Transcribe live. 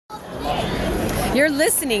You're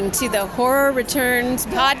listening to the Horror Returns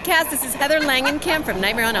podcast. This is Heather Langenkamp from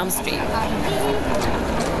Nightmare on Elm Street.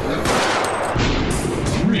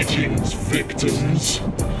 Greetings, victims.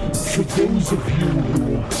 For those of you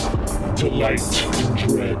who delight in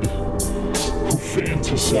dread, who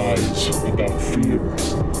fantasize about fear,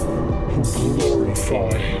 who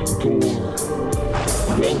glorify gore,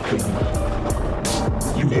 welcome.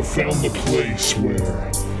 You have found the place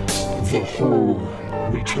where the horror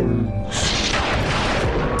returns.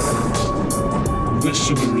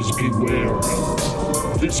 Listeners, beware.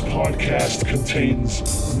 This podcast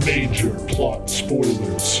contains major plot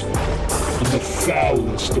spoilers and the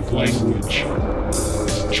foulest of language.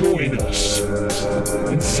 Join us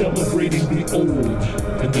in celebrating the old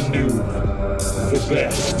and the new, the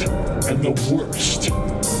best and the worst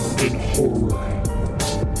in horror.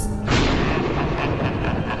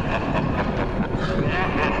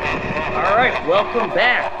 All right, welcome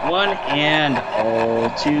back, one and all,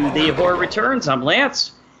 to the Horror Returns. I'm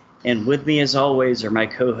Lance, and with me, as always, are my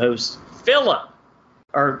co-hosts, Philip.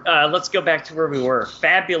 Or let's go back to where we were.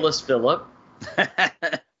 Fabulous Philip,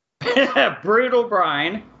 Brutal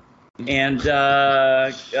Brian, and Cocksucker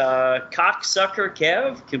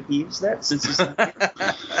Kev. Can we use that since he's not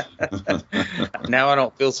here? Now I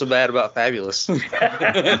don't feel so bad about Fabulous.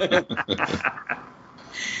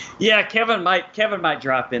 Yeah, Kevin might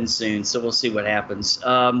drop in soon, so we'll see what happens.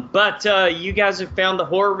 But you guys have found the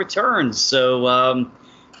Horror Returns, so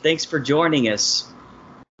thanks for joining us.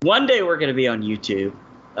 One day we're going to be on YouTube.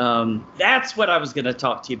 That's what I was going to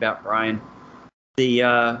talk to you about, Brian.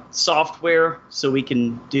 The software, so we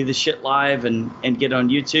can do the shit live and get on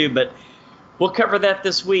YouTube. But we'll cover that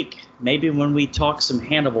this week, maybe when we talk some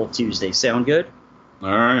Hannibal Tuesday. Sound good?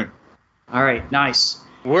 All right. All right, nice.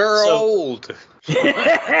 We're old.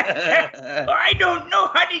 I don't know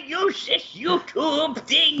how to use this YouTube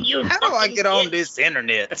thing. How do I get on this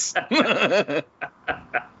internet?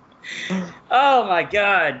 Oh my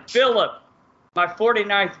God, Philip, my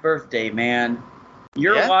 49th birthday, man.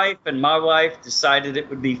 Your wife and my wife decided it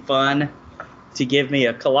would be fun to give me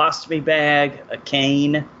a colostomy bag, a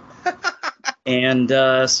cane, and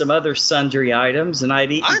some other sundry items, and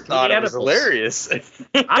I'd eaten I 3 thought edibles. it was hilarious.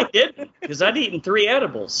 I didn't, because I'd eaten 3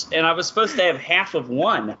 edibles, and I was supposed to have half of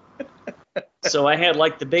one. So I had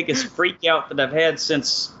like the biggest freak out that I've had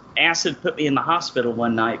since acid put me in the hospital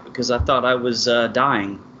one night because I thought I was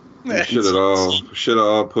dying. You should have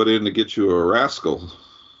all put in to get you a rascal.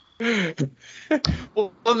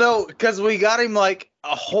 Well, no, because we got him like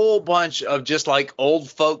a whole bunch of just like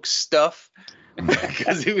old folks stuff.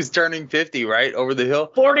 Because he was turning 50, right? Over the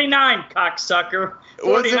hill. 49, cocksucker.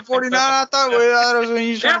 Was it 49? I thought it was when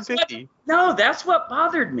you turned 50. No, that's what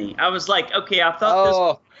bothered me. I was like, okay, I thought this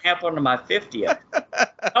would happen on my 50th.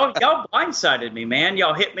 Oh, y'all blindsided me, man.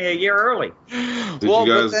 Y'all hit me a year early. Did you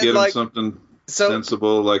guys get him something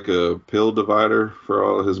sensible, like a pill divider for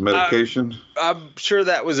all his medication? I'm sure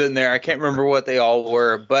that was in there. I can't remember what they all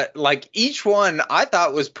were. But like each one I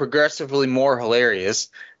thought was progressively more hilarious.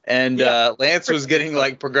 And Lance was getting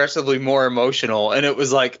like progressively more emotional, and it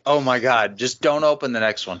was like, oh my God, just don't open the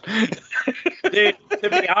next one. Dude, to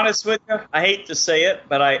be honest with you, I hate to say it,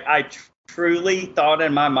 but I truly thought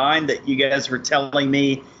in my mind that you guys were telling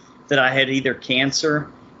me that I had either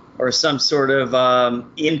cancer or some sort of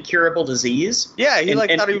incurable disease. Yeah, he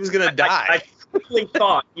thought he was gonna die. I truly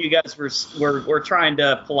thought you guys were trying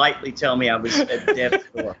to politely tell me I was at death's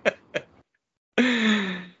door.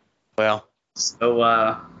 Well.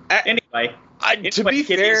 So, anyway. To be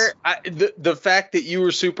fair, the fact that you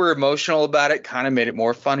were super emotional about it kind of made it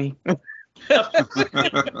more funny.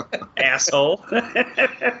 Asshole.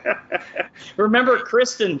 Remember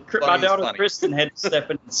Kristen, my daughter funny. Kristen had to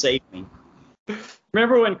step in and save me.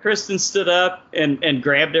 Remember when Kristen stood up and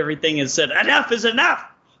grabbed everything and said, "Enough is enough,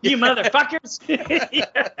 you motherfuckers."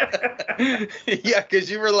 Yeah,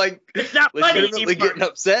 because you were like It's not funny legitimately getting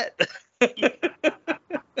upset.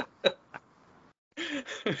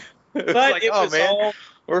 But like, it was all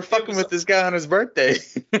we're fucking with this guy on his birthday.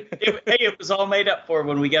 it was all made up for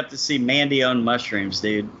when we got to see Mandy on mushrooms,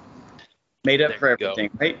 dude. Made up for everything,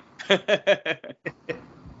 right?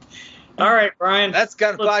 All right, Brian. That's the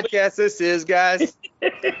kind of podcast this is, guys.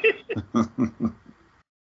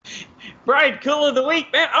 Brian, cool of the week,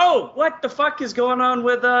 man. Oh, what the fuck is going on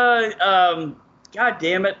with God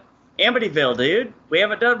damn it, Amityville, dude? We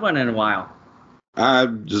haven't done one in a while.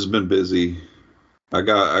 I've just been busy. I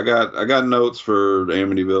got notes for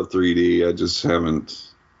Amityville 3D. I just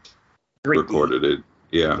haven't 3D. Recorded it.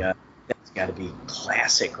 Yeah. That's got to be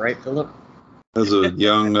classic, right, Philip? As a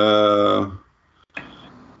young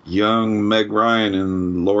young Meg Ryan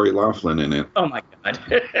and Lori Loughlin in it. Oh my God!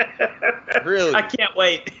 Really? I can't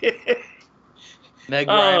wait. Meg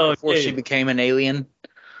Ryan before dude. she became an alien.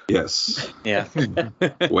 Yes. Yeah.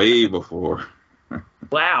 Way before.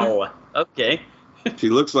 Wow. Okay. She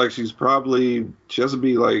looks like she has to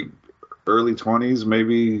be like early 20s,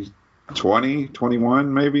 maybe 20,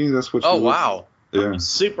 21, maybe. That's what she looks. Wow. Yeah.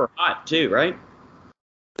 Super hot too, right?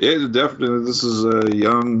 Yeah, definitely. This is a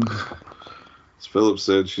young, as Philip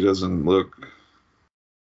said, she doesn't look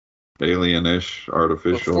alien-ish,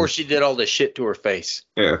 artificial. Before she did all this shit to her face.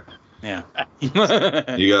 Yeah. Yeah. You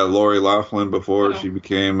got Lori Loughlin before she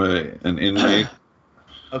became an inmate.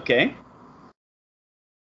 Okay.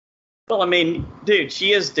 Well, I mean, dude,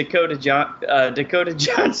 she is Dakota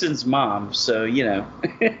Johnson's mom, so you know,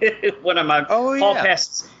 one of my hall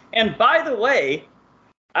passes. And by the way,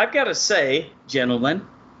 I've got to say, gentlemen,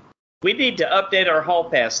 we need to update our hall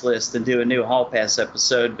pass list and do a new hall pass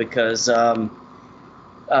episode because our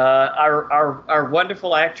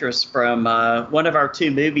wonderful actress from one of our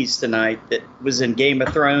 2 movies tonight that was in Game of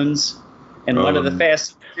Thrones and one of the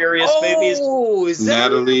Fast and Furious movies. Oh, is that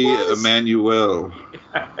Natalie Emmanuel.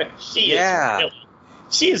 She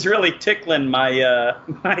is really tickling my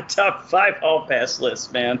my top 5 hall pass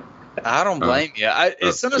list, man. I don't blame you.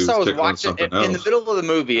 As soon as I was watching it, in the middle of the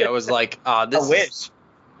movie, I was like,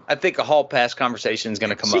 I think a hall pass conversation is going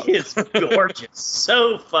to come up. She is gorgeous.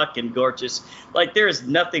 So fucking gorgeous. Like, there is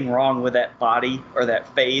nothing wrong with that body or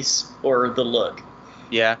that face or the look.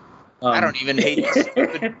 Yeah. I don't even hate the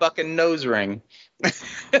stupid fucking nose ring.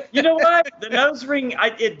 You know what? The nose ring,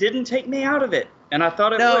 it didn't take me out of it. And I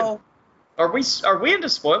thought it would. Are we into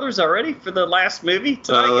spoilers already for the last movie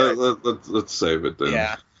tonight? Let's save it then.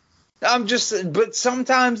 Yeah. But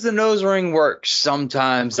sometimes the nose ring works.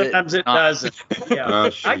 Sometimes it doesn't. Yeah.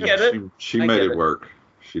 I get it. She made it work.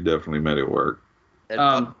 She definitely made it work.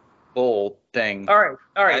 That bull thing. All right.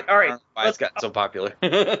 I don't know why it's gotten so popular.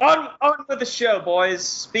 on with the show, boys.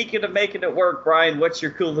 Speaking of making it work, Brian, what's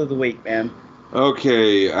your cool of the week, man?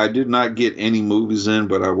 Okay, I did not get any movies in,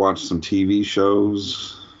 but I watched some TV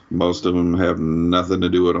shows. Most of them have nothing to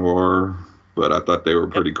do with horror, but I thought they were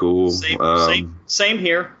pretty cool. Same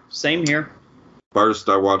here. Same here. First,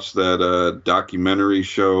 I watched that documentary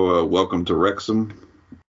show, Welcome to Wrexham,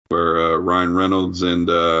 where Ryan Reynolds and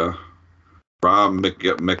Rob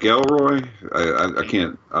McElroy,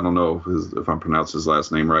 I don't know if I'm pronouncing his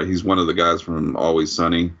last name right. He's one of the guys from Always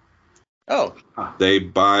Sunny. Oh. They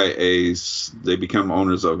become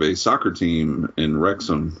owners of a soccer team in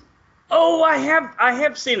Wrexham. Oh, I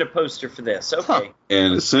have seen a poster for this. Okay. Huh.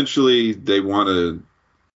 And essentially, they want to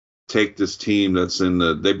take this team that's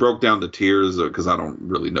they broke down the tiers because I don't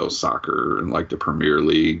really know soccer and like the Premier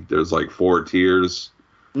League. There's like 4 tiers.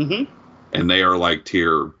 Mm-hmm. And they are like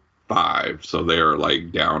tier 5, so they are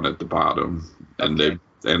like down at the bottom. Okay.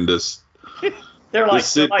 And this they're like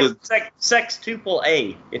sextuple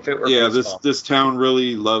A if it were. Yeah, baseball. this town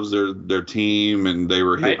really loves their team, and they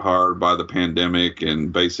were hit hard by the pandemic,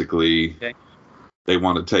 and basically they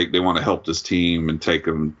want to help this team and take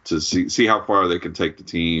them to see how far they can take the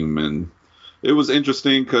team. And it was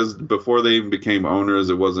interesting because before they even became owners,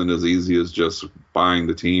 it wasn't as easy as just buying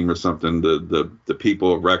the team or something. The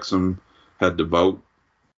people of Wrexham had to vote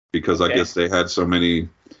because I guess they had so many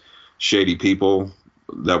shady people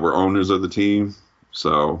that were owners of the team.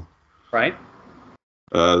 So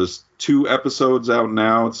there's 2 episodes out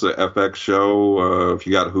now. It's a FX show. If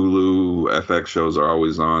you got Hulu, FX shows are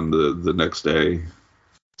always on the next day.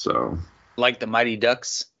 So like the Mighty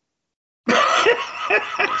Ducks.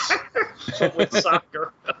 With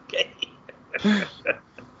soccer. Okay.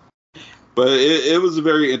 But it was a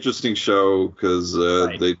very interesting show because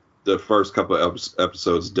the first couple of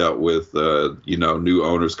episodes dealt with new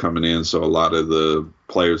owners coming in, so a lot of the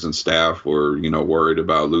players and staff were worried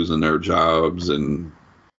about losing their jobs and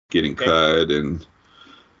getting cut, and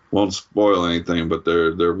won't spoil anything, but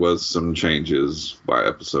there was some changes by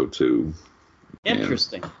episode 2.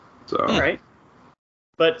 Interesting. So all right,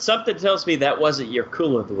 but something tells me that wasn't your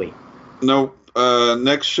cool of the week. Nope.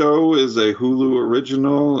 Next show is a Hulu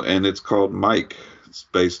original, and it's called Mike. It's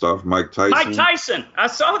based off Mike Tyson. Mike Tyson. I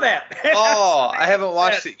saw that. Oh, I haven't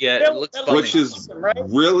watched it yet. It looks funny. Which is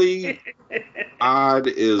really odd.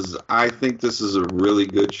 I think this is a really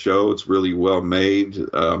good show. It's really well made.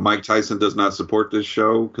 Mike Tyson does not support this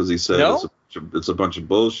show because he said it's a bunch of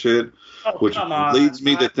bullshit, which leads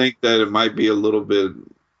me to think that it might be a little bit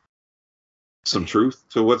some truth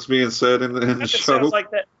to what's being said in the show.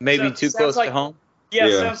 Like that. Maybe too close to home. Yeah,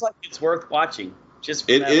 it sounds like it's worth watching.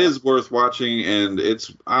 It is worth watching, and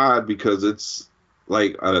it's odd because it's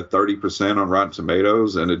like at a 30% on Rotten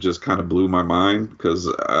Tomatoes, and it just kind of blew my mind because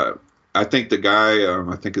I think the guy,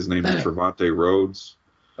 I think his name is Trevante Rhodes.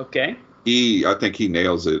 Okay. I think he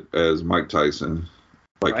nails it as Mike Tyson.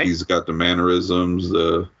 Like he's got the mannerisms,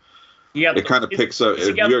 it kind of picks up.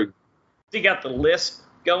 He got the lisp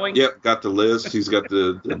going. Yep, got the lisp. He's got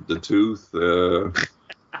the tooth.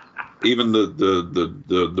 Even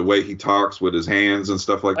the way he talks with his hands and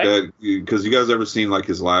stuff like that. Because you guys ever seen like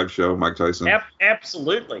his live show, Mike Tyson?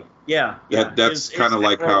 Absolutely. Yeah. That's kind of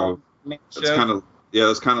like how. That's kind of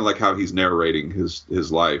that's kind of like how he's narrating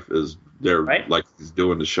his life. Is they're like he's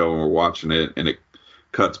doing the show and we're watching it, and it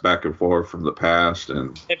cuts back and forth from the past.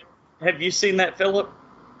 And have you seen that, Philip?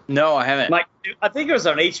 No, I haven't. I think it was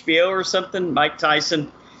on HBO or something. Mike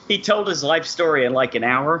Tyson. He told his life story in like an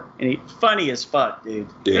hour, and funny as fuck, dude.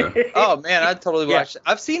 Yeah. Oh man, I totally watched it.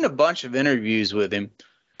 I've seen a bunch of interviews with him.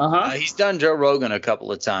 He's done Joe Rogan a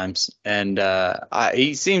couple of times, and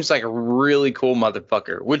he seems like a really cool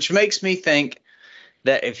motherfucker, which makes me think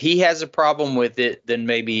that if he has a problem with it, then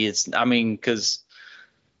maybe it's. I mean, because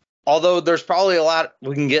although there's probably a lot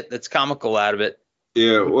we can get that's comical out of it.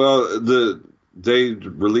 Yeah. Well, they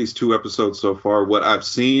released 2 episodes so far. What I've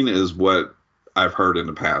seen is what I've heard in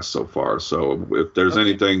the past so far. So if there's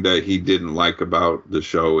anything that he didn't like about the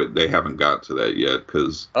show, they haven't got to that yet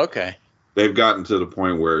because they've gotten to the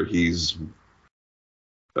point where he's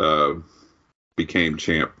became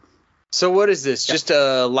champ. So what is this? Just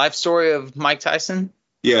a life story of Mike Tyson?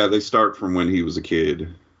 Yeah, they start from when he was a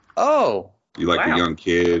kid. Oh, you like a young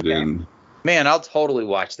kid, and man, I'll totally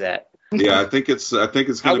watch that. Yeah, I think it's going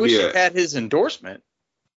to be. I wish it had his endorsement.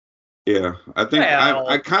 Yeah, I think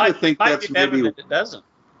I kind of think that's maybe it doesn't.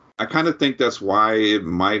 I kind of think that's why it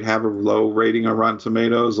might have a low rating on Rotten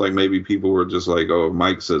Tomatoes. Like maybe people were just like, "Oh,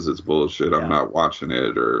 Mike says it's bullshit. I'm not watching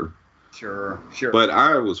it." Or sure. But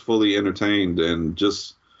I was fully entertained, and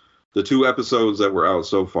just the 2 episodes that were out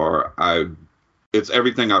so far, it's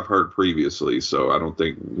everything I've heard previously. So I don't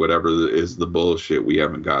think whatever is the bullshit, we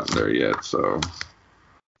haven't gotten there yet. So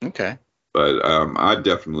okay, but I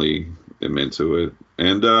definitely am into it.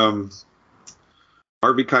 And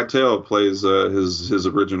Harvey Keitel plays his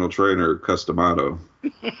original trainer, Customato.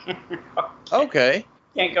 Okay.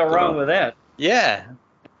 Can't go wrong with that. Yeah.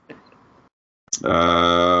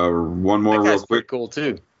 One more real quick. Cool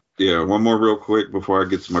too. Yeah, one more real quick before I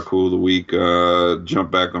get to my cool of the week. Jump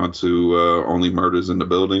back onto Only Murders in the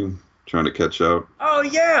Building, trying to catch up. Oh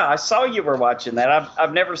yeah, I saw you were watching that.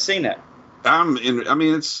 I've never seen it. I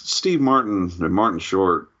mean, it's Steve Martin and Martin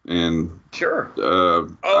Short, and sure.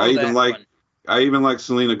 I even like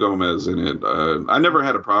Selena Gomez in it. I never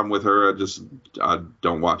had a problem with her. I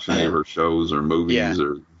don't watch any of her shows or movies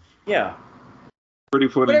pretty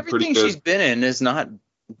funny. But everything she's been in is not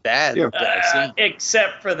bad. Yeah.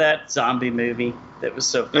 Except for that zombie movie that was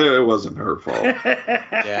so funny. It wasn't her fault.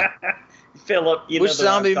 Yeah. Philip, which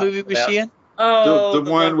zombie movie was she in? Oh, the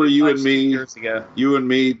one where you years ago. You and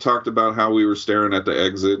me talked about how we were staring at the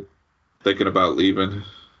exit, thinking about leaving.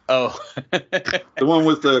 Oh. The one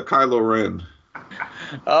with Kylo Ren.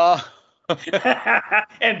 Oh.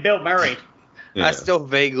 And Bill Murray. Yeah. I still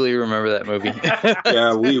vaguely remember that movie.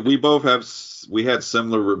 Yeah, we both had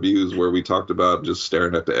similar reviews where we talked about just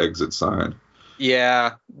staring at the exit sign.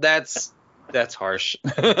 Yeah, that's harsh.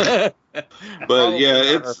 But yeah,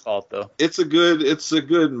 it's her fault though. It's a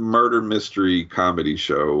good murder mystery comedy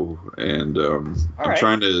show, and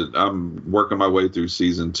I'm working my way through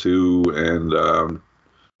season 2, and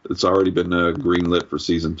it's already been greenlit for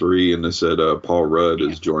season 3, and they said Paul Rudd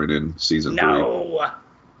is joining season 3. No,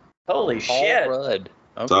 holy shit! Paul Rudd.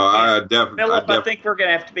 Okay. So I think we're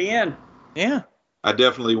gonna have to be in. Yeah. I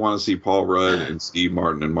definitely want to see Paul Rudd and Steve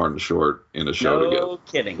Martin and Martin Short in a show together. No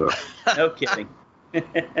kidding. So. No kidding.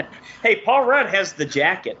 Hey, Paul Rudd has the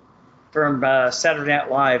jacket from Saturday Night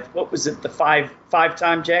Live. What was it? The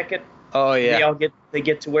five-time jacket? Oh yeah. They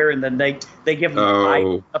get to wear, and then they give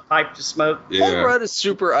them a pipe to smoke. Yeah. Paul Rudd is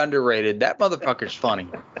super underrated. That motherfucker's funny.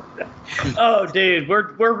 Oh, dude,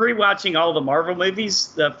 we're rewatching all the Marvel movies.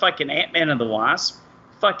 The fucking Ant-Man and the Wasp.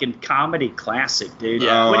 Fucking comedy classic, dude.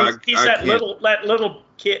 Yeah. When he's that little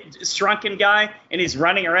kid, shrunken guy, and he's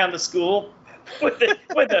running around the school with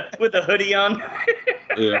the hoodie on.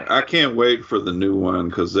 Yeah, I can't wait for the new one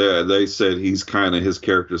because they said his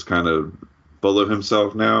character's kind of full of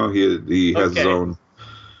himself now. He has his own.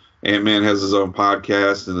 Ant-Man has his own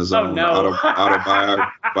podcast and his own autobiography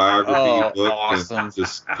book, awesome. And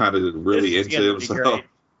just kind of really into himself.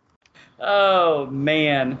 Oh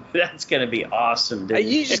man, that's gonna be awesome, dude.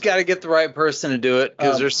 You just got to get the right person to do it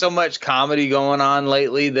because there's so much comedy going on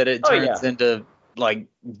lately that it turns into like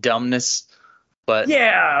dumbness. But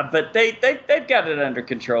yeah, but they've got it under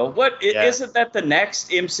control. Isn't that the next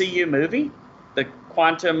MCU movie? The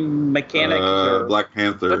Quantum Mechanic? Black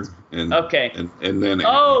Panther. Okay. And then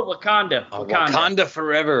Wakanda. Wakanda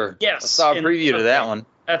Forever. Yes. I saw a preview to that one.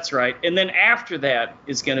 That's right. And then after that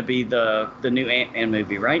is going to be the new Ant-Man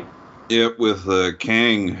movie, right? Yep, with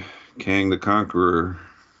Kang the Conqueror.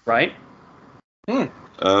 Right.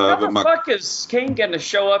 How the fuck is Kang going to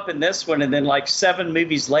show up in this one, and then like 7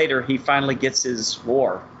 movies later he finally gets his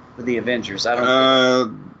war with the Avengers? I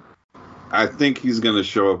think he's going to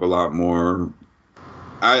show up a lot more.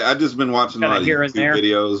 I just been watching a lot of YouTube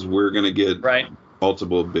videos. We're going to get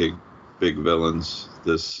multiple big villains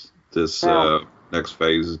this next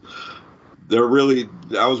phase.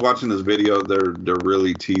 I was watching this video. They're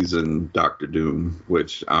really teasing Doctor Doom,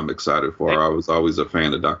 which I'm excited for. I was always a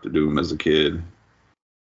fan of Doctor Doom as a kid.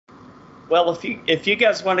 Well, if you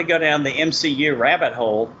guys want to go down the MCU rabbit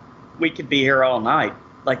hole, we could be here all night,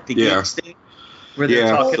 like the Geeks thing, where they're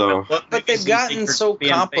talking about what but they've gotten so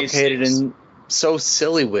complicated and so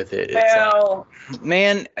silly with it. Well, it's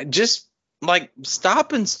man, just like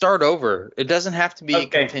stop and start over. It doesn't have to be a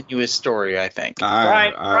continuous story. I think.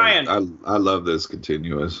 Brian, I love this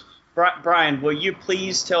continuous. Brian, will you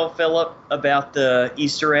please tell Philip about the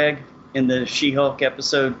Easter egg in the She-Hulk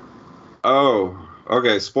episode? Oh.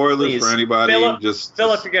 Okay, spoilers for anybody.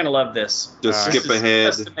 Philip, you're going to love this. Just skip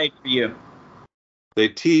ahead. Custom made for you. They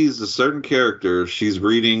tease a certain character. She's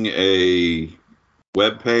reading a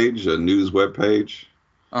web page, a news web page.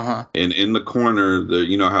 Uh-huh. And in the corner,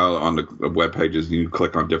 you know how on the web pages you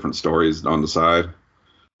click on different stories on the side?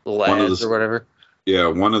 Ads or whatever. Yeah,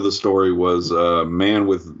 one of the story was a man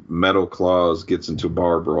with metal claws gets into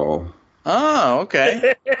bar brawl. Oh,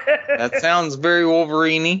 okay. That sounds very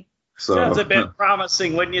Wolverine-y. So, sounds a bit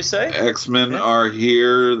promising, wouldn't you say? X-Men are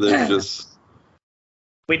here. They're just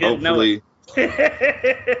we didn't know it.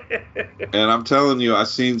 And I'm telling you, I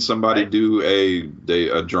seen somebody do a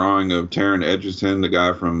drawing of Taron Egerton, the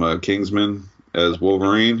guy from Kingsman, as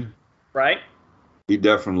Wolverine. Right. He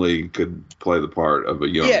definitely could play the part of a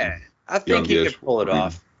young. Yeah, I think he could pull it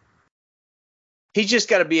off. He's just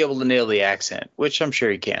got to be able to nail the accent, which I'm sure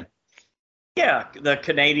he can. Yeah, the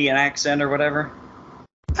Canadian accent or whatever.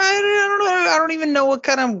 I don't know. I don't even know what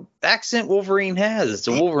kind of accent Wolverine has. It's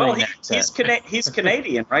a Wolverine accent. He's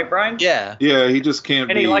Canadian, right, Brian? Yeah. Yeah, he just can't.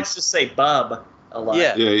 And he likes to say "bub" a lot.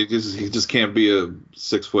 Yeah. He just can't be a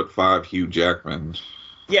 6'5" Hugh Jackman.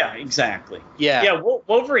 Yeah, exactly. Yeah. Yeah.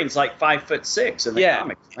 Wolverine's like 5'6" in the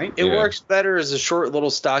comics, right? It works better as a short,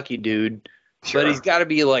 little, stocky dude, but he's got to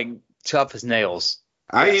be like tough as nails.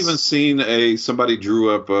 I even seen somebody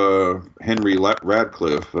drew up Henry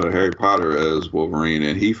Radcliffe, Harry Potter, as Wolverine,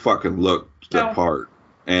 and he fucking looked the part.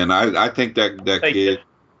 And I think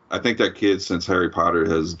that kid, since Harry Potter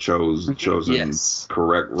has chosen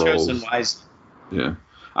correct roles, chosen wisely. Yeah,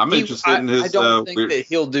 I'm interested in his. I don't think that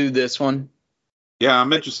he'll do this one. Yeah,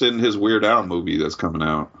 I'm interested in his Weird Al movie that's coming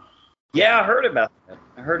out. Yeah, I heard about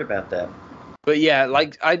that. But yeah,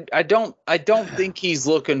 like I don't think he's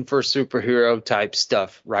looking for superhero type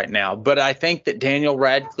stuff right now. But I think that Daniel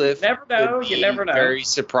Radcliffe you never know. Very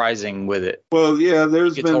surprising with it. Well, yeah,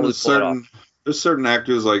 there's certain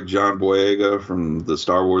actors like John Boyega from the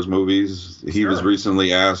Star Wars movies. He was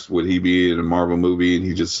recently asked would he be in a Marvel movie, and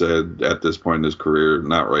he just said at this point in his career,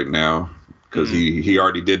 not right now, because he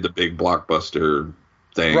already did the big blockbuster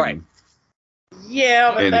thing. Right.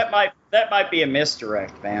 Yeah, but that might be a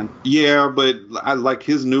misdirect, man. Yeah, but I like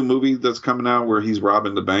his new movie that's coming out where he's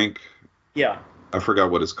robbing the bank. Yeah. I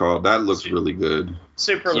forgot what it's called. That looks really good.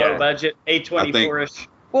 Super low budget, A24-ish.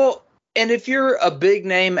 Well, and if you're a big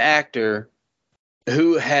name actor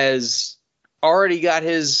who has already got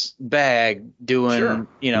his bag doing,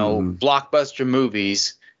 blockbuster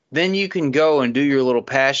movies, then you can go and do your little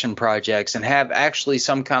passion projects and have actually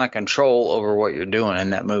some kind of control over what you're doing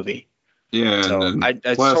in that movie. Yeah, so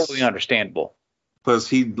it's totally understandable. Plus,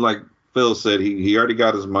 he, like Phil said, he already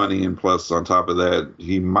got his money, and plus, on top of that,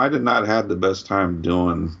 he might have not had the best time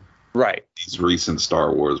doing these recent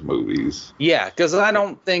Star Wars movies. Yeah, because I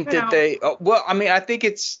don't think that they. I think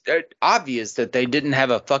it's obvious that they didn't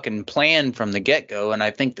have a fucking plan from the get-go, and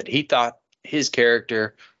I think that he thought his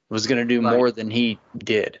character was going to do more than he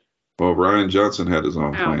did. Well, Rian Johnson had his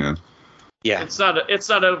own plan. Yeah, it's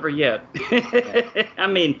not over yet. I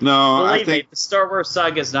mean, I think me, the Star Wars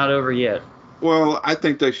saga is not over yet. Well, I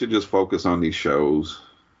think they should just focus on these shows.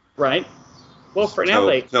 Right. Well, for now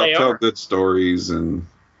they tell good stories, and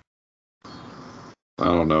I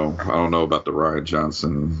don't know about the Rian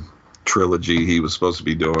Johnson trilogy he was supposed to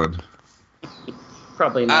be doing.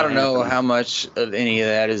 Probably not. I don't know how much of any of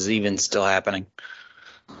that is even still happening.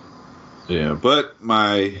 Yeah, but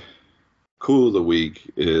my cool of the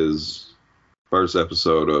week is first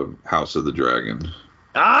episode of House of the Dragon.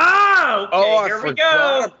 Ah, okay, Oh, here we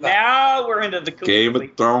go. Now we're into the cool Game of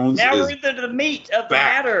Thrones. Now is we're into the meat of the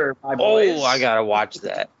back. matter, my boys. Oh, I gotta watch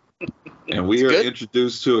that. And we are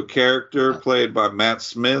introduced to a character played by Matt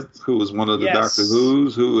Smith, who is one of the Doctor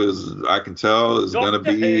Who's, who is, I can tell, is going to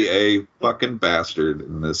be a fucking bastard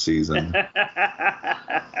in this season.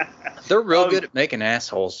 They're real good at making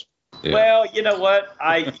assholes. Yeah. Well, you know what,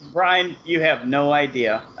 Brian, you have no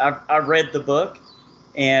idea. I read the book,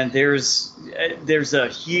 and there's a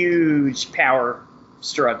huge power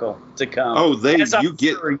struggle to come. Oh,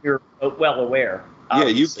 sure you're well aware.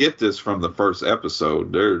 Obviously. Yeah, you get this from the first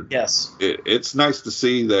episode. It's nice to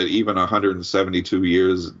see that even 172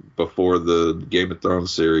 years before the Game of Thrones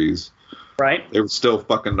series, right? They were still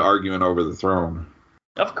fucking arguing over the throne.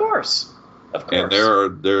 Of course. And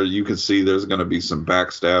there you can see there's going to be some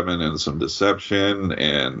backstabbing and some deception,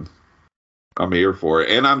 and I'm here for it.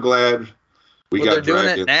 And I'm glad we got they're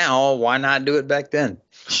dragons. doing it now. Why not do it back then?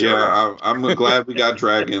 Sure. Yeah, I'm glad we got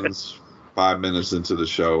dragons 5 minutes into the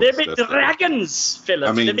show. There be dragons, Philip.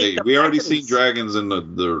 I mean, we already seen dragons in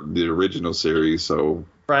the original series, so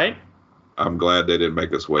right. I'm glad they didn't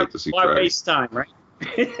make us wait to see dragons. Why waste time, right?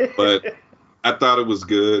 But I thought it was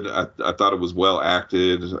good. I thought it was well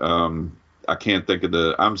acted. I can't think of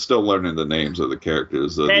I'm still learning the names of the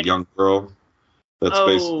characters. The young girl. That's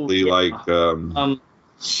basically like.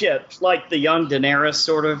 Like the young Daenerys,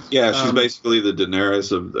 sort of. Yeah, she's basically the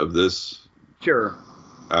Daenerys of this. Sure.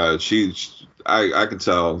 I can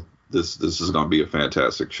tell this is going to be a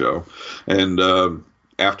fantastic show. And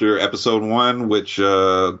after episode 1, which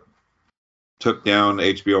took down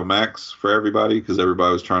HBO Max for everybody because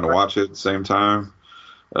everybody was trying to watch it at the same time,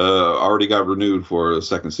 already got renewed for a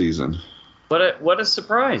second season. What a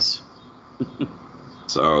surprise.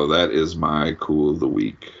 So that is my cool of the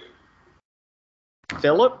week.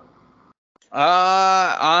 Philip?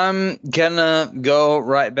 I'm gonna go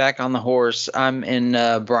right back on the horse. I'm in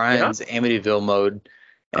Brian's Amityville mode.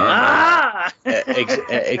 And,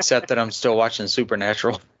 except that I'm still watching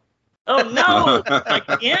Supernatural. Oh no!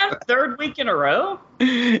 Again? Third week in a row?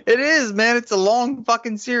 It is, man. It's a long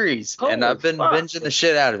fucking series. And I've been binging the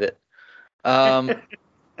shit out of it.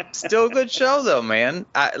 Still a good show though, man.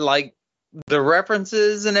 I like the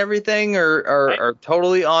references and everything are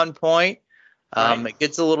totally on point. It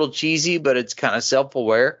gets a little cheesy, but it's kind of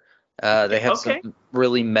self-aware. They have some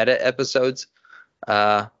really meta episodes.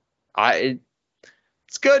 It's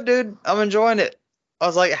good, dude. I'm enjoying it. I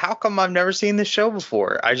was like, how come I've never seen this show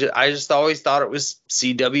before? I just always thought it was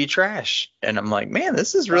CW trash, and I'm like, man,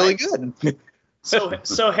 this is really good.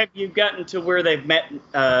 So have you gotten to where they've met?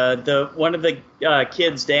 One of the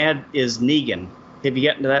kids' dad is Negan. Have you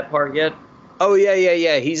gotten to that part yet? Oh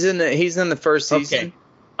yeah. He's in the first season.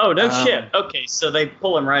 Oh, no shit. Okay, so they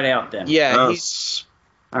pull him right out then. Yeah, he's...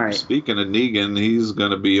 All right. Speaking of Negan, he's going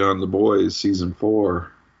to be on The Boys season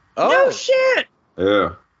 4. Oh, no shit.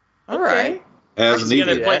 Yeah. All right. As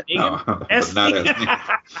Negan. Play Negan? No, but not as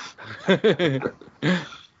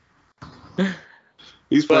Negan.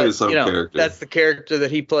 He's playing some character. That's the character that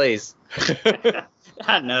he plays.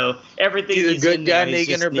 I know. Everything either good guy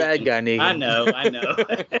Negan or bad guy Negan. I know.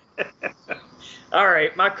 All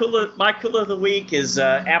right, my cool of the week is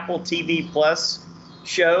Apple TV Plus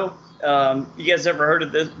show. You guys ever heard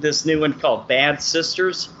of this new one called Bad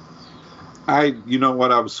Sisters? You know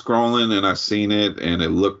what? I was scrolling and I seen it and it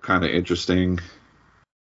looked kind of interesting.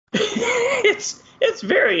 It's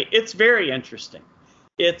very interesting.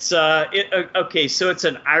 It's okay. So it's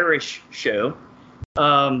an Irish show,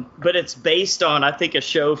 but it's based on I think a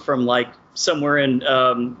show from like somewhere in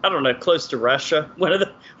I don't know, close to Russia, one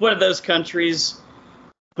of those countries.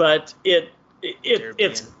 But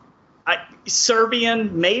it's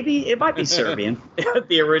Serbian, maybe it might be Serbian,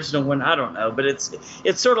 the original one. I don't know, but it's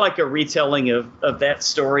sort of like a retelling of that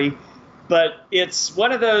story. But it's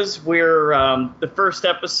one of those where the first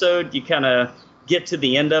episode you kind of get to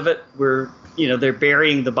the end of it where they're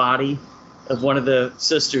burying the body of one of the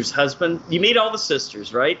sisters' husband. You meet all the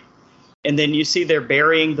sisters, right? And then you see they're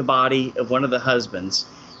burying the body of one of the husbands.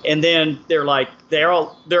 And then they're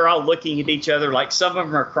all looking at each other, like some of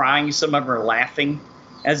them are crying, some of them are laughing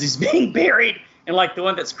as he's being buried. And like the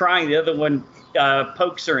one that's crying, the other one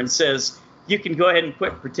pokes her and says, "You can go ahead and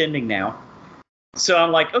quit pretending now." So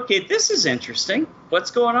I'm like, okay, this is interesting. What's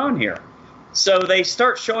going on here? So they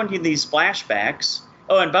start showing you these flashbacks.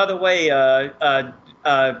 Oh, and by the way,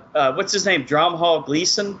 what's his name? Dromhall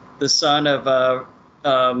Gleeson, the son of,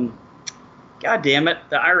 God damn it,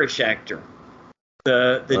 the Irish actor.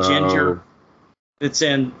 The ginger that's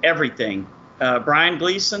in everything. Brian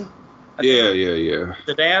Gleeson. Yeah.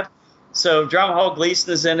 The dad. So Drama Hall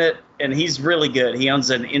Gleason is in it, and he's really good. He owns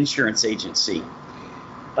an insurance agency.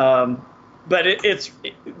 But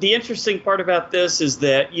the interesting part about this is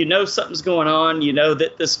that something's going on. You know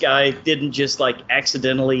that this guy didn't just like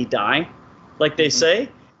accidentally die, like they say.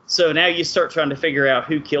 So now you start trying to figure out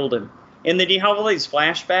who killed him. And then you have all these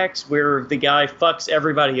flashbacks where the guy fucks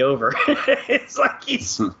everybody over. It's like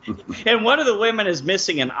and one of the women is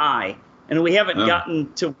missing an eye. And we haven't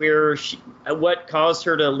gotten to where what caused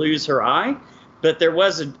her to lose her eye. But there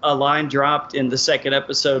was a line dropped in the second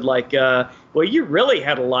episode like, well, you really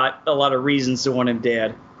had a lot of reasons to want him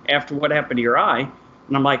dead after what happened to your eye.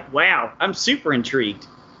 And I'm like, wow, I'm super intrigued to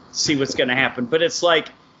see what's going to happen. But it's like,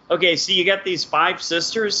 okay, so you got these 5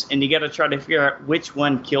 sisters, and you got to try to figure out which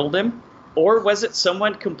one killed him. Or was it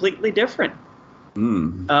someone completely different?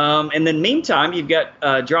 And then meantime, you've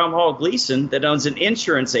got Drum Hall Gleason that owns an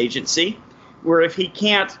insurance agency where if he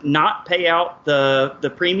can't not pay out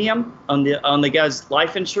the premium on the guy's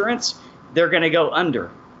life insurance, they're going to go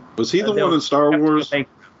under. Was he the one in Star Wars? Yeah,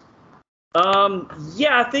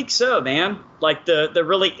 I think so, man. Like the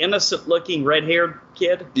really innocent looking red-haired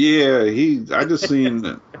kid. Yeah, I just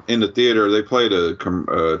seen in the theater they played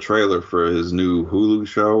a trailer for his new Hulu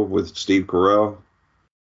show with Steve Carell.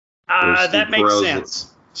 That makes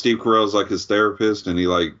sense. Steve Carell's like his therapist, and he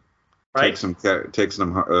like takes him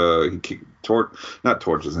not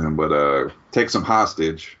tortures him, but takes him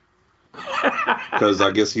hostage because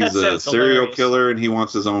I guess he's a serial killer and he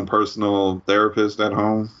wants his own personal therapist at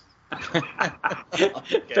home.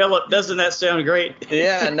 Philip, doesn't that sound great?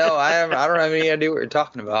 Yeah, no, I don't have any idea what you're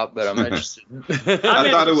talking about, but I'm interested. I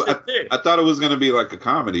thought it was going to be like a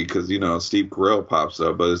comedy because Steve Carell pops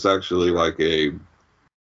up, but it's actually like a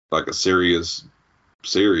serious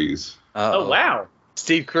series. Oh wow!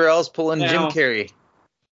 Steve Carell's pulling Jim Carrey.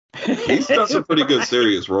 He's done some pretty good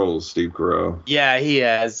serious roles, Steve Carell. Yeah, he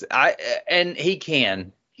has.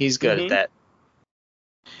 He's good at that.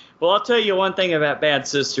 Well, I'll tell you one thing about Bad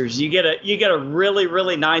Sisters. You get a really,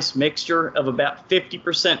 really nice mixture of about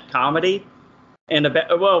 50% comedy and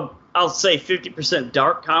I'll say 50%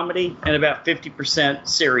 dark comedy and about 50%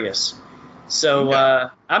 serious. So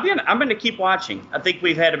I'm gonna keep watching. I think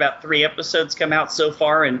we've had about 3 episodes come out so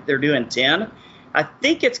far, and they're doing 10. I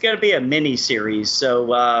think it's gonna be a mini series.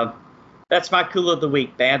 So that's my cool of the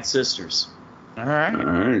week, Bad Sisters. All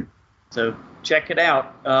right. So check it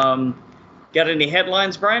out. Got any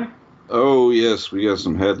headlines, Brian? Oh, yes, we got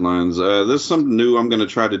some headlines. This is something new I'm going to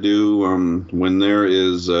try to do when there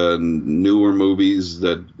is newer movies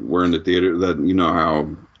that were in the theater that, how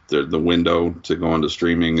the window to go into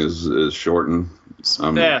streaming is shortened.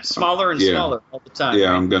 Smaller and smaller all the time. Yeah,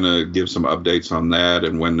 right? I'm going to give some updates on that.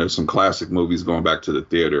 And when there's some classic movies going back to the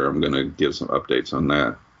theater, I'm going to give some updates on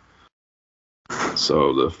that.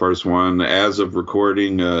 So the first one, as of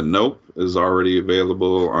recording, Nope is already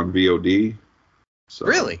available on VOD. So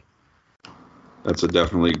really? That's a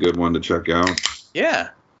definitely good one to check out.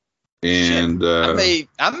 Yeah. And I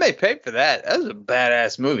may pay for that. That was a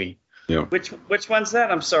badass movie. Yeah. Which one's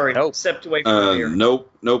that? I'm sorry. Nope. Stepped away from here.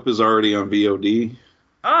 Nope is already on VOD.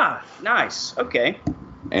 Ah, nice. Okay.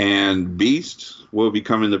 And Beast will be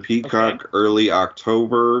coming to Peacock early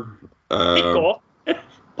October.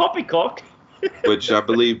 Poppycock. Which I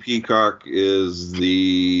believe Peacock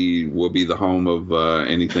will be the home of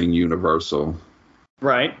anything Universal.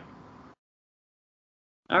 Right.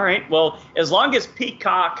 All right. Well, as long as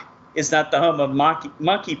Peacock is not the home of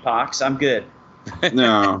monkeypox, I'm good.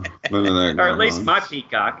 No, none of that. Or at least my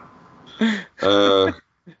Peacock.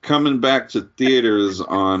 Coming back to theaters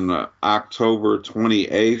on October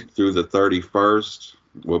 28th through the 31st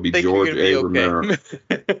will be George A. Romero.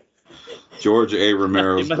 George A.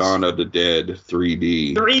 Romero's Dawn of the Dead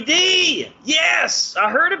 3D. 3D! Yes! I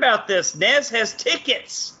heard about this. Nez has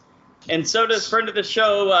tickets. And so does friend of the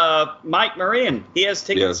show, Mike Marin. He has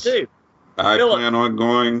tickets too. I plan on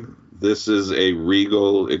going. This is a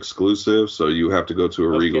Regal exclusive, so you have to go to a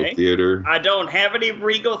Regal theater. I don't have any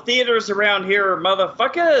Regal theaters around here,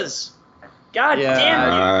 motherfuckers. God damn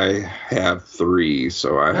it. I have 3,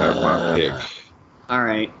 so I have my pick. All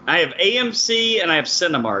right. I have AMC and I have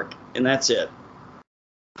Cinemark, and that's it.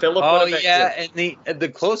 Philip, oh, yeah, and the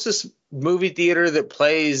closest movie theater that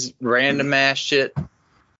plays random ass shit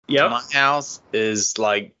to my house is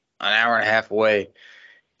like an hour and a half away.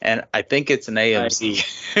 And I think it's an AMC.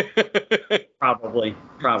 Probably.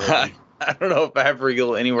 I don't know if I have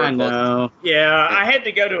Regal anywhere close. I know. Yeah, I had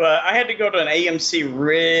to go to an AMC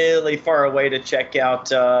really far away to check out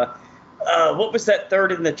what was that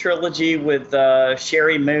third in the trilogy with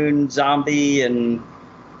Sherry Moon, Zombie, and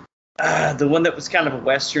the one that was kind of a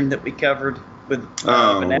Western that we covered? with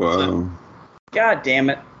Vanessa. wow. God damn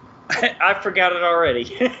it. I forgot it already.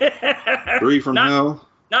 3 from Hell?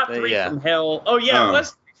 Not 3 from Hell. Oh, yeah, it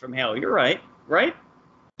was 3 from Hell. You're right. Right?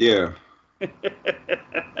 Yeah.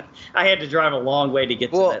 I had to drive a long way to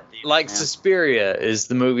get to that theater. Like Suspiria is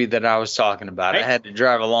the movie that I was talking about. Right? I had to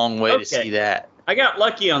drive a long way to see that. I got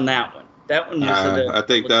lucky on that one. That one was I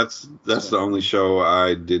think that's the only show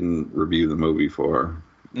I didn't review the movie for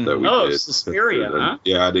that we did. Suspiria, huh?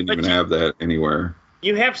 Yeah, I didn't even have that anywhere.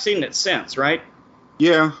 You have seen it since, right?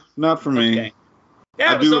 Yeah, not for me. Okay.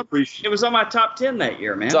 Yeah, appreciate. It was on my top 10 that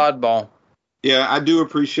year, man. It's oddball. Yeah, I do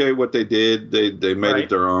appreciate what they did. They made Right. it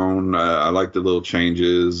their own. I like the little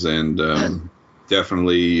changes, and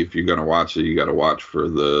definitely, if you're gonna watch it, you got to watch for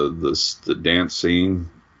the dance scene.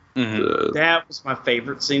 Mm-hmm. That was my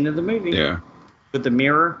favorite scene of the movie. Yeah. With the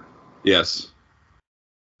mirror. Yes.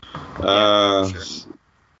 Sure.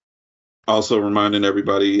 Also reminding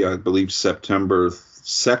everybody, I believe September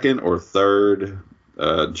 2nd or 3rd,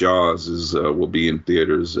 Jaws will be in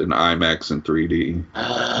theaters in IMAX and 3D.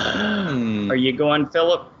 Are you going,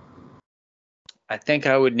 Philip? I think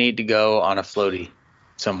I would need to go on a floaty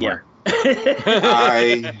somewhere.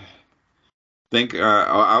 I think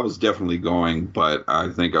I was definitely going, but I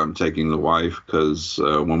think I'm taking the wife because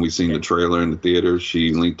when we seen the trailer in the theater,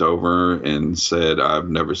 she leaned over and said, "I've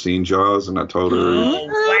never seen Jaws," and I told her,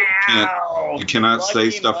 Wow! "You cannot say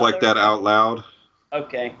stuff like that out loud."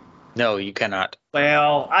 Okay. No, you cannot.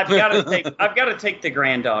 Well, I've got to take the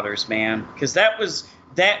granddaughters, man, because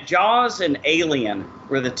that Jaws and Alien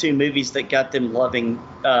were the 2 movies that got them loving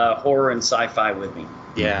horror and sci-fi with me.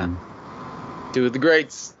 Yeah. 2 of the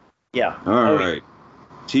greats. Yeah. All right.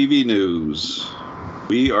 TV news.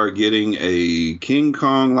 We are getting a King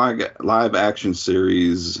Kong live action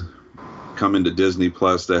series coming to Disney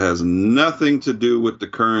Plus that has nothing to do with the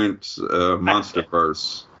current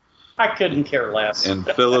MonsterVerse. I couldn't care less. And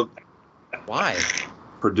Philip, Why?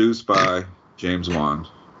 produced by James Wan.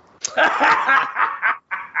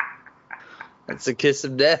 That's a kiss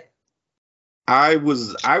of death. I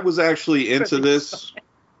was actually into this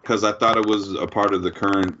because I thought it was a part of the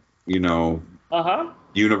current,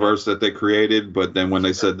 universe that they created. But then when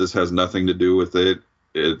they said this has nothing to do with it,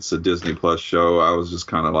 it's a Disney Plus show, I was just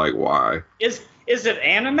kind of like, why? Is it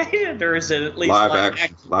animated or is it at least live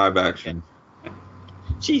action? Live action.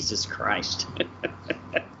 Jesus Christ.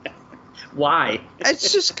 Why?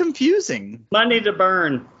 It's just confusing. Money to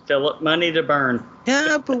burn, Philip. Money to burn.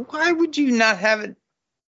 Yeah, but why would you not have it?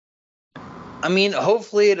 I mean,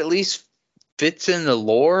 hopefully it at least fits in the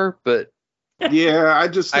lore, but Yeah, I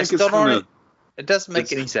just think it doesn't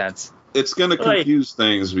make any sense. It's going to confuse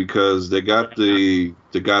things because they got the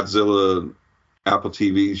Godzilla Apple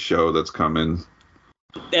TV show that's coming.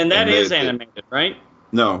 And that is animated, right?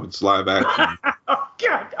 No, it's live action. Oh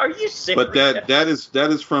God, are you serious? But that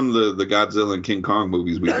is from the Godzilla and King Kong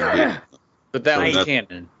movies we've been getting. But that was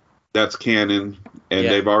canon. That's canon, and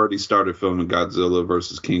they've already started filming Godzilla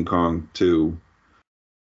versus King Kong 2.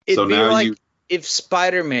 It'd be like if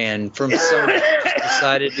Spider-Man from Sony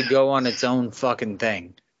decided to go on its own fucking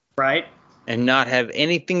thing. Right. And not have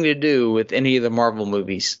anything to do with any of the Marvel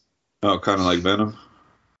movies. Oh, kind of like Venom?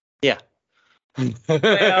 Yeah.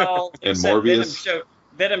 Well, and Morbius?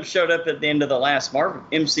 Venom showed up at the end of the last Marvel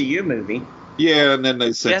MCU movie. Yeah, and then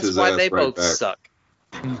they sent his ass right back. That's why they both suck.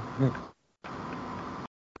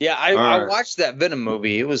 Yeah, I watched that Venom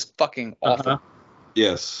movie. It was fucking awful. Uh-huh.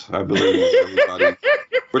 Yes, I believe everybody.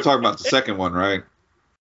 We're talking about the second one, right?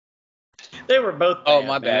 They were both bad. Oh,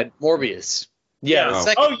 my bad. Morbius. Yeah, the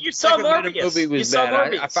second, you saw Morbius. Venom movie was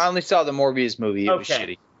bad. I finally saw the Morbius movie. It was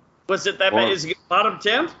shitty. Was it that bad? Is it bottom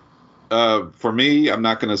 10? For me, I'm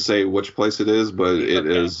not going to say which place it is, but it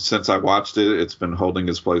is. Since I watched it, it's been holding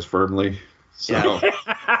its place firmly. So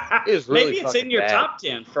it was really maybe it's in your top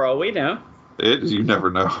 10 for all we know. You never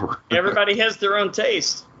know. Everybody has their own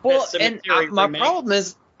taste. Well, and my problem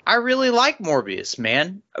is I really like Morbius,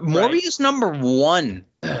 man. Morbius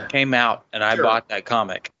 #1 came out, and I bought that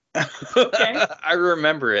comic. Okay. I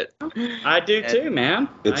remember it. I do too, man.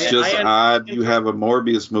 It's just odd. You have a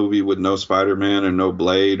Morbius movie with no Spider-Man or no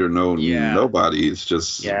Blade or nobody. It's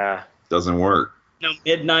just doesn't work. No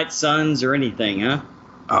Midnight Suns or anything, huh?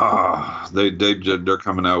 They're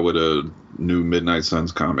coming out with a new Midnight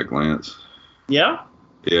Suns comic, Lance. Yeah.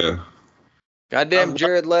 Yeah. Goddamn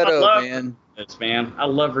Jared Leto, man. Yes, man. I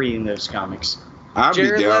love reading those comics.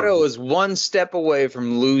 Jared Leto is one step away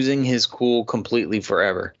from losing his cool completely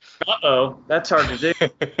forever. That's hard to do.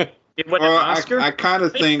 I kind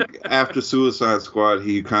of think after Suicide Squad,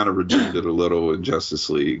 he kind of redeemed it a little in Justice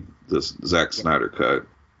League, this Zack Snyder cut.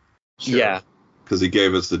 Sure. Yeah. because he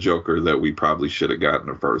gave us the Joker that we probably should have gotten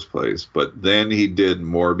in the first place. But then he did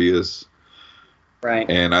Morbius. Right.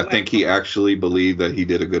 And I think he actually believed that he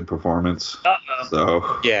did a good performance. Uh-oh.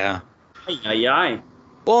 So Yeah. Aye.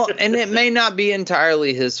 Well, and it may not be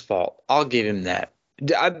entirely his fault. I'll give him that.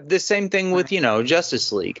 The same thing with,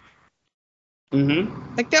 Justice League.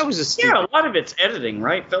 Mm-hmm. Like, that was a stupid. Yeah, a lot of it's editing,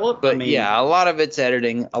 right, Philip? But yeah, a lot of it's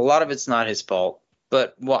editing. A lot of it's not his fault.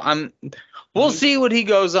 But we'll see what he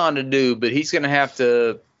goes on to do. But he's going to have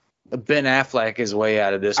to Ben Affleck his way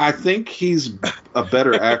out of this. I think he's a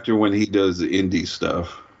better actor when he does the indie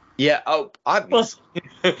stuff. Yeah. Oh, guys,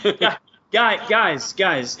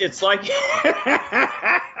 it's like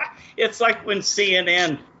it's like when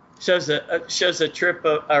CNN shows a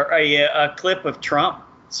clip of Trump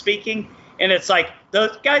speaking, and it's like,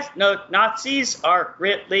 those guys, no, Nazis are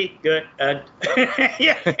really good.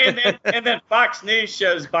 Yeah, and then Fox News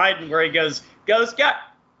shows Biden where he goes, guy.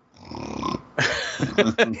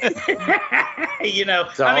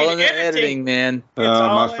 It's all in the editing, man. It's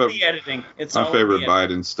all in the editing. My favorite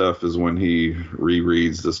Biden stuff is when he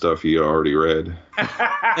rereads the stuff he already read.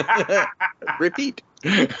 Repeat.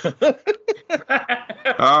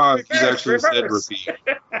 Oh, he actually said repeat.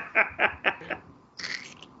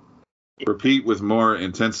 Repeat with more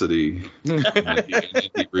intensity. And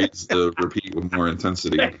he reads the repeat with more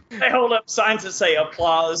intensity. They hold up signs that say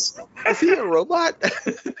applause. Is he a robot?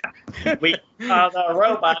 We are the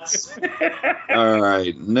robots. All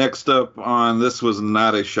right. Next up on this was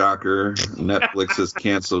not a shocker. Netflix has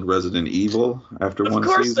canceled Resident Evil after one season.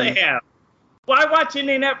 Of course they have. Why watch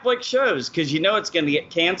any Netflix shows? Because it's going to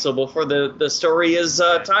get canceled before the story is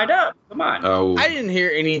tied up. Come on. Oh, I didn't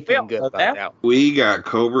hear anything good about that. We got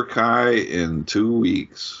Cobra Kai in 2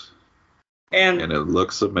 weeks. And it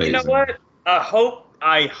looks amazing. You know what? I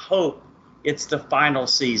hope it's the final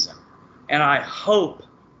season. And I hope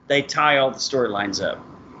they tie all the storylines up.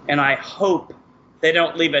 And I hope they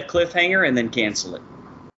don't leave a cliffhanger and then cancel it.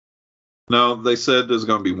 No, they said there's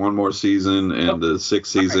going to be one more season, and the 6th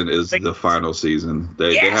season is the final season.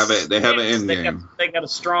 They have an end game. They got a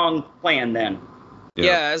strong plan then.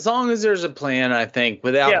 Yeah, as long as there's a plan, I think,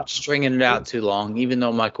 without stringing it out too long. Even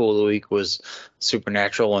though my cool of the week was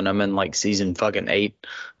Supernatural, and I'm in like season fucking 8.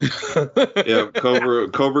 Yeah,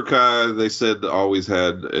 Cobra Kai. They said always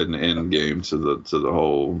had an end game to the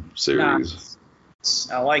whole series.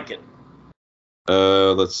 I like it.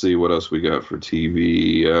 Let's see what else we got for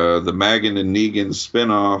TV. The Magan and Negan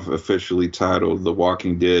spinoff, officially titled The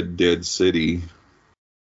Walking Dead: Dead City.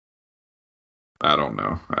 I don't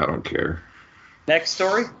know. I don't care. Next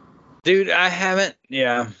story? Dude, I haven't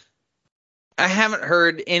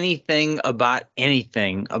heard anything about any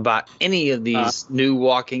of these new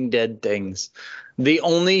Walking Dead things. The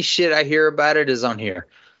only shit I hear about it is on here.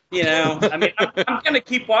 I'm going to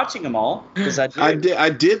keep watching them all because I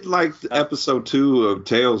did like episode 2 of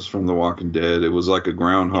Tales from the Walking Dead. It was like a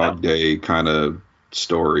Groundhog Day kind of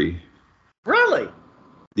story. Really?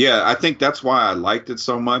 Yeah, I think that's why I liked it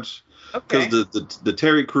so much. Because the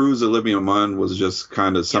Terry Crews, Olivia Munn was just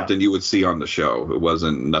kind of something you would see on the show. It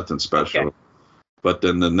wasn't nothing special. Okay. But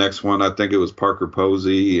then the next one, I think it was Parker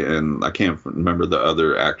Posey, and I can't remember the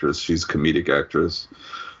other actress. She's a comedic actress.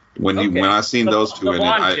 When I seen those two in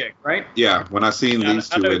it, right? Yeah, when I seen these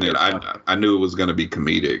two in it, I knew it was going to be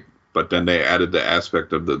comedic. But then they added the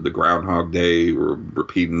aspect of the Groundhog Day, or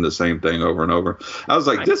repeating the same thing over and over. I was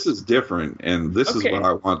like, this is different, and this is what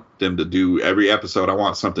I want them to do every episode. I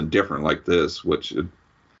want something different like this, which it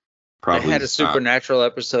probably they had a Supernatural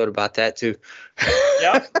episode about that too.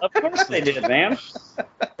 Yeah, of course they did, man.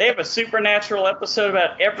 They have a Supernatural episode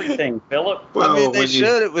about everything, Philip. Well, I mean, they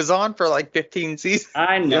should. It was on for like 15 seasons.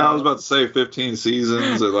 I know. Yeah, I was about to say 15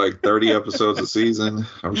 seasons or like 30 episodes a season.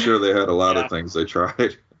 I'm sure they had a lot of things they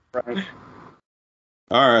tried. Right.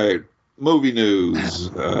 All right. Movie news.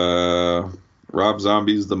 Rob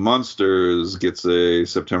Zombie's The Munsters gets a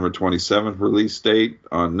September 27th release date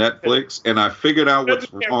on Netflix, and I figured out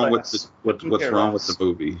what's wrong with the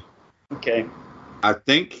movie. Okay. I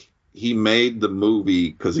think he made the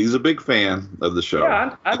movie because he's a big fan of the show.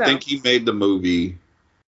 Yeah, I think he made the movie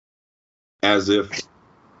as if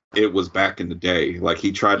it was back in the day. Like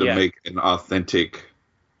he tried to make an authentic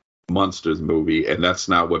Munsters movie, and that's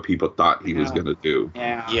not what people thought he was going to do.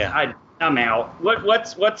 Yeah. I'm out.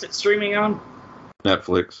 What's it streaming on?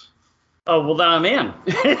 Netflix. Oh, well, then I'm in.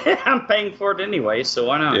 I'm paying for it anyway, so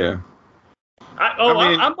why not? Yeah.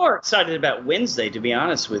 I'm more excited about Wednesday, to be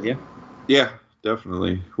honest with you. Yeah,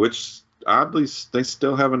 definitely. Which, oddly, they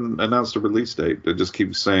still haven't announced a release date. They just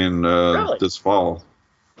keep saying this fall.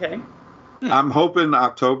 Okay. I'm hoping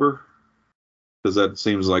October, because that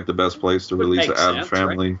seems like the best place to release an Addams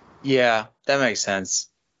Family. Yeah. that makes sense.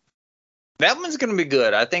 That one's going to be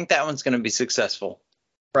good. I think that one's going to be successful.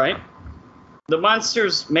 Right? The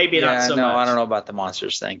monsters, maybe not so much. I don't know about the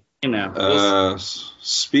monsters thing. You know.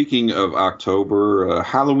 Speaking of October,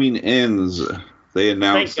 Halloween Ends. They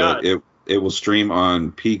announced that it will stream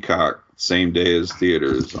on Peacock same day as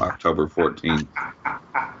theaters, October 14th.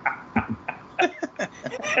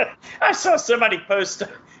 I saw somebody posted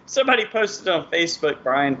on Facebook,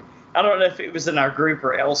 Brian. I don't know if it was in our group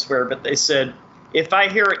or elsewhere, but they said, if I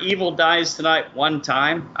hear Evil Dies Tonight one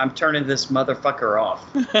time, I'm turning this motherfucker off.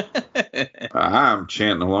 I'm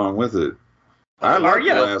chanting along with it. I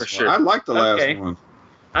like the last one.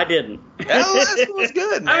 I didn't. That last one was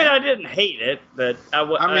good, man. I mean, I didn't hate it, but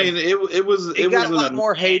it got a lot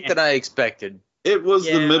more hate than I expected. It was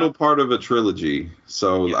the middle part of a trilogy,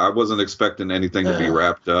 so I wasn't expecting anything to be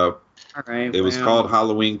wrapped up. All right, it was called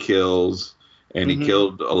Halloween Kills, and he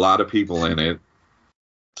killed a lot of people in it,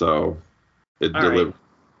 so it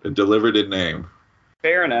delivered its name.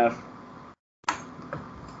 Fair enough.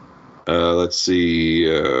 Let's see.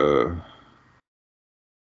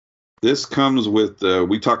 This comes with,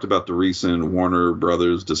 we talked about the recent Warner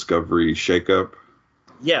Brothers Discovery shakeup.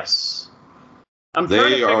 Yes. I'm trying to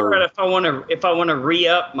figure out if I want to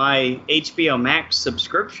re-up my HBO Max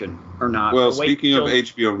subscription or not. Well, speaking of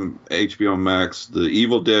HBO Max, the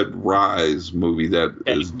Evil Dead Rise movie that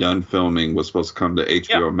is done filming was supposed to come to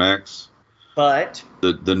HBO Max. But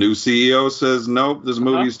the new CEO says, nope, this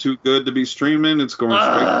movie is too good to be streaming. It's going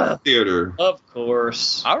straight to the theater. Of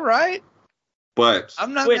course. All right. But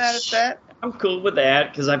I'm not mad at that. I'm cool with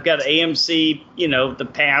that because I've got AMC, the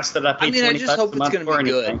pass that I paid $20 I just hope it's going to be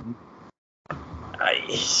good.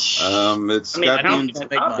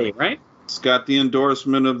 It's got the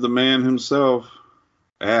endorsement of the man himself,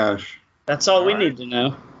 Ash. That's all we need to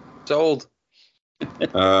know. Sold.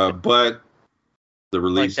 But the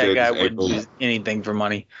release date is April. Wouldn't do anything for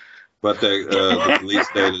money. But the release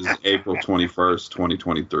date is April 21st,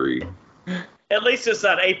 2023. At least it's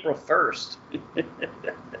not April 1st.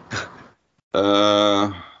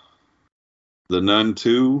 The Nun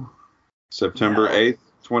 2, September 8th,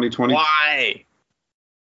 2020. Why?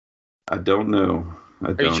 I don't know.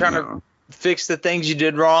 Are you trying to fix the things you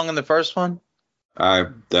did wrong in the first one?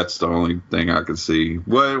 That's the only thing I could see.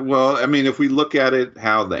 Well, I mean, if we look at it,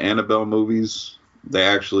 how the Annabelle movies, they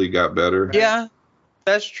actually got better. Yeah,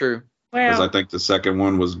 that's true. Because I think the second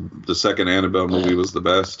Annabelle movie was the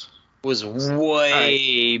best. Was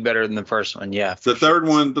way better than the first one. Yeah. The third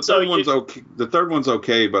one's okay. The third one's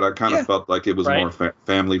okay, but I kind of felt like it was more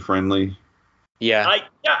family friendly. Yeah.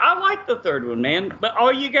 I like the third one, man. But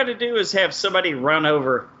all you got to do is have somebody run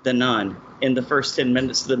over the nun in the first 10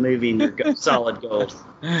 minutes of the movie, and you're solid gold.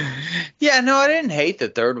 Yeah, no, I didn't hate the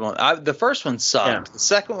third one. The first one sucked. Yeah. The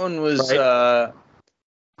second one was I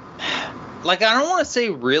don't want to say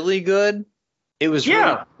really good. It was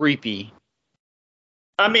really creepy.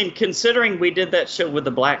 I mean, considering we did that show with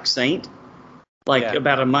the Black Saint,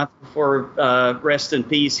 about a month before rest in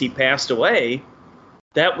peace, he passed away,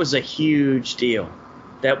 that was a huge deal.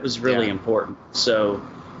 That was really important. So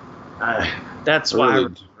that's why I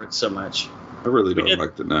remember it so much. I really don't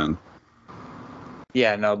like the Nun.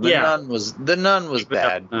 Yeah, no, the Nun was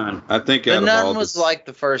bad. I think the Nun was like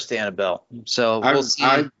the first Annabelle. So we'll see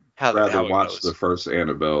I'd rather watch the first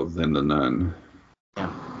Annabelle than the Nun.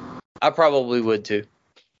 Yeah. I probably would too.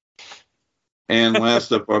 And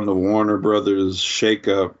last up on the Warner Brothers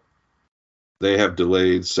shakeup, they have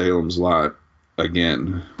delayed Salem's Lot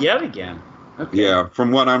again. Yet again. Okay. Yeah,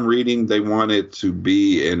 from what I'm reading, they want it to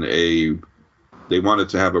be they wanted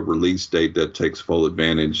to have a release date that takes full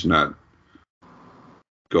advantage, not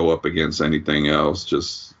go up against anything else,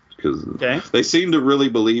 just because they seem to really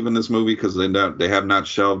believe in this movie because they have not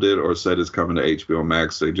shelved it or said it's coming to HBO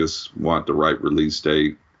Max. They just want the right release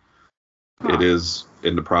date. Huh. It is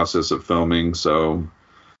in the process of filming, so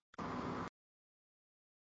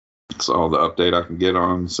it's all the update I can get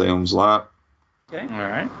on Salem's Lot. Okay. All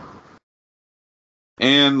right.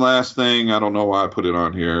 And last thing, I don't know why I put it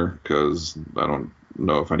on here because I don't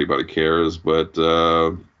know if anybody cares, but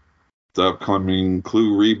the upcoming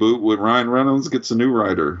Clue reboot with Ryan Reynolds gets a new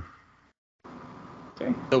writer.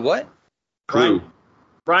 Okay. The what? Clue.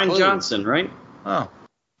 Ryan Johnson, right? Oh.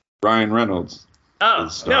 Ryan Reynolds. Oh,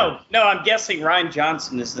 no, I'm guessing Ryan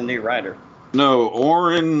Johnson is the new writer. No,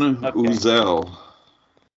 Oren Uzel.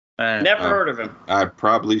 Never heard of him. I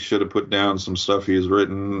probably should have put down some stuff he's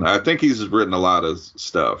written. I think he's written a lot of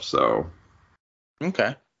stuff, so.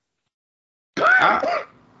 Okay. All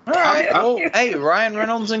right. Hey, Ryan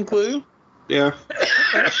Reynolds and Clue? Yeah.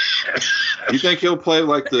 You think he'll play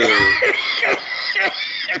like the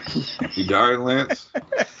You dying, Lance?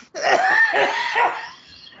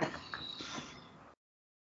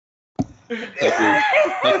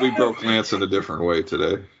 Like we broke Lance in a different way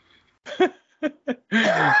today.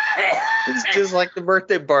 It's just like the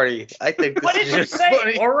birthday party. I think this What is did you just say?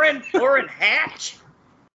 funny. Orrin Hatch?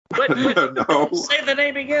 What, No. say the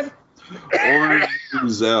name again? Orange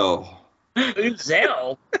Uzel.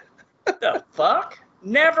 Uzel? What the fuck?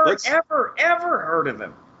 Never, ever heard of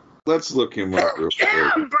him. Let's look him up real quick.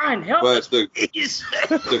 Yeah, Brian, help But us, please.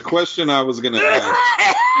 The question I was going to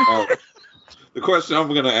ask, the question I'm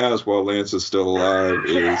going to ask while Lance is still alive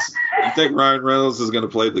is, you think Ryan Reynolds is going to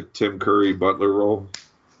play the Tim Curry butler role?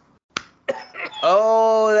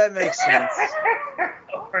 Oh, that makes sense.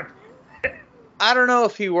 I don't know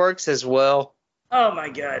if he works as well. Oh, my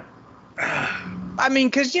God. I mean,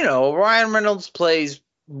 because, Ryan Reynolds plays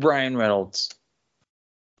Ryan Reynolds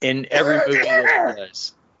in every movie that he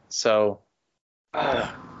does. So,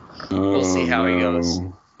 we'll see how he goes.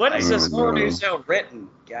 What is this Lord Uzel written,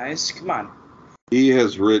 guys? Come on. He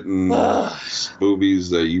has written movies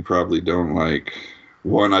that you probably don't like.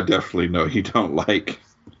 One I definitely know you don't like.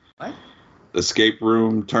 What? Escape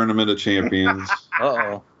Room, Tournament of Champions.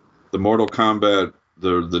 Uh-oh. The Mortal Kombat,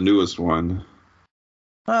 the newest one.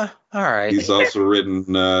 All right. He's also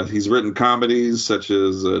written comedies such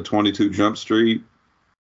as 22 Jump Street.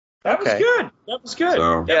 That was good. That was good.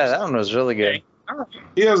 So, Yeah, that one was really good. All right.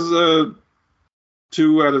 he has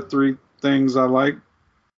 2 out of 3 things I like.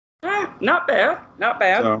 Not bad. Not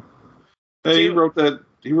bad. So, hey, he wrote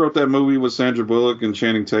that movie with Sandra Bullock and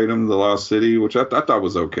Channing Tatum, The Lost City, which I thought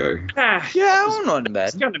was okay. Yeah, that one wasn't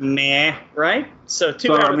It's bad. kind of meh, right? So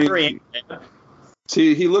 2 out of 3 ain't bad.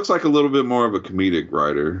 See, he looks like a little bit more of a comedic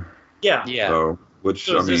writer. Yeah. Yeah. So,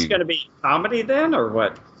 So is this going to be comedy then, or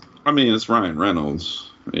what? I mean, it's Ryan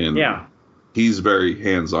Reynolds, and Yeah. he's very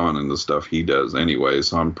hands-on in the stuff he does anyway,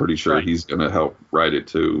 so I'm pretty sure he's going to help write it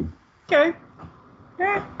too. Okay.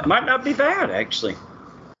 Yeah. Might not be bad, actually.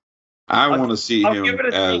 I want to see I'll him give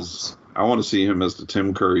it a as the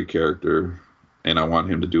Tim Curry character, and I want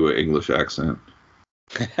him to do an English accent.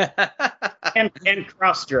 And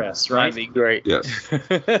cross-dress, right? That'd be great. Yes.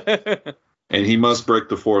 And he must break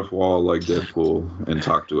the fourth wall like Deadpool and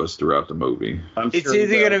talk to us throughout the movie. It's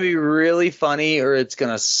either going to be really funny or it's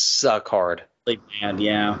going to suck hard. Really bad,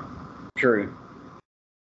 yeah. True.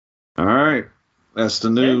 All right. That's the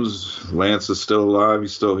news. Lance is still alive.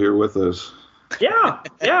 He's still here with us. Yeah.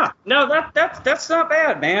 No, that's not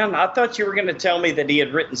bad, man. I thought you were going to tell me that he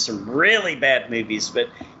had written some really bad movies, but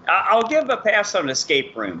I'll give a pass on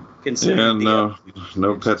Escape Room. Considering no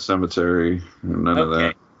Pet Sematary, none of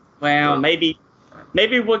that. Well, maybe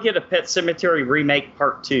we'll get a Pet Sematary remake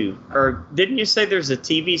part 2. Or didn't you say there's a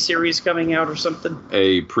TV series coming out or something?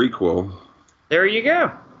 A prequel. There you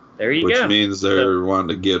go. Which means they're wanting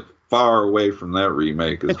to get far away from that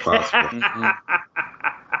remake as possible.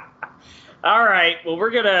 All right. Well,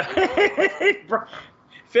 we're going to...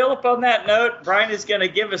 Philip, on that note, Brian is going to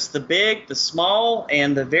give us the big, the small,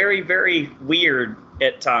 and the very, very weird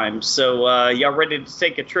at times. So y'all ready to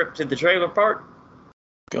take a trip to the trailer park?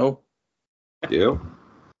 Go. Yep.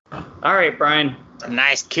 All right, Brian. A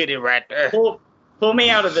nice kitty right there. Pull me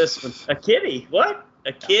out of this one. A kitty? What?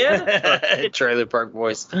 A kid? Trailer Park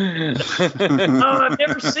Boys. Oh, I've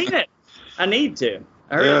never seen it. I need to.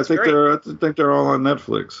 I heard I think they're all on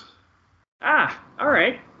Netflix. All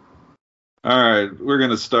right. All right, we're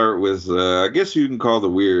gonna start with I guess you can call the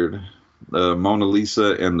weird, Mona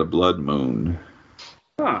Lisa and the Blood Moon.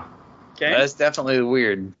 Huh. Okay. That's definitely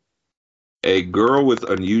weird. A girl with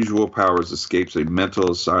unusual powers escapes a mental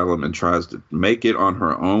asylum and tries to make it on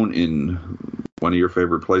her own in one of your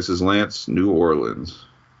favorite places, Lance, New Orleans.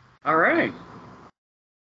 All right.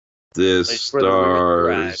 This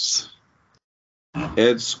stars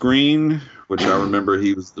Ed Skrein, which I remember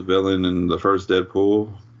he was the villain in the first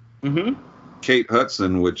Deadpool. Mm-hmm. Kate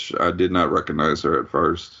Hudson, which I did not recognize her at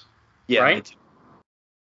first. Yeah. Right.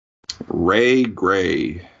 Ray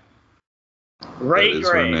Gray. Ray That is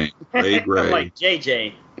Gray. her name. Ray Gray. Like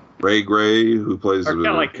JJ. Ray Gray, who plays a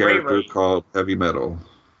like character Ray. called Heavy Metal.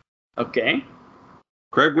 Okay.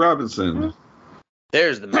 Craig Robinson.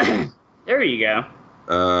 There's the man. There you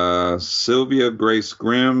go. Sylvia Grace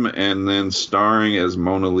Grimm, and then starring as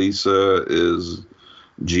Mona Lisa is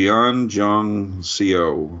Jeon Jong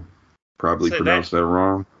Seo. Probably pronounced that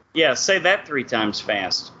wrong. Yeah, say that 3 times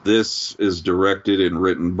fast. This is directed and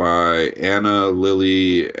written by Anna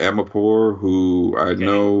Lily Amapour, who I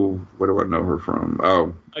know. Where do I know her from?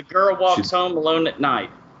 Oh, A Girl Walks Home Alone at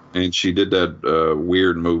Night. and she did that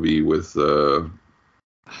weird movie with Aquaman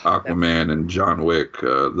and John Wick,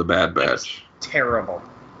 The Bad Batch. Terrible.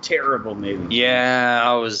 terrible movie. Yeah,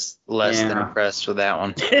 I was less than impressed with that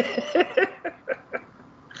one.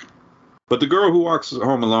 But The Girl Who Walks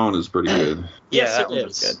Home Alone is pretty good. Yes, Yeah, it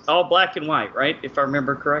is. All black and white, right? If I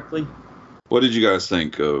remember correctly. What did you guys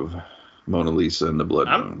think of Mona Lisa and the Blood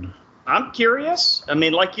Moon? I'm curious. I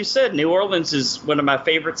mean, like you said, New Orleans is one of my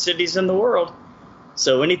favorite cities in the world.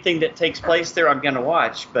 So anything that takes place there, I'm going to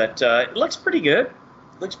watch. But it looks pretty good.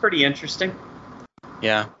 Looks pretty interesting.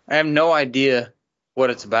 Yeah, I have no idea what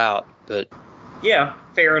it's about, but yeah,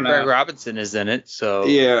 fair enough. Craig Robinson is in it, so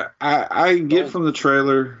yeah, I get from the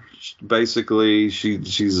trailer. Basically,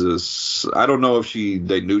 she's I don't know if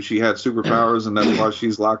they knew she had superpowers and that's why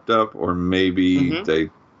she's locked up, or maybe they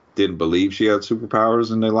didn't believe she had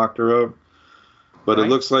superpowers and they locked her up. But it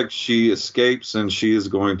looks like she escapes and she is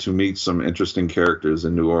going to meet some interesting characters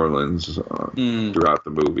in New Orleans throughout the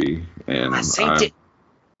movie. And I synced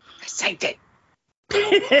it.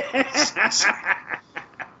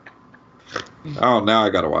 Oh, now I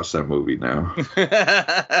gotta watch that movie now.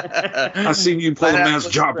 I seen you pull a man's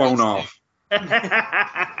jawbone off.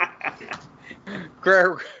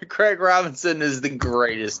 Craig Robinson is the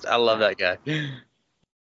greatest. I love that guy.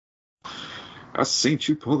 I seen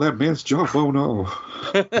you pull that man's jawbone off.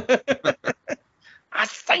 I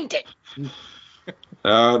synced it.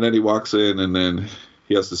 And then he walks in, and then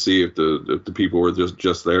he has to see if the people were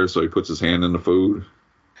just there, so he puts his hand in the food.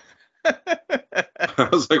 I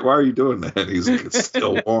was like, why are you doing that? He's like, it's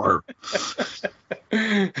still warm.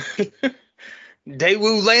 Daewoo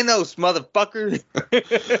Lanos, motherfucker.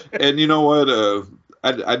 And you know what?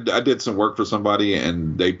 I did some work for somebody,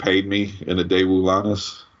 and they paid me in a Daewoo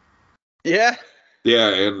Lanos. Yeah? Yeah,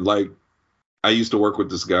 and like, I used to work with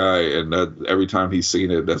this guy, and every time he's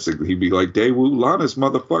seen it, he'd be like, Daewoo Lanos,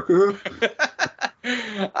 motherfucker.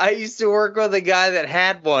 I used to work with a guy that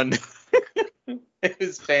had one. It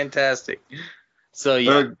was fantastic. So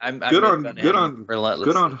yeah, I'm good on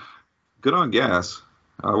gas.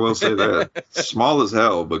 I will say that. Small as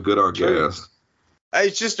hell, but good on gas.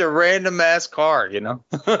 It's just a random ass car, you know.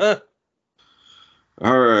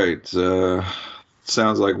 All right.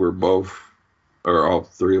 Sounds like we're both, or all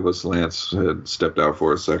three of us. Lance had stepped out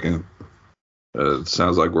for a second. It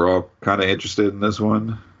sounds like we're all kind of interested in this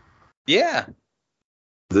one. Yeah.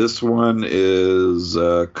 This one is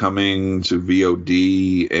coming to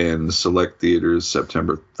VOD and select theaters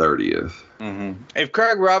September 30th. Mm-hmm. If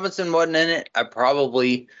Craig Robinson wasn't in it, I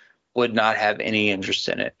probably would not have any interest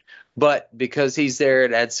in it. But because he's there,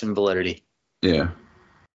 it adds some validity. Yeah.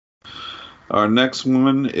 Our next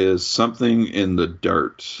one is Something in the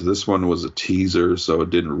Dirt. This one was a teaser, so it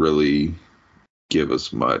didn't really give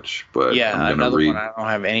us much. But yeah, I'm gonna one I don't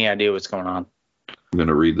have any idea what's going on. I'm going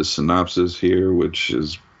to read the synopsis here, which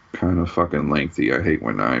is kind of fucking lengthy. I hate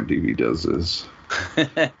when IMDb does this.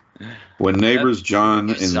 When neighbors John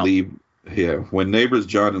and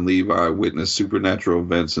Levi witness supernatural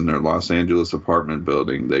events in their Los Angeles apartment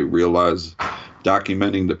building, they realize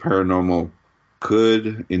documenting the paranormal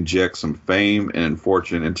could inject some fame and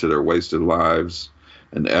fortune into their wasted lives,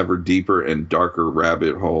 an ever deeper and darker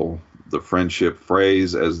rabbit hole. The friendship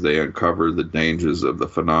frays as they uncover the dangers of the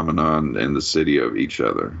phenomenon and the city of each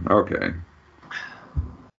other. Okay.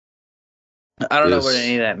 I don't know what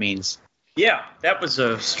any of that means. Yeah, that was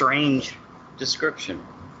a strange description.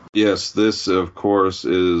 Yes, this, of course,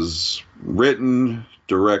 is written,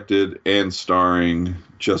 directed, and starring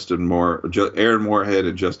Aaron Moorhead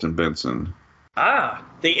and Justin Benson. Ah,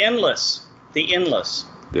 The Endless.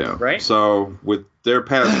 Yeah. Right? So with their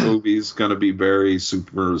past movies going to be very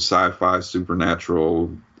super sci-fi,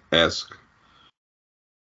 supernatural-esque.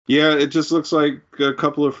 Yeah, it just looks like a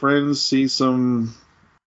couple of friends see some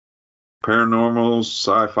paranormal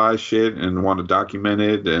sci-fi shit and want to document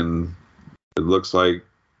it, and it looks like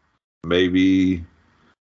maybe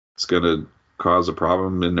it's going to cause a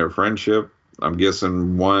problem in their friendship. I'm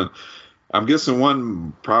guessing one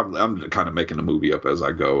problem. I'm kind of making a movie up as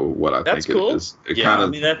I go. What I think cool. it is. It kind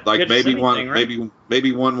of like maybe one, right?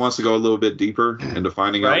 maybe one wants to go a little bit deeper into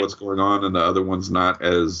finding out what's going on, and the other one's not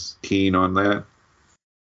as keen on that.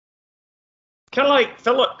 Kind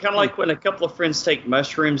of like when a couple of friends take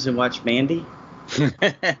mushrooms and watch Mandy. I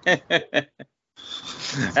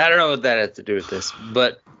don't know what that has to do with this,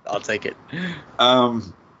 but I'll take it.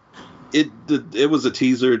 It was a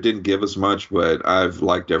teaser. It didn't give us much, but I've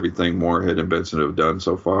liked everything Moorhead and Benson have done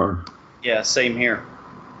so far. Yeah, same here.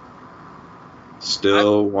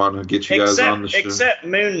 Still want to get you guys on the show. Except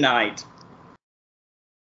Moon Knight.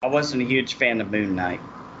 I wasn't a huge fan of Moon Knight.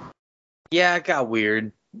 Yeah, it got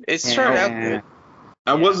weird. It started out good.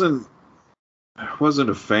 I wasn't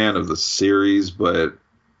a fan of the series, but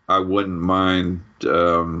I wouldn't mind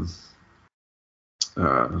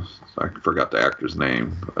I forgot the actor's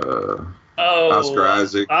name. Oscar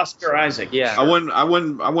Isaac. Oscar Isaac. Yeah. I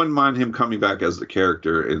wouldn't mind him coming back as the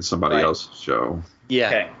character in somebody else's show. Yeah.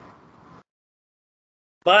 Okay.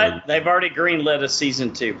 But they've already greenlit a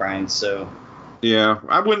season 2, Brian. So. Yeah,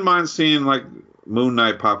 I wouldn't mind seeing like Moon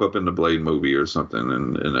Knight pop up in the Blade movie or something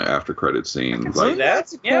in the after credit scene. Like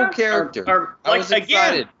that's a cool character. Or I was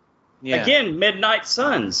excited. Again, Midnight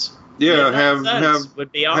Suns. Yeah, Midnight Suns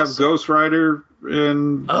would be awesome. have Ghost Rider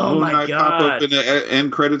and Moon Knight pop up in the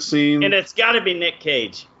end credit scene. And it's got to be Nick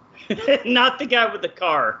Cage, not the guy with the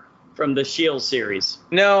car from the S.H.I.E.L.D. series.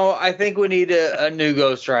 No, I think we need a new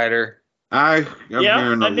Ghost Rider. I'm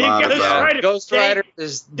hearing a lot about Ghost Rider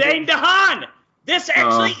is Dane DeHaan. This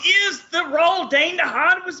actually is the role Dane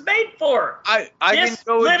DeHaan was made for. I this can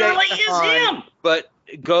go with literally Dane is DeHaan, him. But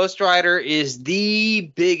Ghost Rider is the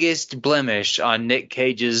biggest blemish on Nick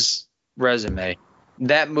Cage's resume.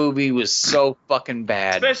 That movie was so fucking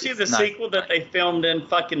bad. Especially the sequel that they filmed in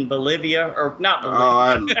fucking Bolivia, or not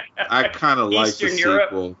Bolivia. I kind of like the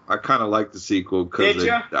sequel. I kind of like the sequel because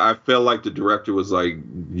I felt like the director was like,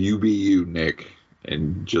 "You be you, Nick,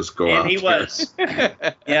 and just go out." And he was.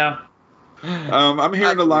 Yeah. I'm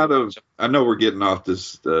hearing a lot of. I know we're getting off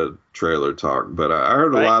this trailer talk, but I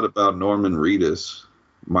heard a lot about Norman Reedus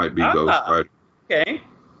might be Ghost Rider. Okay.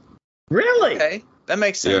 Really? Okay, that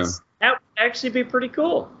makes sense. That would actually be pretty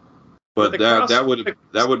cool. But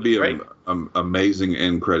that would be an amazing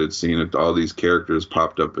end credit scene if all these characters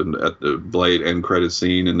popped up at the Blade end credit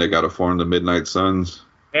scene and they got to form the Midnight Suns.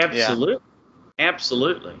 Absolutely. Yeah.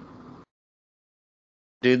 Absolutely.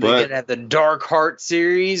 Dude, they could have the Dark Heart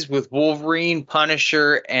series with Wolverine,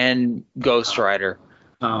 Punisher, and Ghost Rider.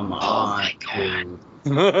 Come on. Oh my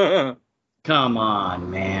god. Come on,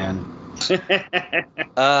 man.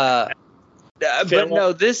 But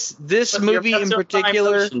no, this movie in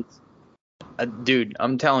particular, dude,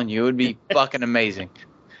 I'm telling you, it would be fucking amazing.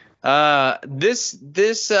 This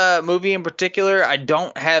movie in particular, I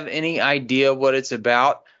don't have any idea what it's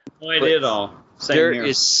about. No idea at all. There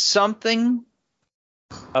is something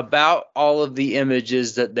about all of the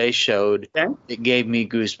images that they showed that gave me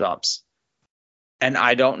goosebumps. And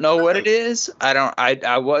I don't know what it is.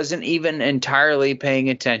 I wasn't even entirely paying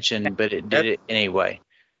attention, but it did it anyway.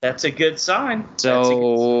 That's a good sign.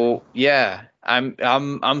 So yeah,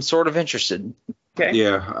 I'm sort of interested. Okay.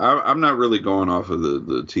 Yeah, I'm not really going off of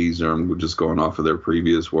the teaser. I'm just going off of their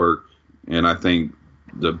previous work, and I think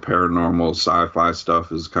the paranormal sci-fi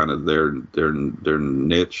stuff is kind of their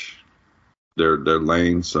niche, their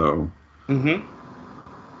lane. So. Mm-hmm.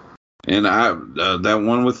 And that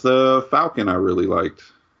one with Falcon I really liked.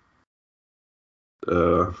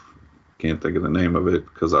 Can't think of the name of it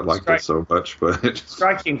because I liked it so much. But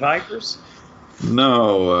Striking Vipers?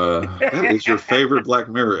 No, that is your favorite Black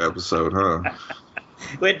Mirror episode, huh?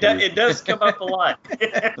 It does come up a lot.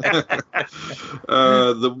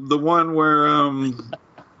 The one where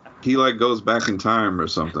he like goes back in time or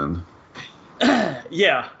something.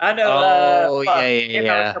 Yeah, I know.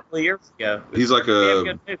 Yeah. A couple of years ago. He's like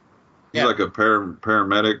a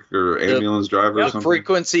paramedic or ambulance driver or something.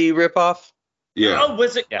 Frequency ripoff. Yeah. Oh,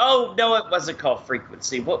 was it? Yeah. Oh, no, it wasn't called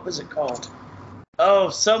Frequency. What was it called? Oh,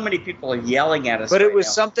 so many people are yelling at us. But it was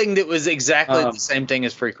something that was exactly the same thing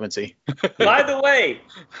as Frequency. By the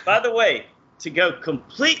way, to go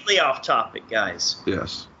completely off topic, guys.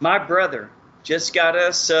 Yes. My brother just got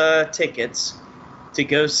us tickets to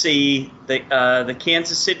go see the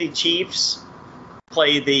Kansas City Chiefs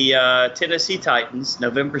play the Tennessee Titans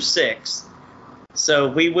November 6th. So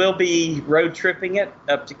we will be road tripping it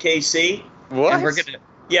up to KC. What? And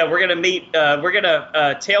we're gonna meet. We're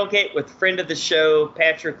gonna tailgate with friend of the show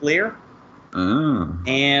Patrick Lear,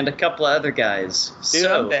 and a couple of other guys. Dude,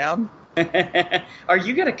 I'm down. Are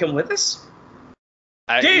you gonna come with us?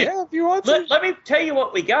 Dude, yeah, if you want to. Let me tell you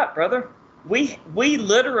what we got, brother. We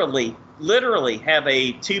literally have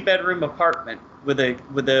a 2-bedroom apartment with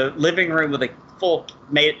a living room with a full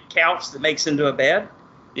couch that makes into a bed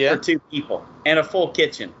for 2 people and a full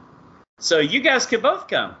kitchen. So you guys could both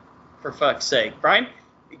come. For fuck's sake, Brian.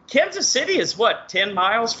 Kansas City is what, 10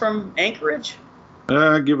 miles from Anchorage?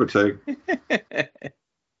 Give or take.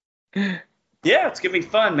 Yeah, it's gonna be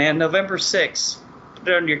fun, man. November 6th. Put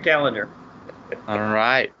it on your calendar. All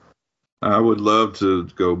right. I would love to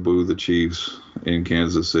go boo the Chiefs in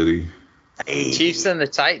Kansas City. Hey. Chiefs and the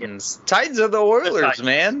Titans. Titans are the Oilers,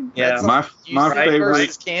 man. Yeah, that's my favorite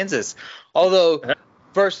versus Kansas. Although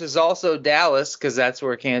versus also Dallas, because that's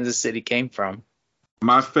where Kansas City came from.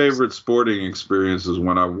 My favorite sporting experience is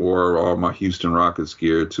when I wore all my Houston Rockets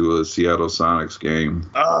gear to a Seattle Sonics game.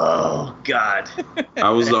 Oh God! I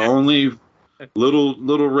was the only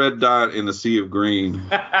little red dot in the sea of green,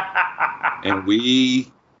 and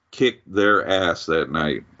we kicked their ass that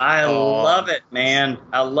night. I love it, man.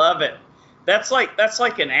 I love it. That's like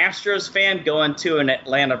an Astros fan going to an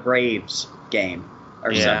Atlanta Braves game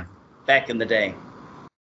or something back in the day,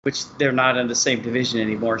 which they're not in the same division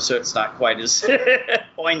anymore, so it's not quite as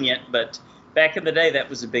poignant. But back in the day, that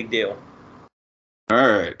was a big deal. All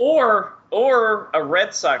right. Or a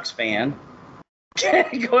Red Sox fan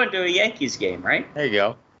going to a Yankees game, right? There you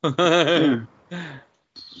go.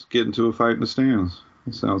 Just get into a fight in the stands.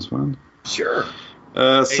 That sounds fun. Sure.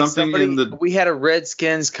 We had a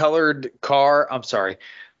Redskins colored car. I'm sorry.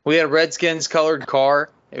 We had a Redskins colored car.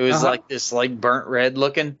 It was like this burnt red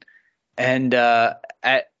looking. And although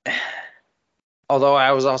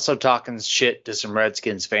I was also talking shit to some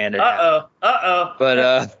Redskins fan. But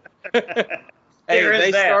hey,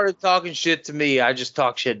 they started talking shit to me. I just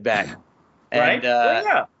talk shit back.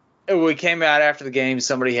 And we came out after the game.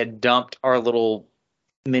 Somebody had dumped our little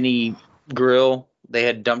mini grill. They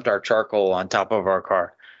had dumped our charcoal on top of our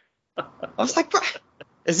car. I was like,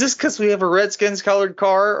 is this because we have a Redskins colored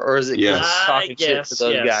car, or is it because talking shit to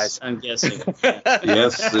those guys? I'm guessing.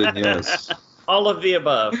 Yes and yes. All of the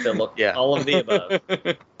above, Philip. Yeah. All of the above.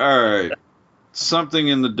 All right. Something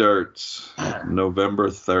in the Dirt, November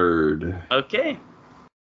 3rd. Okay.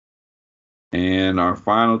 And our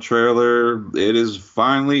final trailer, it is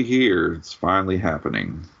finally here. It's finally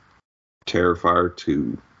happening. Terrifier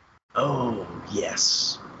 2. Oh,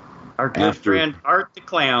 yes. Our good friend Art the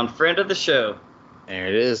Clown, friend of the show. There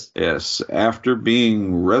it is. Yes. After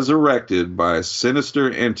being resurrected by a sinister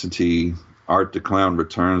entity, Art the Clown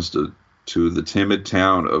returns to the timid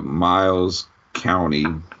town of Miles County.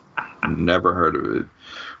 Never heard of it.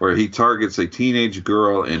 Where he targets a teenage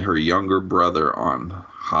girl and her younger brother on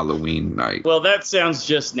Halloween night. Well, that sounds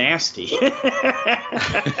just nasty.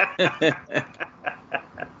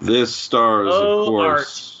 This stars, of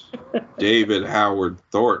course, David Howard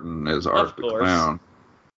Thornton as Art the Clown,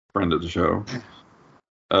 friend of the show.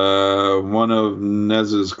 One of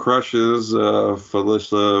Nez's crushes,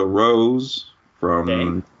 Felicia Rose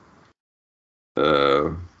from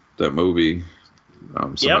that movie.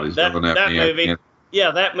 Somebody's yelling at me. Movie.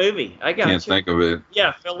 That movie. I got can't think of it.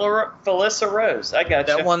 Yeah, Felicia Rose. I got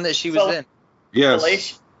that one that she was in.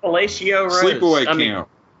 Yes. Felicia Rose. Sleepaway Camp.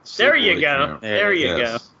 There you go. There you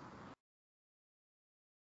go.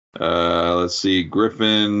 Let's see.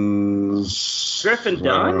 Griffin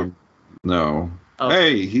Dunn? No. Oh.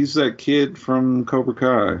 Hey, he's that kid from Cobra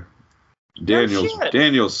Kai.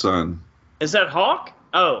 Daniel's son. Is that Hawk?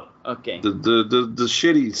 Oh, okay. The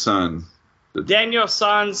shitty son. Daniel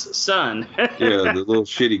San's son. Yeah, the little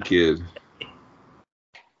shitty kid.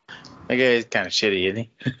 That guy's kind of shitty, isn't he?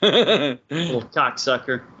 Little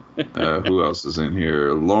cocksucker. Who else is in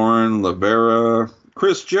here? Lauren Lavera.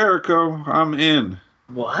 Chris Jericho. I'm in.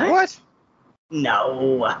 What?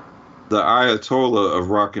 No. The Ayatollah of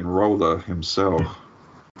rock and rolla himself.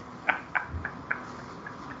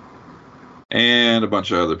 And a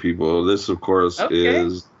bunch of other people. This, of course,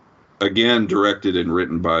 is, again, directed and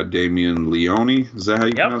written by Damien Leone. Is that how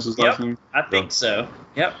you pronounce his last name? I think so.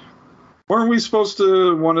 Yep. Weren't we supposed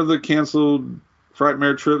to, one of the canceled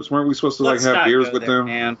Frightmare trips, weren't we supposed to have beers with them?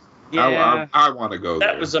 Man. Yeah. I want to go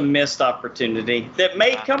there. That was a missed opportunity that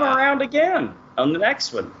may come around again on the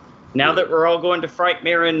next one. Now that we're all going to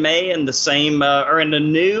Frightmare in May in the same, or in a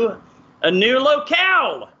new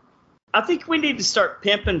locale. I think we need to start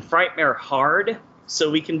pimping Frightmare hard so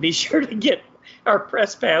we can be sure to get our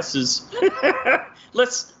press passes.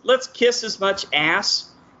 Let's kiss as much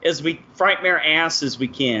Frightmare ass as we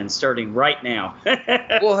can, starting right now.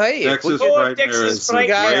 Well, hey, if we go Texas some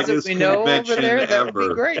guys that we know over there, that would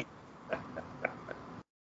be great.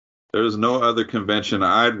 There's no other convention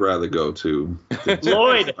I'd rather go to.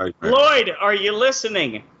 Lloyd, are you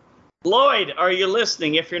listening? Lloyd, are you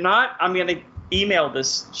listening? If you're not, I'm going to email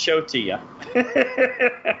this show to you.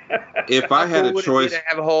 If I had a choice, to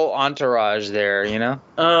have a whole entourage there, you know.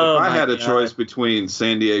 Oh, if I had a choice between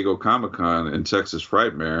San Diego Comic-Con and Texas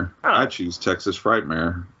Frightmare, I'd choose Texas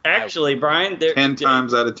Frightmare. Actually, Brian, 10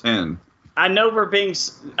 times out of 10. I know we're being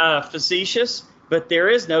facetious, but there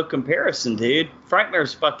is no comparison, dude.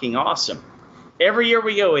 Frightmare's fucking awesome. Every year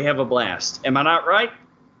we go, we have a blast. Am I not right?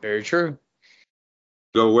 Very true.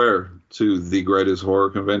 Go where? To the greatest horror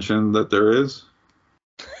convention that there is?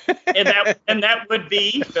 and that would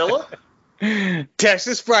be, Philip?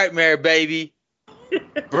 Texas Frightmare, baby.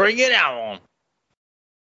 Bring it on.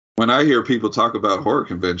 When I hear people talk about horror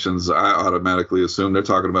conventions, I automatically assume they're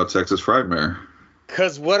talking about Texas Frightmare.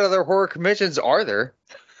 Because what other horror conventions are there?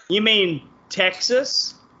 You mean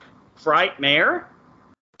Texas Frightmare?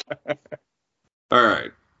 All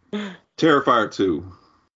right. Terrifier 2.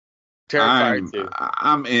 Terrifier 2.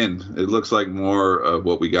 I'm in. It looks like more of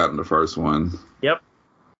what we got in the first one. Yep.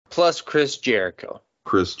 Plus Chris Jericho.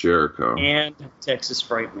 And Texas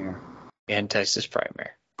Frightmare.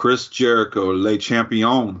 Chris Jericho, Le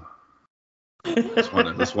Champion. That's one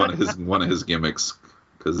of his gimmicks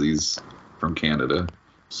because he's from Canada.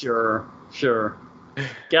 Sure.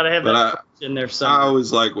 Got to have that in there somewhere. I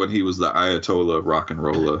always like when he was the Ayatollah of rock and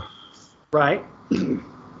roller. Right.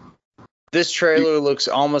 This trailer looks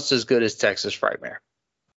almost as good as Texas Frightmare,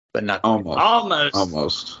 but not almost.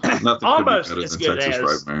 Nothing almost could be as better good than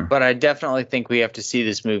Texas as. Frightmare. But I definitely think we have to see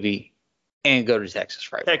this movie and go to Texas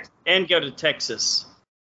Frightmare. And go to Texas.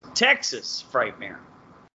 Texas Frightmare.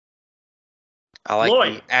 I like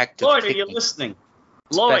Lloyd, the act of Lloyd, are kicking, you listening?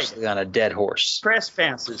 especially on a dead horse.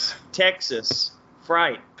 Trespasses, Texas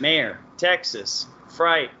Frightmare. Texas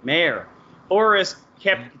Frightmare. Or as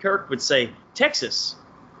Captain Kirk would say, Texas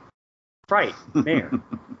Frightmare.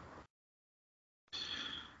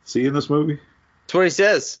 See you in this movie? That's what he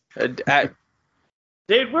says.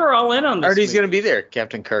 Dude, we're all in on this. Artie's going to be there,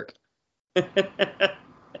 Captain Kirk.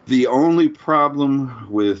 The only problem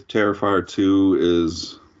with Terrifier 2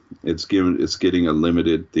 is it's getting a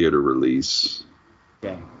limited theater release.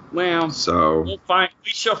 Okay. Well, so we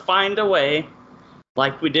shall find a way,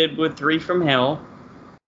 like we did with 3 from Hell.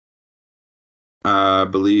 I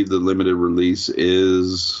believe the limited release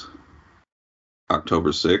is October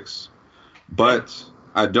 6th, but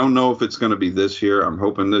I don't know if it's going to be this year. I'm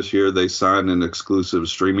hoping this year they sign an exclusive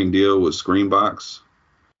streaming deal with Screenbox.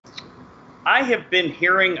 I have been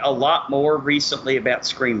hearing a lot more recently about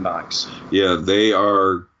Screenbox. Yeah, they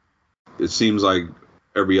are. It seems like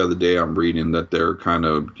every other day I'm reading that they're kind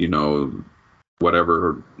of,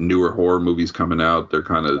 whatever newer horror movies coming out, they're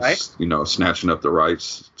kind of, snatching up the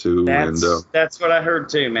rights to. That's what I heard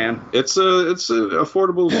too, man. It's a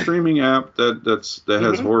affordable streaming app that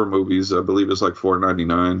has horror movies. I believe it's like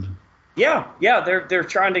 $4.99. Yeah, they're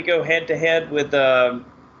trying to go head to head with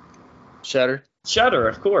Shudder. Shudder,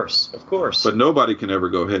 of course. But nobody can ever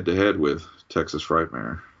go head to head with Texas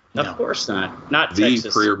Frightmare. No. Of course not. Not the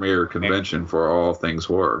Texas. premier convention for all things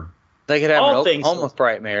horror. They could have an home with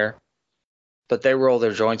Frightmare, but they roll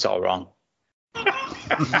their joints all wrong.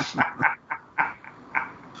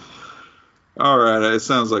 All right, it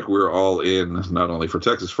sounds like we're all in, not only for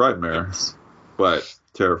Texas Frightmare, but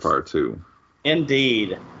Terrifier 2.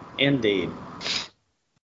 Indeed.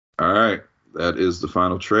 All right, that is the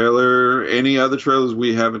final trailer. Any other trailers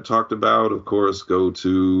we haven't talked about, of course, go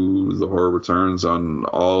to The Horror Returns on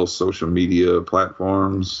all social media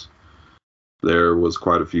platforms. There was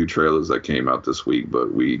quite a few trailers that came out this week,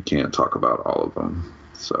 but we can't talk about all of them.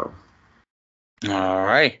 So, all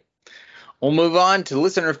right. We'll move on to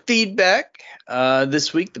listener feedback.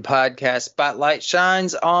 This week, the podcast spotlight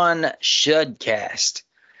shines on Shudcast.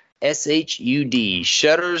 SHUD,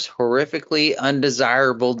 Shudder's Horrifically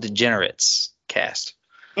Undesirable Degenerates Cast.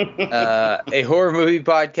 A horror movie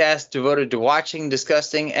podcast devoted to watching,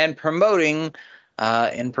 discussing, and promoting,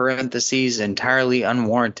 in parentheses, entirely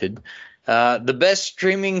unwarranted, the best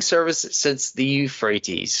streaming service since the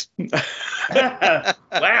Euphrates. Wow.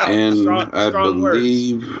 And strong I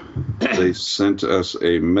believe words. They sent us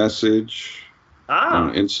a message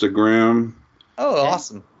on Instagram. Oh,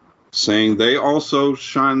 awesome. Saying they also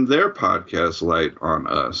shine their podcast light on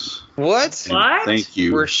us. What? What? Thank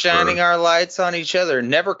you. We're shining our lights on each other.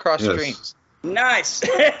 Never cross streams. Nice.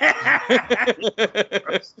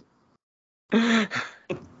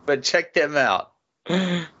 But check them out.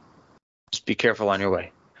 Just be careful on your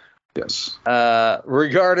way. Yes.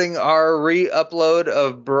 Regarding our re-upload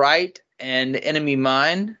of Bright and Enemy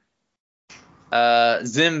Mine,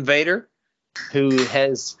 Zim Vader, who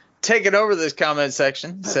has taken over this comment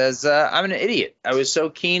section, says, I'm an idiot. I was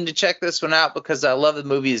so keen to check this one out because I love the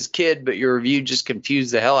movie as a kid, but your review just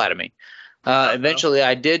confused the hell out of me. Eventually,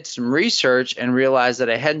 I did some research and realized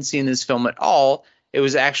that I hadn't seen this film at all. It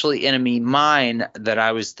was actually Enemy Mine that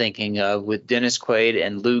I was thinking of with Dennis Quaid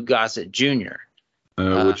and Lou Gossett Jr.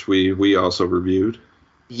 Which we also reviewed.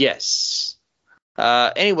 Yes.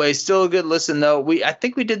 Anyway, still a good listen, though. I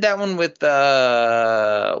think we did that one with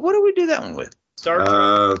what did we do that one with? Star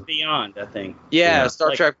Trek Beyond, I think. Yeah,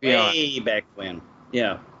 Star Trek Beyond. Way back when.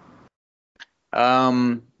 Yeah.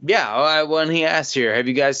 When he asked here, have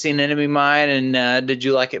you guys seen Enemy Mine, and did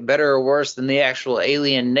you like it better or worse than the actual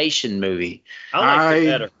Alien Nation movie? I liked it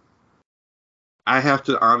better. I have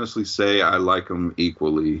to honestly say I like them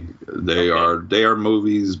equally. They are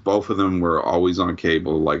movies. Both of them were always on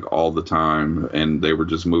cable, like all the time, and they were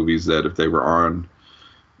just movies that if they were on,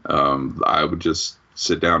 I would just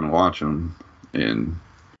sit down and watch them. And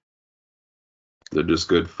They're just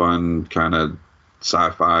good, fun kind of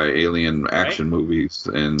sci-fi alien action movies.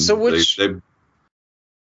 And So which ahead.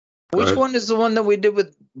 one is the one that we did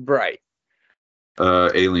with Bright?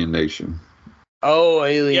 Alien Nation. Oh,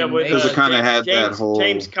 Alien. Yeah, with Because it kind of had James, that whole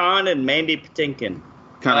James Caan and Mandy Patinkin.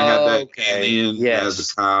 kind of had that okay. alien Yes.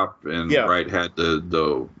 as a cop, and Bright had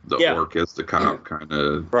the orc as the cop, kind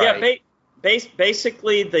of. Right. Yeah,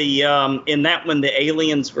 basically the in that one the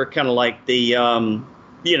aliens were kind of like the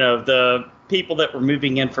the people that were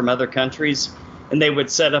moving in from other countries, and they would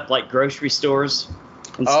set up like grocery stores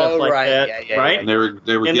and stuff like that. Yeah, right? And they were And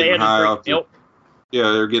they getting had to high drink off. milk.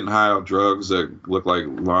 Yeah, they were getting high off drugs that look like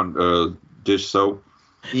dish soap.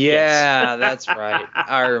 Yeah, that's right.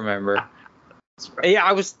 I remember. Yeah,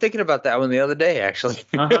 I was thinking about that one the other day, actually.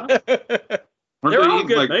 Uh-huh. They're all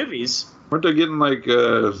good movies. Weren't they getting like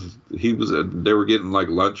they were getting like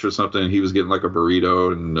lunch or something? And he was getting like a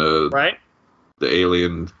burrito, and Right. the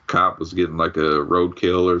alien cop was getting like a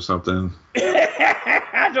roadkill or something.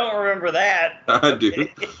 I don't remember that. I do.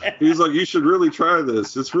 He was like, "You should really try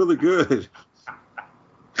this. It's really good."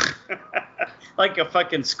 Like a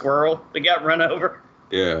fucking squirrel that got run over.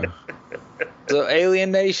 Yeah. So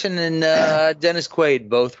Alien Nation and Dennis Quaid,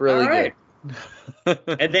 both really All good.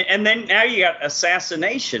 and then now you got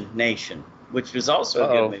Assassination Nation, which was also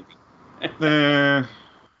a good movie.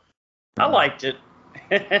 I liked it.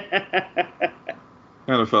 Kind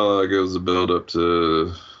of felt like it was a build up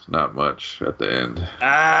to not much at the end.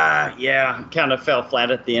 Yeah, kind of fell flat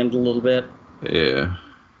at the end a little bit. Yeah.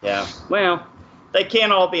 Yeah. Well, they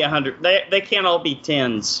can't all be 100. They can't all be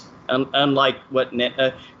 10s. Unlike what,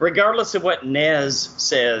 regardless of what Nez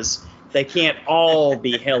says, they can't all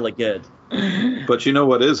be hella good. But you know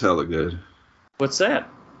what is hella good? What's that?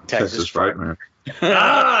 Texas Frightmare.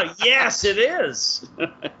 Yes, it is.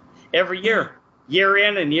 Every year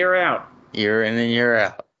in and year out. Year in and year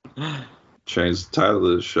out. Change the title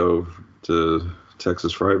of the show to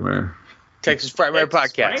Texas Frightmare. Texas Frightmare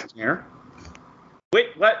Podcast. Frightmare.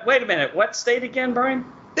 Wait a minute. What state again, Brian?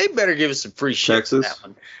 They better give us some free shit. Texas.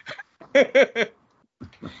 For that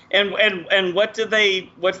one. And what do they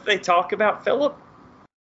talk about, Philip?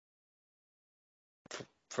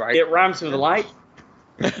 Fright. It rhymes with light.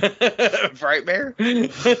 Frightmare.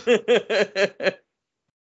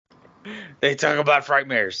 They talk about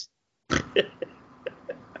frightmares.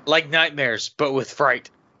 Like nightmares, but with fright.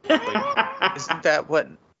 Isn't that what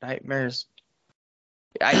nightmares?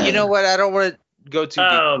 You know what? I don't want to go too deep.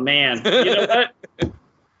 Oh man, you know what?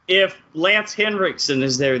 If Lance Henriksen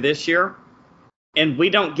is there this year, and we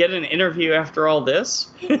don't get an interview after all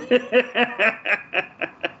this,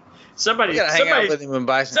 somebody's getting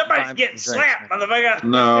slapped, motherfucker.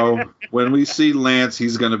 No, when we see Lance,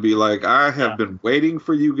 he's going to be like, "I have been waiting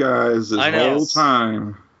for you guys this whole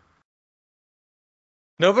time."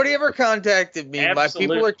 Nobody ever contacted me. Absolutely.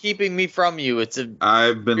 My people are keeping me from you.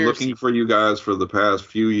 I've been looking for you guys for the past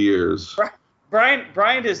few years.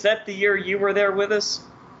 Brian, is that the year you were there with us?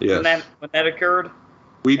 Yes. When that occurred?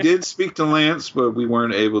 We did speak to Lance, but we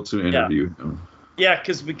weren't able to interview him. Yeah,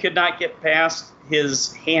 because we could not get past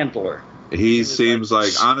his handler. He seems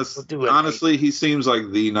like honestly, he seems like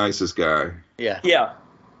the nicest guy. Yeah. Yeah.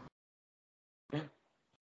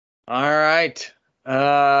 All right.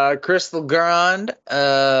 Crystal Grand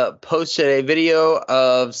posted a video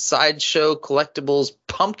of Sideshow Collectibles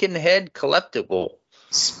Pumpkinhead Collectible.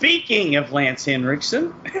 Speaking of Lance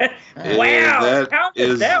Henriksen, wow, how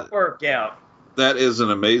did that work out? That is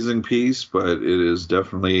an amazing piece, but it is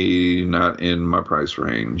definitely not in my price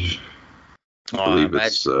range. I believe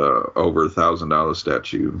it's over $1,000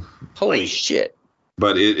 statue. Holy shit.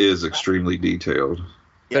 But it is extremely detailed.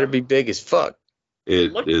 Better be big as fuck.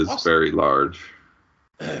 It is awesome. Very large.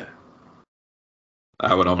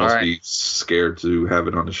 I would almost be scared to have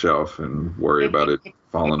it on the shelf and worry about it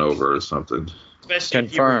falling over or something. Especially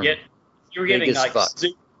if you were getting like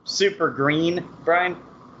super green, Brian.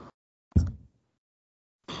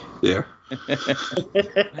 Yeah.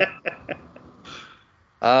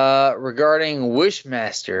 Regarding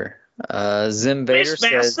Wishmaster, Zim Vader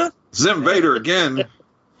says... Zim Vader again.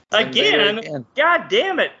 Again? God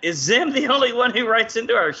damn it. Is Zim the only one who writes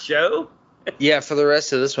into our show? Yeah, for the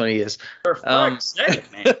rest of this one he is. For fuck's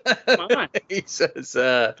sake, man. Come on. He says,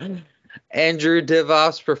 Andrew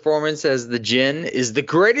Divoff's performance as the Djinn is the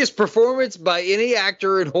greatest performance by any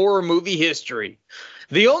actor in horror movie history.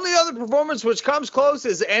 The only other performance which comes close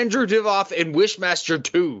is Andrew Divoff in Wishmaster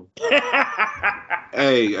 2.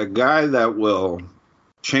 Hey, a guy that will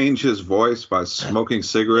change his voice by smoking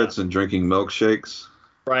cigarettes and drinking milkshakes.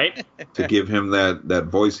 Right. To give him that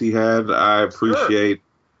voice he had, I appreciate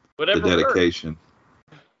the dedication.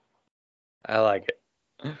 I like it.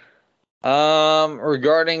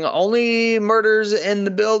 Regarding only murders in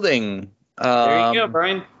the building. There you go,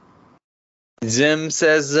 Brian. Zim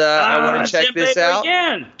says, I want to check Zim this Baker out.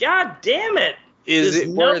 again. God damn it. Is Does it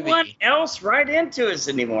no worthy? one else write into us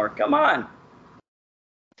anymore? Come on.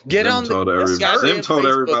 Get Zim on told the everybody, Zim told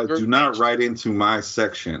Facebook everybody, group do not page. write into my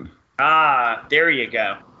section. There you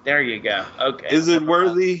go. There you go. Okay. Is it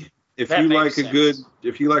worthy? If That you makes like sense.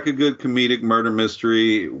 a good comedic murder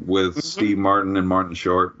mystery with Steve Martin and Martin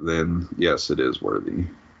Short, then yes, it is worthy.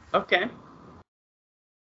 Okay.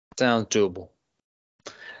 Sounds doable.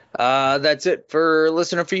 That's it for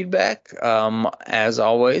listener feedback. As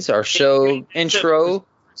always, our show intro.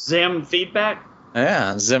 Zim feedback.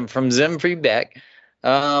 Yeah, Zim feedback.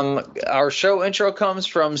 Our show intro comes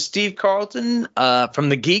from Steve Carlton, from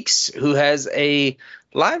the Geeks, who has a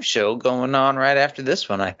live show going on right after this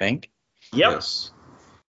one, I think. Yep. Yes.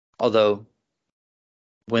 Although,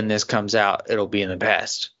 when this comes out, it'll be in the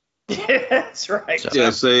past. That's right. So-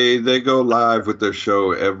 Yes, they go live with their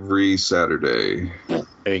show every Saturday.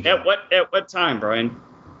 There you go. At what time, Brian?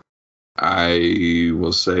 I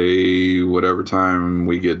will say whatever time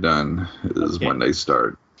we get done is Okay. when they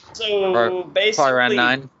start. So Probably basically around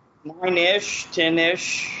 9. 9-ish,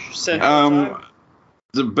 10-ish Central time.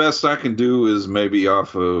 The best I can do is maybe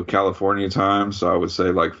off of California time, so I would say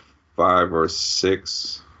like 5 or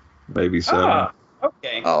 6, maybe 7.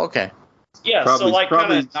 Okay. Oh, okay. Yeah, probably, so like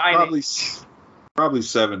kind of 9 probably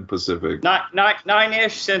 7 Pacific.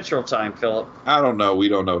 9-ish Central time, Philip. I don't know. We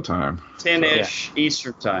don't know time. 10-ish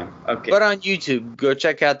Eastern time. Okay. But on YouTube, go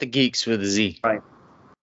check out the Geeks with a Z. Right.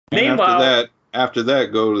 And Meanwhile, after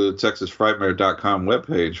that, go to the TexasFrightmare.com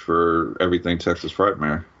webpage for everything Texas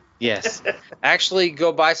Frightmare. Yes. Actually,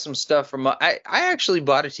 go buy some stuff from I actually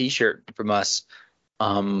bought a T-shirt from us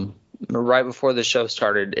right before the show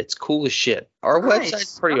started. It's cool as shit. Our Nice,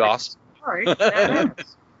 website's pretty nice. All right.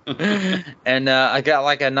 awesome. And I got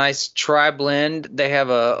like a nice tri-blend. They have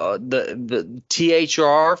the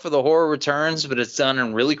THR for the Horror Returns, but it's done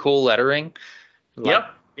in really cool lettering. Like,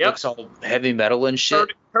 Yep. Looks all heavy metal and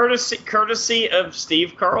shit. Courtesy of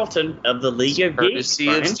Steve Carlton of the League of Geeks. Courtesy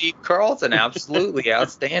of Brian. Steve Carlton. Absolutely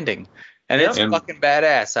outstanding. And Yep. it's And- fucking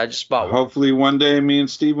badass. I just bought one. Hopefully one day me and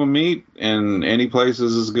Steve will meet, and any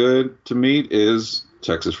places as good to meet is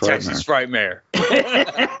Texas Frightmare. Texas Frightmare.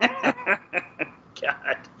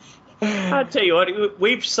 God. I tell you what,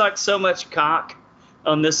 we've sucked so much cock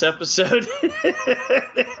on this episode.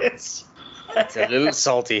 It's a little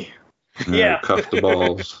salty. Yeah. Cuff the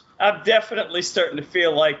balls. I'm definitely starting to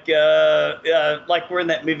feel like we're in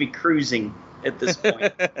that movie Cruising at this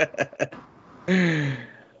point.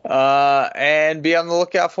 And be on the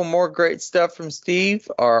lookout for more great stuff from Steve.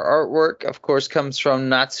 Our artwork, of course, comes from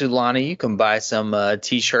Natsulani. You can buy some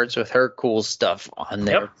T-shirts with her cool stuff on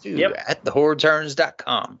there, too, at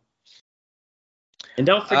thehorrorturns.com. And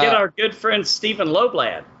don't forget our good friend Stephen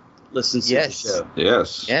Loblad listens to the Yes. show.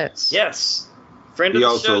 Yes. Yes. Yes. Friend He of the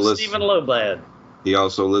also show, listens- Stephen Loblad. He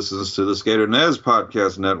also listens to the Skater Nez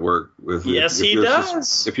podcast network. Yes, he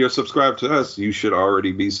does. If you're subscribed to us, you should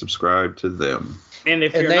already be subscribed to them. And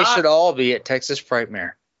if And you're they not, should all be at Texas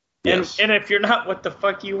Frightmare. Yes. and if you're not, what the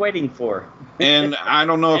fuck are you waiting for? And I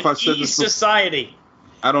don't know if I said this. Society.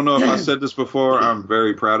 I don't know if I said this before. I'm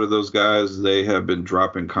very proud of those guys. They have been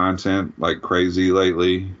dropping content like crazy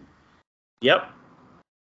lately. Yep.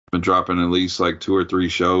 Been dropping at least like 2 or 3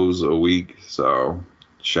 shows a week. So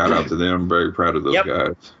shout out to them. Very proud of those Yep.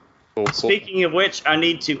 guys. Cool. Speaking of which, I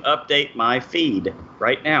need to update my feed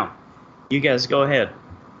right now. You guys go ahead.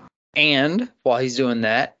 And while he's doing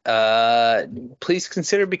that, please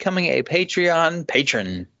consider becoming a Patreon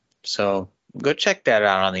patron. So go check that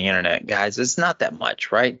out on the internet, guys. It's not that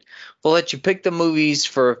much, right? We'll let you pick the movies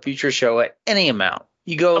for a future show at any amount.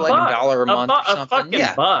 You go like buck. $1 a month or A something. fucking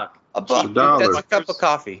Yeah, buck. a buck. $1. That's a cup of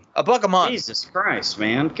coffee. $1 a month. Jesus Christ,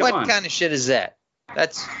 man. Come What on. kind of shit is that?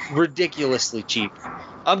 That's ridiculously cheap.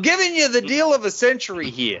 I'm giving you the deal of a century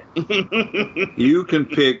here, You can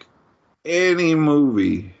pick any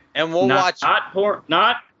movie. and we'll watch. not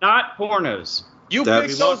pornos. You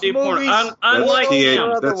That's- pick We won't those do porn. movies. Unlike That's him.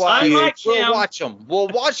 That's Otherwise, Unlike TH. we'll him. watch them. We'll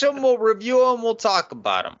watch them. We'll review them. We'll talk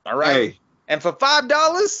about them. All right. Hey, And for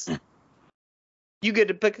 $5, you get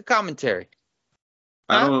to pick a commentary.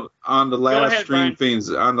 I don't. On the last ahead, Stream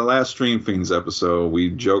Fiends, episode, we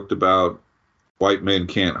joked about white men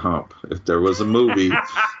can't hump. If there was a movie,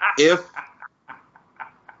 if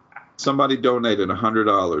somebody donated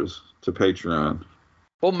 $100 to Patreon,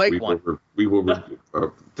 We'll make one. we will.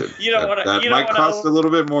 You don't wanna- That you don't might wanna- cost a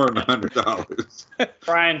little bit more than $100.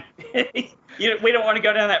 Brian, we don't want to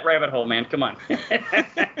go down that rabbit hole, man. Come on.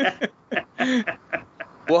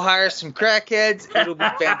 We'll hire some crackheads. It'll be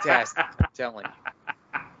fantastic. telling you.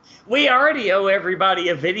 We already owe everybody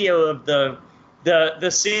a video of the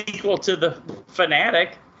sequel to the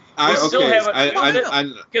Fanatic. We still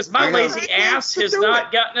haven't, because my lazy ass has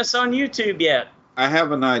not gotten us on YouTube yet. I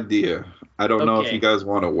have an idea. I don't know if you guys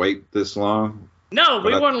want to wait this long. No,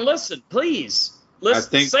 we want to listen. Please.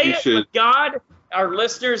 Listen, say it with God, our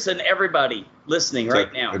listeners, and everybody listening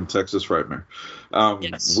right now. And Texas Frightmare.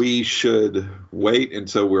 Yes. We should wait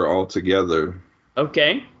until we're all together.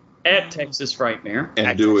 Okay. At Texas Frightmare.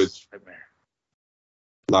 And do it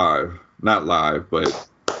live. Not live, but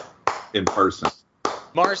in person.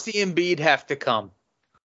 Marcy and Bede have to come.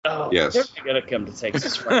 Oh, yes. They're not going to come to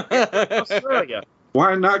Texas Frightmare. Australia.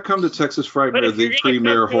 Why not come to Texas Frightmare, the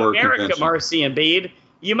premier horror convention? Marcy and Bede,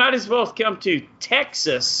 you might as well come to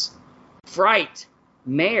Texas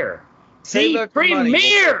Frightmare. The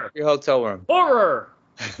premier your hotel room horror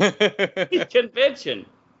convention.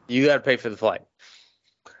 You got to pay for the flight.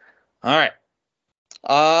 All right.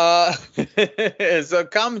 So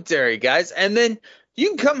commentary, guys, and then you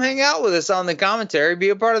can come hang out with us on the commentary, be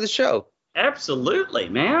a part of the show. Absolutely,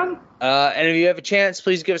 man. And if you have a chance,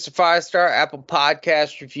 please give us a 5-star Apple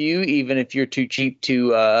Podcast review, even if you're too cheap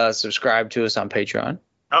to subscribe to us on Patreon.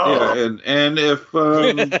 Oh. Yeah, and if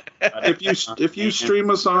you stream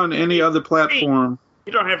us on any other platform,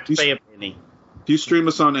 you don't have to pay a penny. If you stream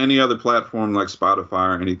us on any other platform like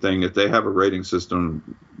Spotify or anything, if they have a rating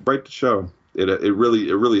system, rate the show. It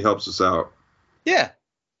really helps us out. Yeah.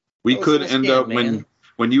 We could end up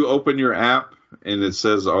when you open your app and it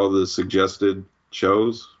says all the suggested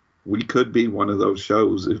shows, we could be one of those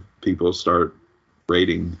shows if people start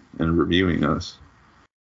rating and reviewing us.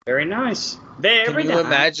 Very nice. Can you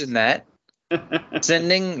imagine that?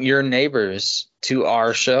 Sending your neighbors to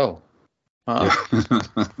our show. Huh? I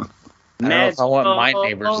don't know if I want my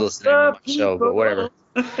neighbors listening to my show, but whatever.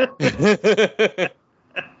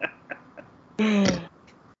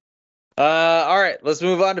 All right, let's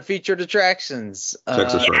move on to featured attractions.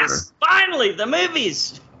 Yes, finally, the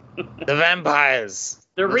movies. The vampires.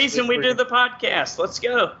 The reason we do the podcast. Let's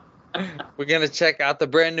go. We're going to check out the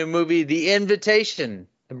brand new movie, The Invitation.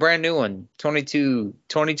 The brand new one,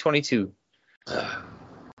 2022.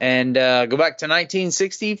 And go back to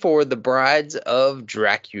 1960 for The Brides of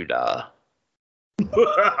Dracula. All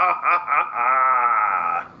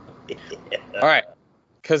right.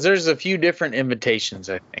 Because there's a few different invitations,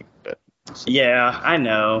 I think. But yeah, I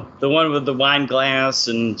know. The one with the wine glass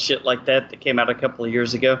and shit like that came out a couple of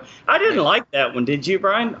years ago. I didn't like that one. Did you,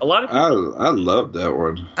 Brian? A lot of people. I loved that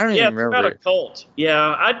one. I don't even remember. It's about a cult.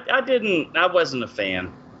 Yeah, I didn't. I wasn't a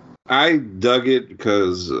fan. I dug it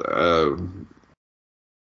because don't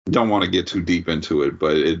want to get too deep into it,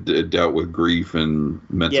 but it dealt with grief and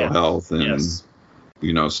mental health and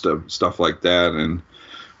stuff like that. And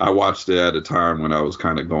I watched it at a time when I was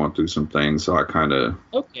kind of going through some things, so I kind of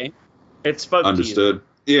it spoke understood.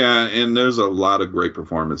 To you. Yeah, and there's a lot of great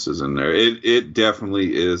performances in there. It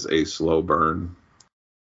definitely is a slow burn.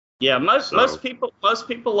 Yeah, most people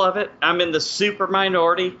love it. I'm in the super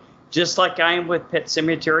minority, just like I am with Pet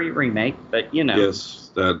Sematary Remake. But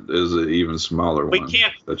yes, that is an even smaller one.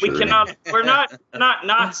 We're not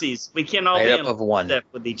Nazis. We can all be in step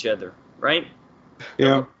with each other, right?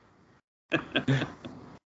 Yeah.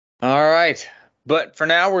 All right. But for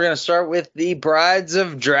now, we're going to start with The Brides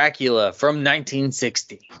of Dracula from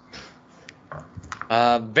 1960.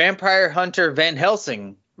 Vampire hunter Van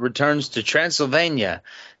Helsing returns to Transylvania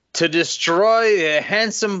to destroy the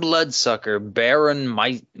handsome bloodsucker Baron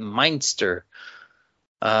Meinster,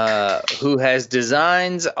 who has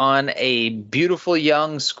designs on a beautiful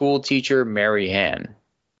young school teacher, Mary Ann.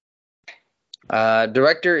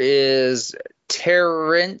 Director is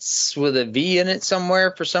Terrence with a V in it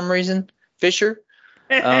somewhere for some reason. Fisher,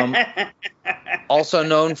 also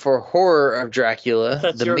known for Horror of Dracula,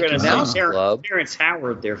 the Mickey Mouse Club. Terrence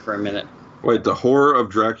Howard there for a minute. Wait, the Horror of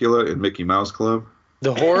Dracula and Mickey Mouse Club?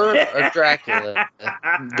 The Horror of Dracula,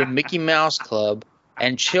 the Mickey Mouse Club,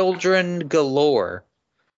 and Children Galore.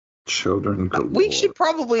 Children Galore. We should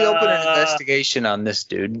probably open an investigation on this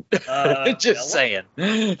dude. Just saying.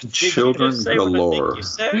 Children Galore.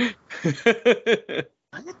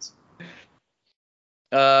 What?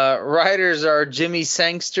 Writers are Jimmy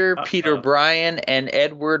Sangster, Peter Bryan, and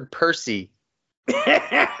Edward Percy.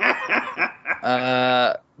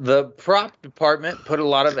 The prop department put a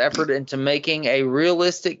lot of effort into making a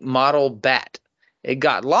realistic model bat. It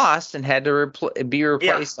got lost and had to be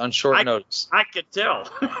replaced on short notice. I could tell.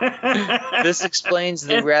 This explains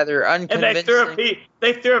the rather unconvincing... And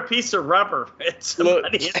they threw a piece of rubber at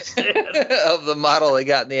somebody instead. of the model they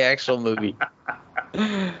got in the actual movie.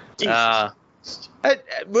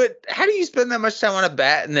 But how do you spend that much time on a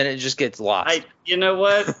bat and then it just gets lost? You know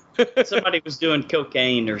what? Somebody was doing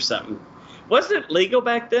cocaine or something. Wasn't it legal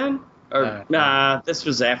back then? Or nah, this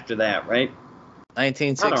was after that, right?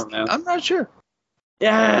 1960. I don't know. I'm not sure.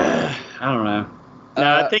 Yeah, I don't know.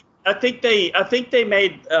 No, I think they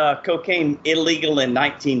made cocaine illegal in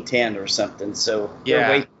 1910 or something. So yeah,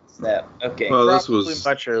 wait for that. Okay. Well, probably this was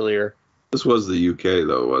much earlier. This was the UK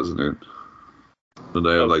though, wasn't it? So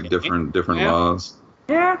they have like different laws.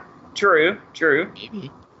 Yeah, true.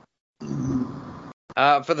 Maybe.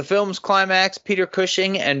 For the film's climax, Peter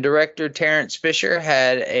Cushing and director Terence Fisher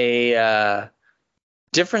had a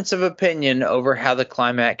difference of opinion over how the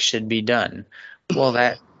climax should be done. Well,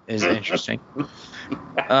 that is interesting.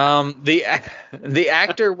 The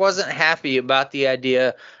actor wasn't happy about the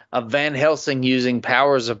idea of Van Helsing using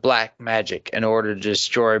powers of black magic in order to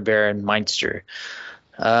destroy Baron Meinster.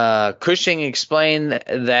 Cushing explained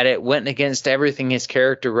that it went against everything his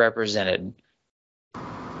character represented,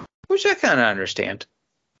 which I kind of understand.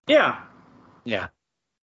 Yeah.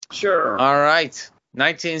 Sure. All right.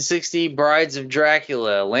 1960, Brides of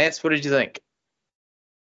Dracula. Lance, what did you think?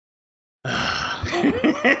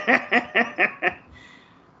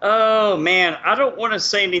 Oh, man. I don't want to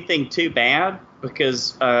say anything too bad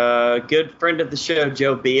because a good friend of the show,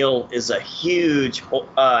 Joe Beal, is a huge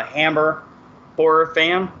Hammer horror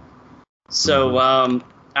fan. So,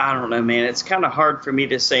 I don't know, man. It's kind of hard for me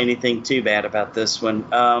to say anything too bad about this one.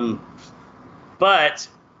 But,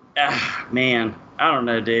 man, I don't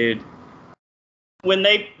know, dude. When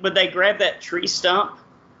they grab that tree stump,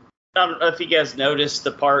 I don't know if you guys noticed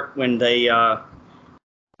the part when they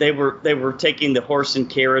were taking the horse and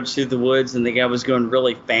carriage through the woods and the guy was going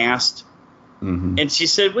really fast. Mm-hmm. And she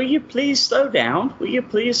said, "Will you please slow down? Will you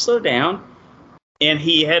please slow down?" And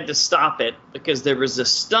he had to stop it because there was a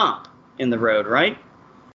stump in the road, right?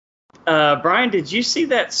 Brian, did you see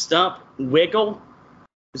that stump wiggle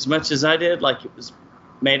as much as I did, like it was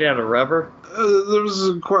made out of rubber? There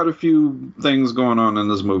was quite a few things going on in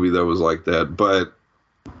this movie that was like that, but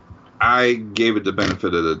I gave it the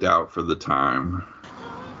benefit of the doubt for the time.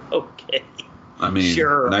 Okay. I mean,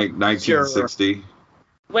 sure. 1960. Sure.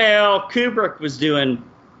 Well, Kubrick was doing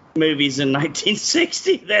movies in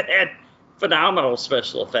 1960 that had phenomenal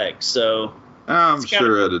special effects, so I'm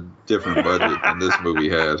sure it had a different budget than this movie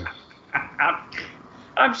had.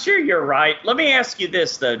 I'm sure you're right. Let me ask you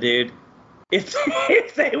this though, dude. If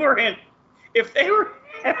they were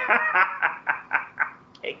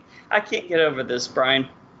I can't get over this, Brian.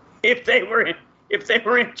 If they were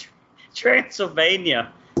in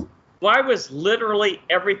Transylvania, why was literally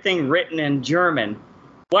everything written in German?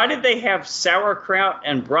 Why did they have sauerkraut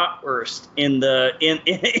and bratwurst in the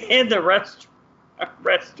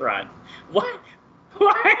restaurant? Why?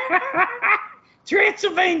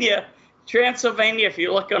 Transylvania. If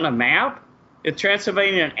you look on a map, the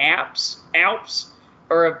Transylvanian Alps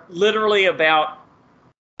are literally about,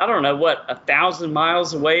 I don't know, 1,000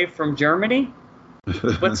 miles away from Germany.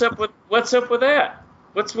 What's up with that?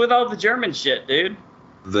 What's with all the German shit, dude?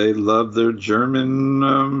 They love their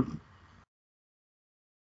German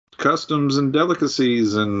customs and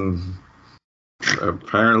delicacies, and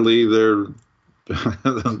apparently their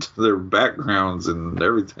backgrounds and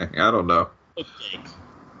everything. I don't know. Okay.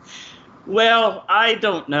 Well, I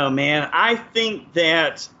don't know, man. I think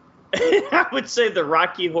that I would say the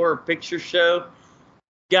Rocky Horror Picture Show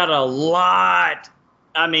got a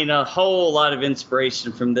whole lot of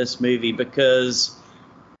inspiration from this movie, because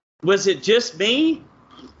was it just me,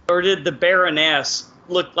 or did the Baroness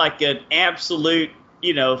look like an absolute,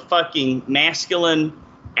 fucking masculine,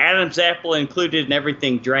 Adam's apple included and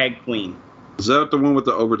everything drag queen? Is that the one with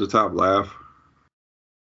the over-the-top laugh?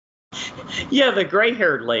 Yeah, the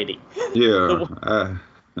gray-haired lady. Yeah.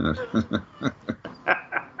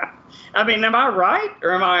 I mean, am I right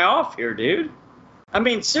or am I off here, dude? I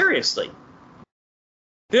mean, seriously.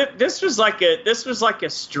 This was like a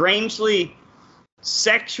strangely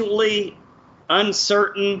sexually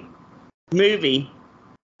uncertain movie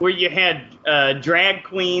where you had drag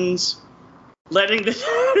queens letting the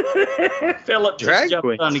Philip just jump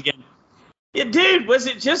on again. Yeah, dude, was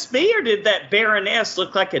it just me, or did that Baroness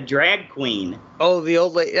look like a drag queen? Oh, the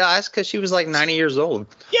old lady. Yeah, that's because she was like 90 years old.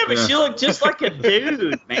 Yeah, but she looked just like a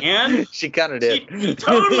dude, man. She kind of did. She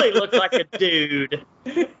totally looked like a dude.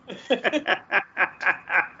 There's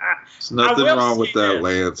nothing wrong with that,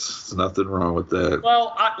 Lance. There's nothing wrong with that.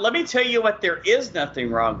 Well, let me tell you what there is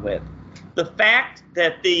nothing wrong with. The fact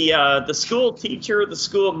that the school teacher, the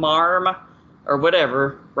school marm, or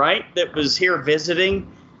whatever, right, that was here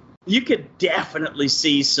visiting, you could definitely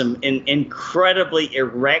see some incredibly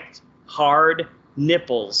erect, hard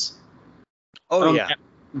nipples Oh yeah. That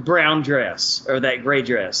brown dress or that gray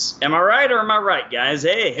dress. Am I right or am I right, guys?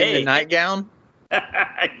 Hey, In hey. the nightgown.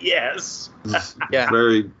 Yes. Yeah.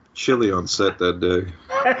 Very chilly on set that day.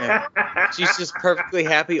 Yeah. She's just perfectly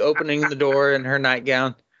happy opening the door in her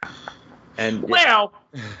nightgown. And Well,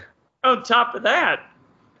 on top of that,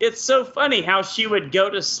 it's so funny how she would go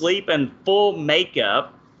to sleep in full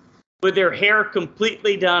makeup with her hair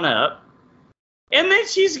completely done up. And then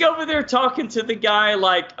she's over there talking to the guy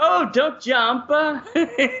like, oh, don't jump. And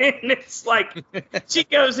it's like she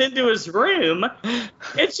goes into his room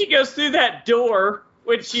and she goes through that door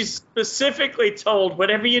when she's specifically told,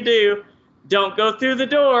 whatever you do, don't go through the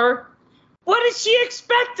door. What does she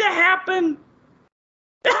expect to happen?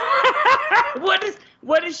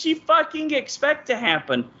 What does she fucking expect to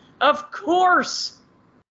happen? Of course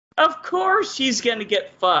she's going to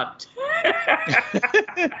get fucked.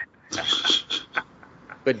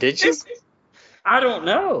 But did she? I don't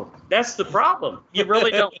know. That's the problem. You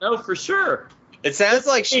really don't know for sure. It sounds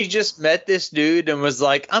like she just met this dude and was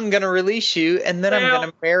like, I'm going to release you and then I'm going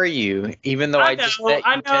to marry you, even though I just met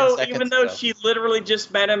you 10 seconds even though ago. she literally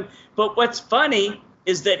just met him. But what's funny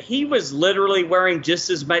is that he was literally wearing just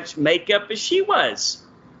as much makeup as she was.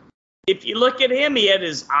 If you look at him, he had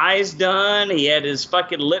his eyes done. He had his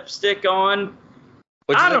fucking lipstick on.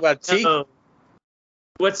 What'd you think about teeth?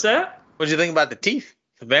 What's that? What'd you think about the teeth?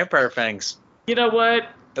 The vampire fangs. You know what?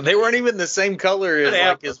 They weren't even the same color as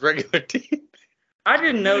like his regular teeth. I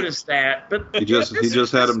didn't notice that, but He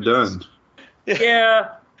just had them done.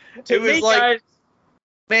 Yeah. To It was me, like, guys,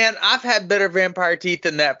 man, I've had better vampire teeth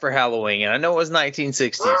than that for Halloween, and I know it was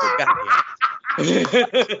 1960, but goddamn.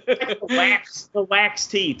 the wax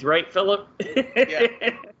teeth, right, Philip? Yeah.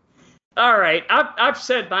 All right, I've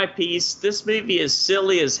said my piece. This movie is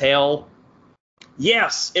silly as hell.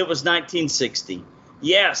 Yes, it was 1960.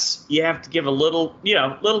 Yes, you have to give a little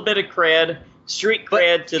bit of cred, street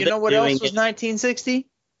cred to you know what else was 1960?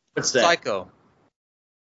 What's that? Psycho.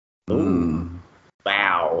 Mm.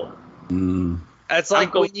 Wow. Mm. That's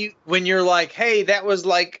like when you're like, hey, that was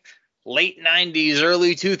like late 90s,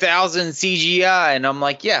 early 2000s CGI, and I'm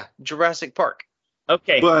like, yeah, Jurassic Park.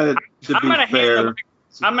 Okay. But to I'm be fair,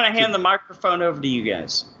 I'm going to hand the microphone over to you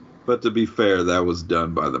guys. But to be fair, that was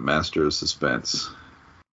done by the master of suspense.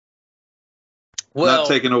 Well, not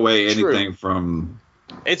taking away true. anything from.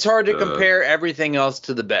 It's hard to compare everything else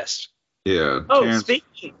to the best. Yeah. Oh, Terrence,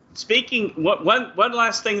 speaking. One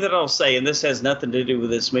last thing that I'll say, and this has nothing to do with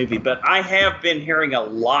this movie, but I have been hearing a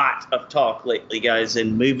lot of talk lately, guys,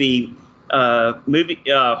 in movie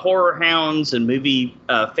horror hounds and movie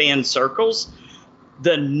fan circles.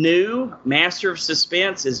 The new master of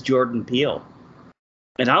suspense is Jordan Peele,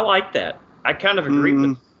 and I like that. I kind of agree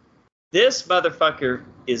with this motherfucker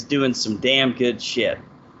is doing some damn good shit.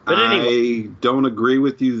 But anyway, I don't agree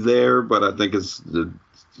with you there, but I think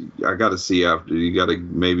I got to see after. You got to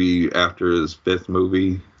maybe after his fifth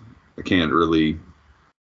movie. I can't really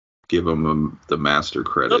give him the master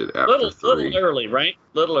credit after three. Little early, right?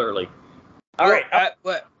 Little early. All right,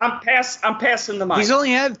 I'm passing the mic. He's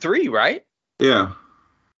only had 3, right? Yeah.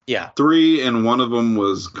 Yeah. 3, and one of them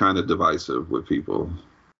was kind of divisive with people.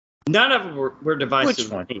 None of them were divisive. Which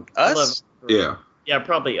one? with me. Us? Yeah. Yeah,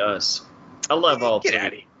 probably us. I love all Get three. out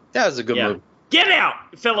of here. That was a good movie. Get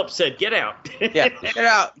out! Philip said, get out. Yeah, Get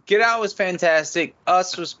Out. Get Out was fantastic.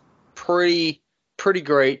 Us was pretty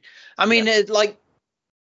great. I mean,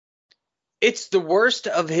 it's the worst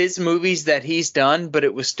of his movies that he's done, but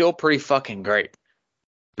it was still pretty fucking great.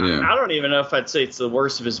 Yeah. I don't even know if I'd say it's the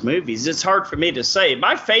worst of his movies. It's hard for me to say.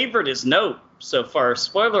 My favorite is Nope so far.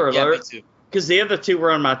 Spoiler alert. Me too. Because the other two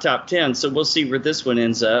were on my top 10, so we'll see where this one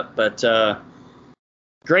ends up. But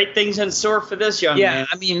great things in store for this young man. Yeah,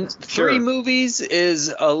 I mean, 3 movies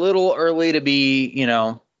is a little early to be,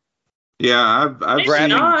 Yeah, I've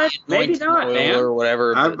Maybe not, man. Or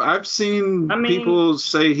whatever. I've seen people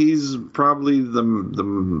say he's probably the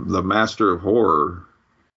master of horror.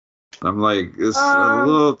 I'm like, it's a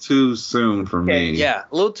little too soon for me. Yeah,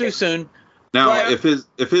 a little too soon. Now, if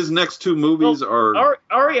his next 2 movies are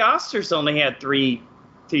Ari Aster's only had 3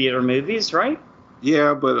 theater movies, right?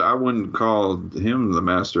 Yeah, but I wouldn't call him the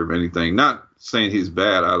master of anything. Not saying he's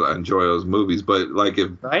bad. I enjoy those movies, but like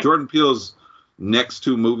if Jordan Peele's next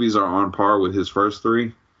 2 movies are on par with his first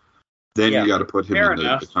 3, then you got to put him in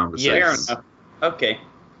the conversation. Yeah, fair enough. Okay.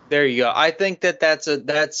 There you go. I think that's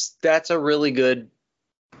a really good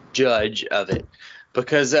judge of it,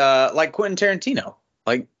 because like Quentin Tarantino,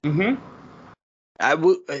 like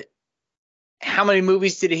how many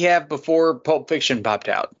movies did he have before Pulp Fiction popped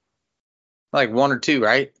out? Like 1 or 2,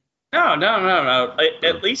 right? No.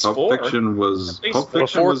 At least Pulp 4. Fiction was Pulp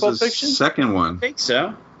Fiction was his second one. I think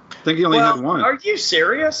so. I think he only had one. Are you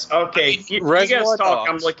serious? Okay, you guys talk. Dogs.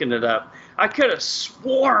 I'm looking it up. I could have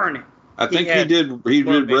sworn. I think he did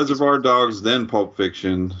Reservoir Dogs, then Pulp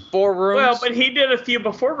Fiction. 4 Rooms. Well, but he did a few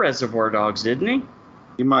before Reservoir Dogs, didn't he?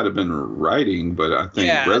 He might have been writing, but I think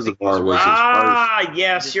Yeah, Reservoir was his first. Ah,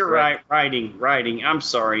 yes, you're right. Writing. I'm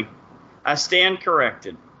sorry. I stand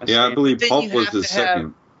corrected. I believe Then Pulp you was have his to have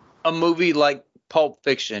second. a movie like Pulp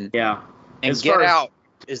Fiction. Yeah. And As Get far as- Out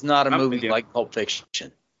is not a I'm movie with you. like Pulp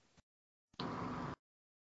Fiction.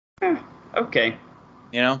 Okay.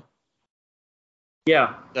 You know?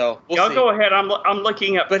 Yeah. So we'll Y'all see. go ahead. I'm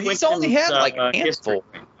looking up. But he's only had like a history. handful.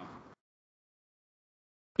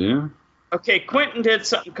 Yeah. Okay, Quentin did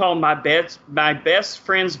something called My Best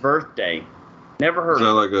Friend's Birthday. Never heard Is that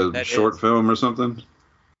of it. like a That short is. film or something?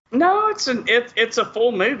 No, it's a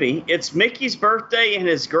full movie. It's Mickey's birthday and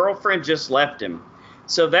his girlfriend just left him.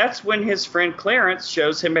 So that's when his friend Clarence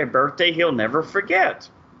shows him a birthday he'll never forget.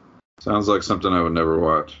 Sounds like something I would never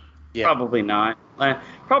watch. Yeah. Probably not.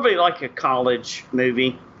 Probably like a college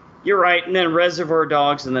movie. You're right. And then Reservoir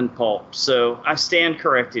Dogs and then Pulp. So I stand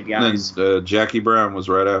corrected, And guys. then Jackie Brown was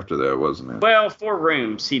right after that, wasn't it? Well, 4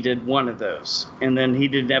 Rooms. He did one of those. And then he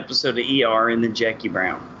did an episode of ER and then Jackie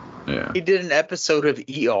Brown. Yeah. He did an episode of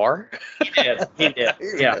ER. He did.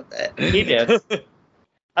 Yeah, he did.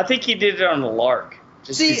 I think he did it on the lark. Just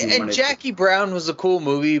 'cause See, he and wanted to. Jackie Brown was a cool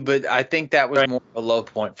movie, but I think that was Right. more a low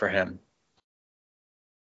point for him.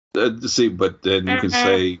 See, but then you can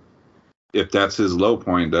say if that's his low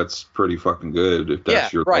point, that's pretty fucking good. If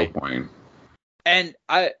that's Yeah, your right. low point. And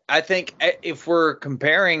I think if we're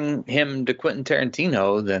comparing him to Quentin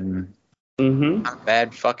Tarantino, then Mm-hmm. not a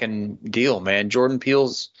bad fucking deal, man. Jordan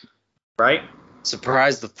Peele's Right?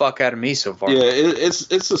 surprised the fuck out of me so far. Yeah,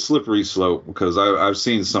 it's a slippery slope because I've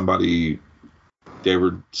seen somebody, they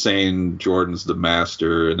were saying Jordan's the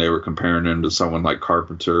master and they were comparing him to someone like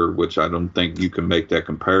Carpenter, which I don't think you can make that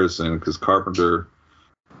comparison because Carpenter,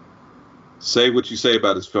 say what you say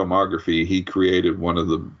about his filmography, he created one of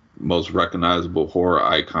the most recognizable horror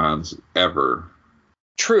icons ever.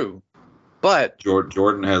 True. But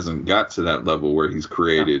Jordan hasn't got to that level where he's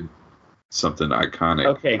created something iconic.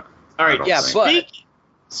 Okay. All right. I don't yeah, think. but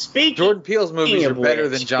Speaking. Jordan Peele's movies are of better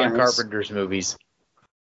which, than John guys. Carpenter's movies.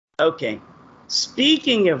 Okay.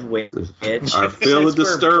 Speaking of which, I feel a since we're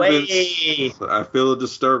disturbance. way- I feel a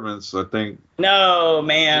disturbance. I think No,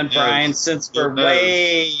 man, Yes. Brian. Since we're Yes.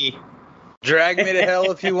 way Drag me to hell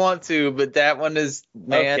if you want to, but that one is,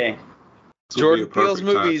 man. okay. this will Jordan be a Peele's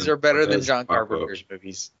perfect time movies to are better than put John that pop up. Carpenter's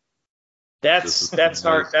movies. That's This is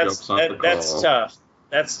hard. nice That's jokes on the that's call. tough.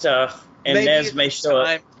 That's tough. And Maybe Nez it's may a show up.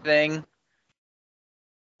 time thing.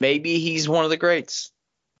 Maybe he's one of the greats.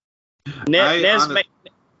 Nez honest-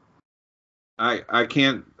 I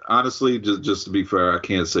can't honestly, just to be fair, I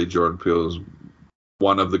can't say Jordan Peele is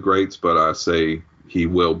one of the greats, but I say he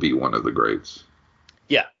will be one of the greats.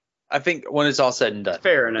 I think when it's all said and done.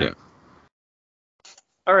 fair enough. Yeah.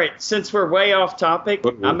 All right. Since we're way off topic,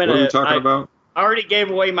 What I'm are gonna. we talking about? I already gave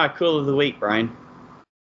away my cool of the week, Brian.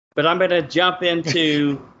 But I'm gonna jump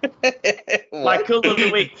into my cool of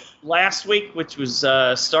the week last week, which was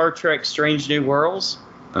Star Trek: Strange New Worlds.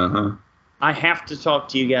 Uh-huh. I have to talk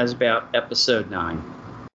to you guys about episode 9.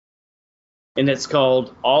 And it's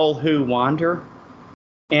called All Who Wander.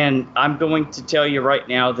 And I'm going to tell you right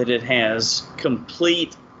now that it has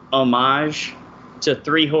complete homage to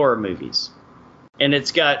 3 horror movies. And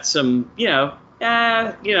it's got some,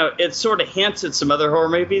 it sort of hints at some other horror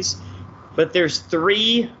movies. But there's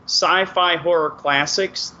 3 sci-fi horror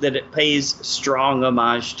classics that it pays strong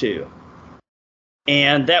homage to.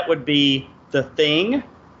 And that would be The Thing,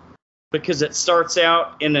 because it starts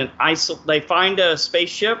out in they find a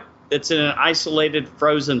spaceship that's in an isolated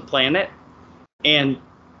frozen planet, and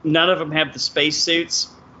none of them have the spacesuits,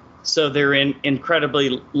 so they're in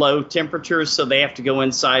incredibly low temperatures, so they have to go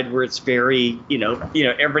inside where it's very,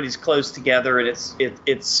 everybody's close together, and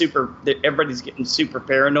it's super, everybody's getting super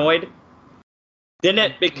paranoid. Then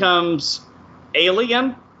it becomes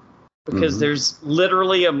Alien, because there's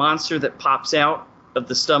literally a monster that pops out of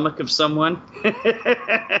the stomach of someone.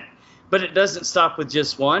 But it doesn't stop with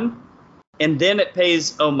just one. And then it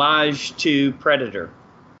pays homage to Predator,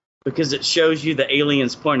 because it shows you the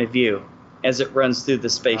alien's point of view as it runs through the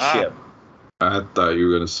spaceship. I thought you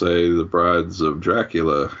were going to say The Brides of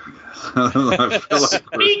Dracula. I feel like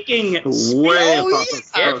Speaking way Oh, off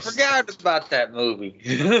yeah, I course. forgot about that movie.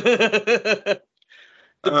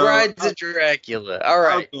 The Brides of Dracula. All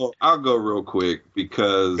right. I'll go real quick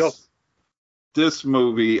because Go. this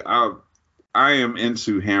movie, I am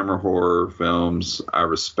into Hammer horror films. I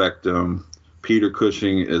respect them. Peter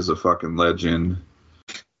Cushing is a fucking legend.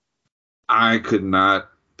 I could not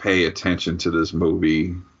pay attention to this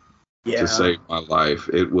movie to save my life.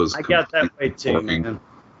 It was. I got that way too, boring. man.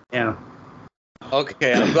 Yeah.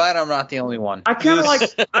 Okay, I'm glad I'm not the only one. I kind of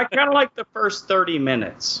like the first 30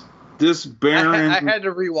 minutes. This Baron. I had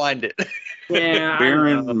to rewind it. Yeah,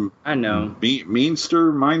 Baron. I know.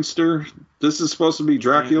 Meinster. This is supposed to be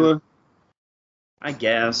Dracula. I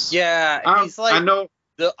guess. Yeah, he's like I know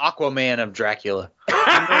the Aquaman of Dracula.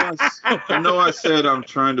 I know. I said I'm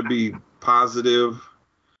trying to be positive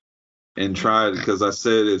and try because I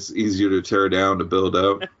said it's easier to tear down to build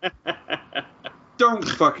up. Don't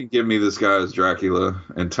fucking give me this guy as Dracula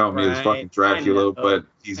and tell me it's fucking Dracula, but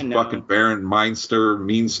he's fucking Baron Meinster.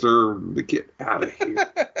 Get out of here.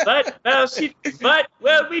 But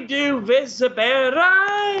what we do with the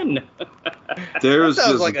Baron? There's That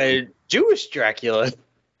sounds just like a Jewish Dracula.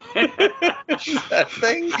 That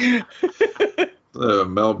thing. the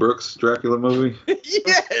Mel Brooks Dracula movie.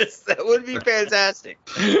 Yes, that would be fantastic.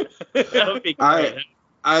 That would be great.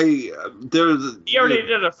 There's. He already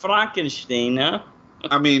did a Frankenstein, huh?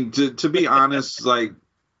 I mean, to be honest, like,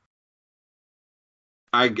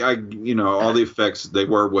 all the effects, they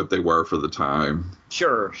were what they were for the time.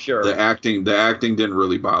 Sure. The acting didn't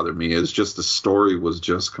really bother me. It's just the story was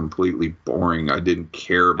just completely boring. I didn't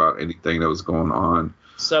care about anything that was going on.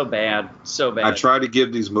 So bad. I try to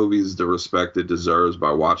give these movies the respect it deserves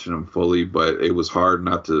by watching them fully, but it was hard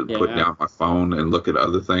not to put down my phone and look at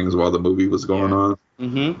other things while the movie was going on.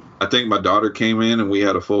 Mm-hmm. I think my daughter came in and we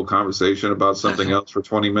had a full conversation about something else for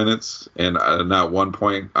 20 minutes. And at one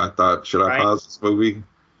point I thought, should I pause this movie?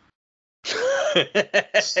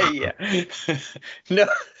 Yeah. No.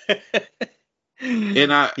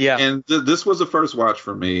 And this was the first watch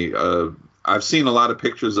for me. I've seen a lot of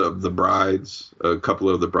pictures of the brides, a couple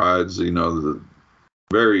of the brides, the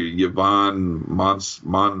very Yvonne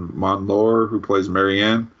Monlore, who plays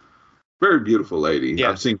Marianne. Very beautiful lady. Yeah.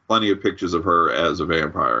 I've seen plenty of pictures of her as a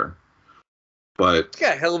vampire. But it's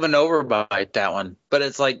got a hell of an overbite, that one. But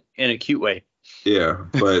it's like in a cute way. Yeah,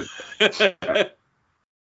 but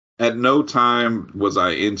at no time was I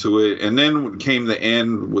into it. And then came the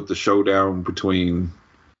end with the showdown between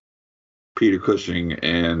Peter Cushing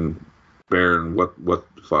and Baron, what the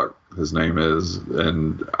fuck his name is,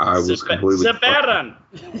 and I was completely Baron.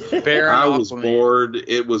 I was bored.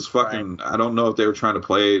 It was fucking. Right. I don't know if they were trying to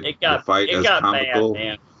play the fight as comical. Bad,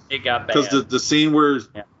 man. It got bad because the scene where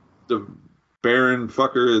the Baron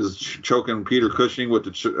fucker is choking Peter Cushing with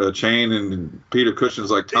the chain, and Peter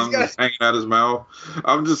Cushing's like tongue is hanging out his mouth.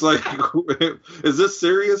 I'm just like, is this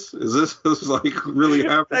serious? Is this like really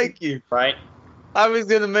happening? Thank you. Right. I was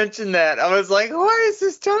going to mention that. I was like, why is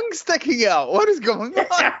his tongue sticking out? What is going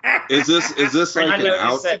on? Is this like an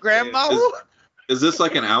outtake? Is this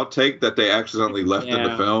like an outtake that they accidentally left in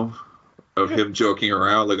the film of him joking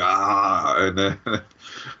around like, and then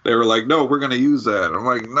they were like, no, we're going to use that. I'm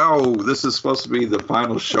like, no, this is supposed to be the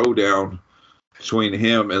final showdown between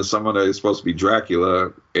him and someone that is supposed to be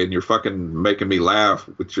Dracula, and you're fucking making me laugh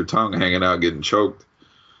with your tongue hanging out getting choked.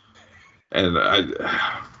 And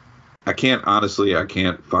I can't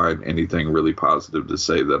find anything really positive to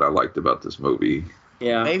say that I liked about this movie.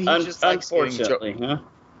 Yeah, maybe he just likes unfortunately, huh?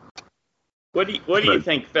 What do you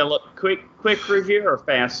think, Philip? Quick review or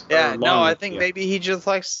fast? Yeah, no, I think maybe he just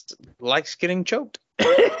likes getting choked.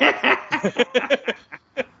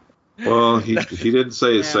 Well, he didn't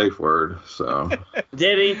say a safe word, so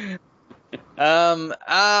did he?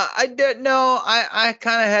 I don't know. I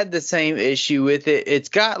kind of had the same issue with it. It's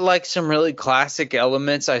got like some really classic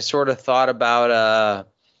elements. I sort of thought about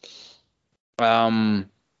what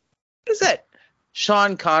is that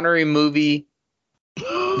Sean Connery movie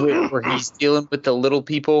where he's dealing with the little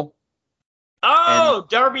people? Oh,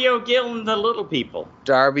 Darby O'Gill and the Little People.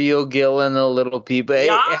 Darby O'Gill and the Little People. It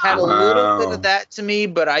had a little bit of that to me,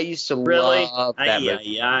 but I used to love that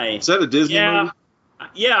movie. Is that a Disney movie?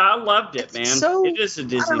 Yeah, I loved it, man. So, it is a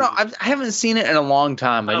Disney. I don't know. I haven't seen it in a long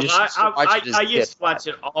time. I used to watch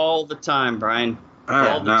it all the time, Brian. I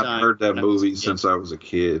have not heard that movie since I was a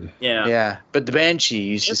kid. Yeah. Yeah, but the Banshee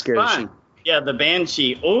used to scare the shit. Yeah, the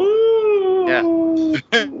Banshee. Ooh. Yeah.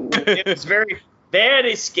 It was very,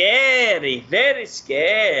 very scary. Very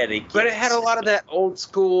scary. But it had a lot of that old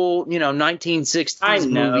school, 1960s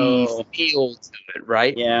movie feel to it,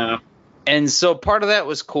 right? Yeah. And so part of that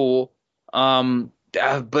was cool.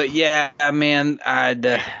 But yeah, man, none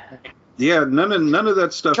of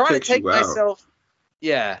that stuff takes you out.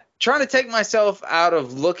 Trying to take myself out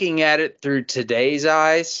of looking at it through today's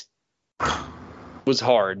eyes was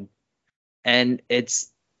hard, and it's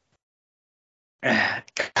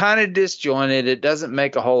kind of disjointed. It doesn't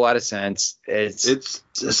make a whole lot of sense. It's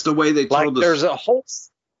just the way they told us. There's a whole.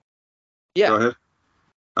 Yeah. Go ahead.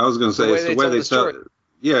 I was going to say, it's the way they tell.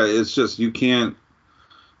 Yeah, it's just you can't.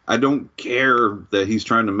 I don't care that he's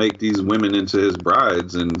trying to make these women into his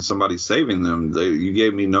brides and somebody's saving them. You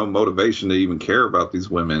gave me no motivation to even care about these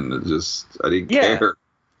women. I didn't care.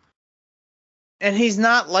 And he's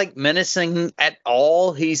not like menacing at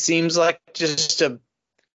all. He seems like just a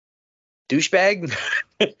douchebag.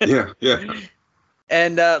 Yeah.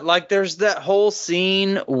 And like there's that whole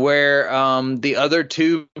scene where the other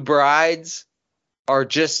two brides are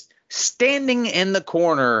just standing in the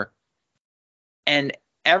corner, and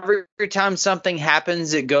every time something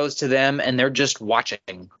happens, it goes to them, and they're just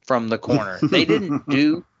watching from the corner. They didn't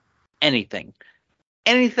do anything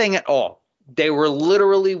at all. They were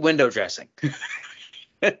literally window dressing.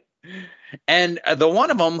 And the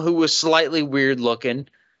one of them, who was slightly weird looking,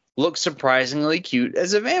 looked surprisingly cute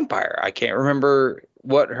as a vampire. I can't remember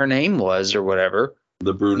what her name was or whatever.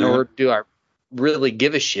 The brunette? Nor do I really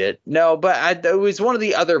give a shit. No, but it was one of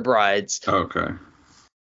the other brides. Okay.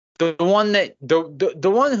 The one that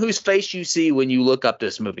the one whose face you see when you look up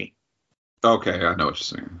this movie. Okay, I know what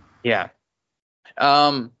you're saying. Yeah.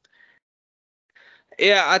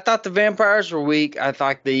 Yeah, I thought the vampires were weak. I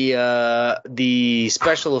thought the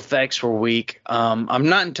special effects were weak. I'm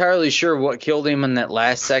not entirely sure what killed him in that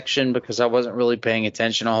last section because I wasn't really paying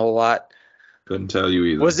attention a whole lot. Couldn't tell you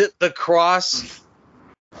either. Was it the cross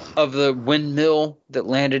of the windmill that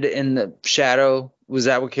landed in the shadow? Was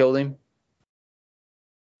that what killed him?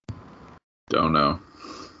 Don't know.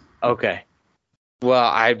 Okay.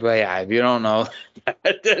 Well, if you don't know,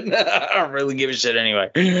 I don't really give a shit anyway.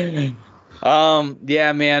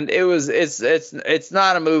 Yeah, man, it's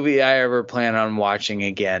not a movie I ever plan on watching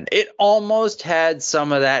again. It almost had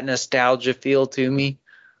some of that nostalgia feel to me,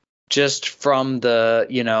 just from the,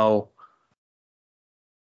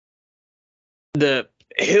 the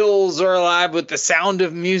hills are alive with the sound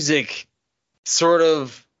of music sort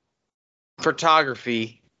of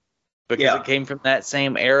photography, because it came from that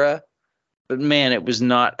same era. But man, it was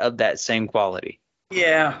not of that same quality.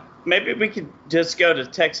 Yeah. Maybe we could just go to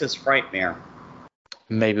Texas Frightmare.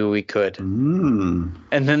 Maybe we could. And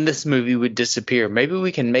then this movie would disappear. Maybe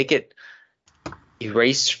we can make it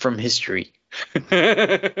erased from history.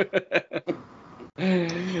 But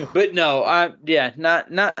no,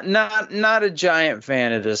 not a giant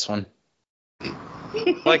fan of this one.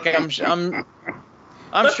 Like I'm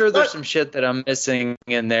sure there's some shit that I'm missing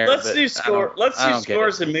in there. Let's do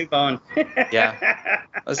scores and move on. Yeah.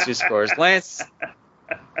 Let's do scores. Lance.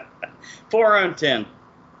 4 on 10.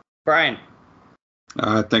 Brian.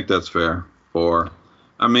 I think that's fair. 4.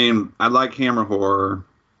 I mean, I like Hammer horror,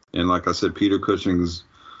 and like I said, Peter Cushing's,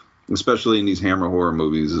 especially in these Hammer horror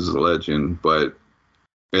movies, is a legend. But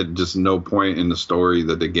at just no point in the story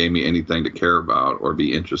that they gave me anything to care about or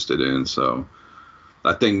be interested in. So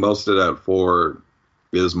I think most of that 4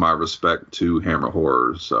 is my respect to Hammer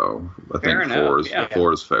horror. So I think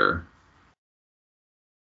 4 is fair.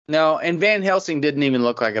 No, and Van Helsing didn't even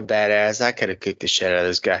look like a badass. I could have kicked the shit out of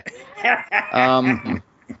this guy. I'm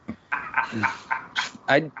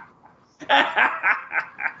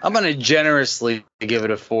gonna generously give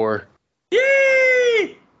it a 4.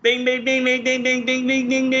 Yay! Bing, bing, bing, bing, bing, bing, bing, bing,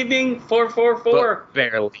 bing, bing, bing. 4, 4, 4. But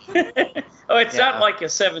barely. Oh, it's not like a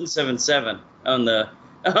 777 on the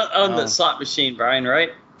the slot machine, Brian, right?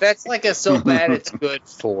 That's like a so bad it's good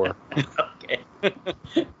 4. Okay.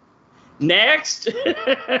 Next.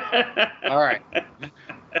 All right.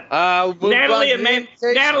 Natalie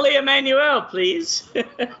Emanuel, please.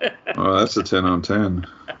 Well, that's a 10 on 10.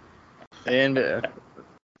 And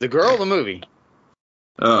the girl, the movie.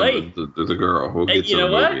 Oh, hey, the girl. We'll get to the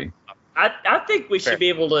movie. I think we should be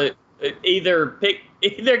able to either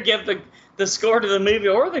give the score to the movie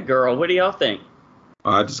or the girl. What do y'all think?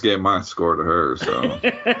 Well, I just gave my score to her, so.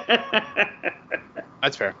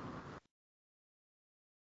 That's fair.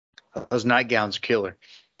 Those nightgowns kill her.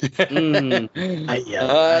 The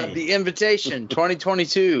Invitation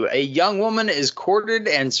 2022. A young woman is courted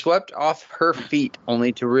and swept off her feet,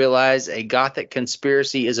 only to realize a gothic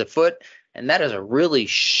conspiracy is afoot. And that is a really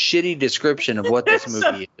shitty description of what this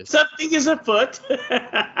movie is. Something is afoot.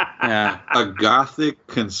 Yeah. A gothic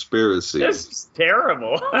conspiracy. This is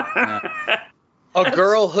terrible. Yeah. A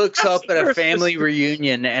girl hooks up at a family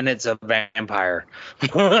reunion and it's a vampire.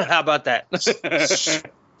 How about that?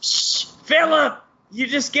 Philip, you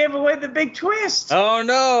just gave away the big twist. Oh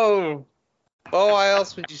no! Oh, why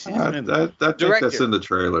else would you see I think that's in the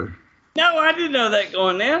trailer. No, I didn't know that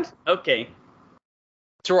going in. Okay.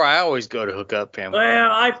 That's where I always go to hook up family.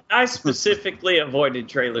 Well, I specifically avoided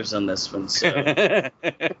trailers on this one, so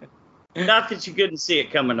not that you couldn't see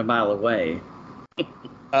it coming a mile away.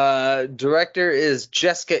 Director is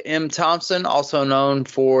Jessica M. Thompson, also known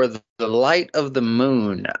for The Light of the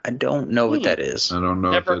Moon. I don't know what that is. I don't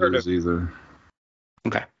know Never if that heard is either.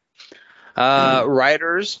 Okay.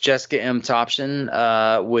 Writers, Jessica M. Thompson,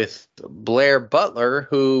 with Blair Butler,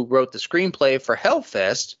 who wrote the screenplay for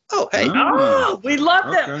Hellfest. Oh, hey. Oh, we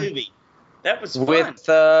love that Okay. movie. That was fun. With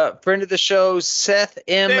friend of the show, Seth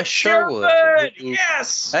M. Sherwood.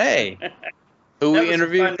 Yes. Hey. Who That we was a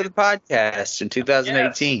interviewed fun- for the podcast in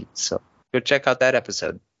 2018. So go check out that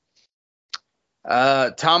episode.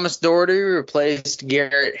 Thomas Doherty replaced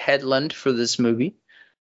Garrett Hedlund for this movie.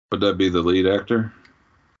 Would that be the lead actor?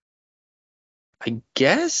 I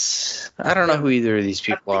guess. I don't know who either of these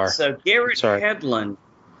people are. So Garrett Sorry. Hedlund.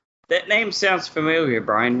 That name sounds familiar,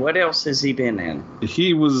 Brian. What else has he been in?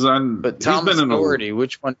 He was on. But he's Thomas been in Doherty,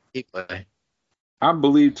 which one did he play? I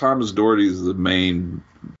believe Thomas Doherty is the main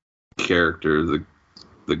character, the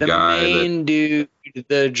The guy main dude,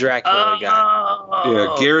 the Dracula guy.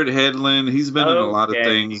 yeah, Garrett Hedlund. He's been in a lot of Okay.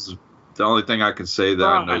 things. The only thing I can say that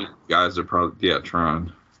I know Tron. you guys are probably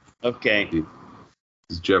Tron. Okay.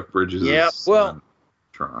 It's Jeff Bridges. Yep. Well-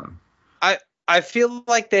 Tron. I feel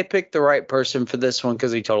like they picked the right person for this one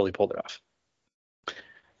because he totally pulled it off.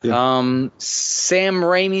 Yeah. Sam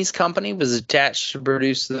Raimi's company was attached to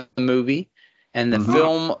produce the movie, and the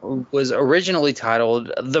film was originally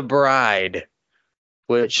titled The Bride,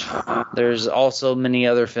 which there's also many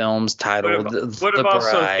other films titled Would The have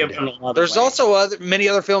also Bride. given a lot There's away. also many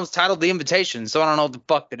other films titled The Invitation, so I don't know what the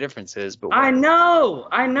fuck the difference is. But I know,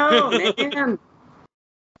 man.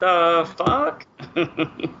 The fuck?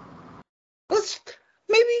 let's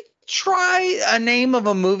maybe try a name of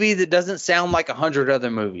a movie that doesn't sound like 100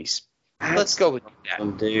 other movies. Let's go with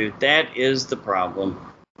that. Dude, that is the problem.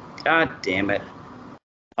 God damn it.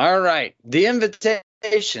 All right, The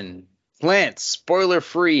Invitation. Lance, spoiler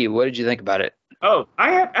free. What did you think about it? Oh,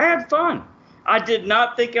 I had fun. I did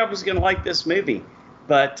not think I was going to like this movie.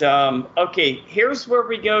 But, okay, here's where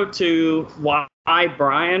we go to why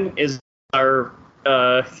Brian is our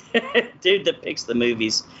dude that picks the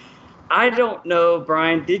movies. I don't know,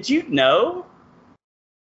 Brian. Did you know?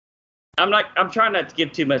 I'm trying not to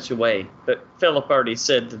give too much away, but Philip already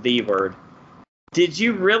said the V word. Did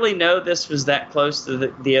you really know this was that close to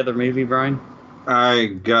the other movie, Brian? I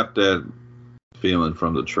got that feeling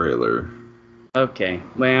from the trailer. Okay,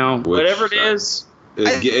 well, whatever it is,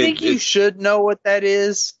 I think you should know what that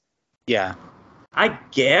is. Yeah. I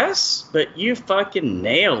guess, but you fucking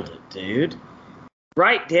nailed it, dude.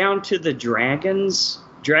 Right down to the dragon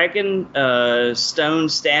stone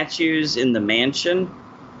statues in the mansion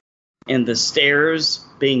and the stairs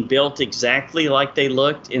being built exactly like they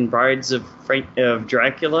looked in Brides of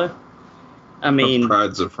Dracula. I mean,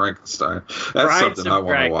 Brides of Frankenstein. That's Brides something of I want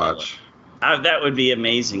to Dracula. watch. That would be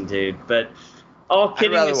amazing, dude. But all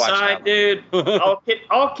kidding rather watch aside, that dude.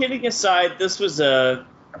 all kidding aside, this was a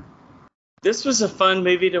fun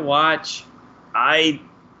movie to watch. I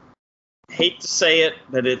hate to say it,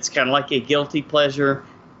 but it's kind of like a guilty pleasure.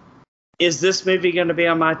 Is this movie going to be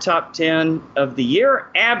on my top 10 of the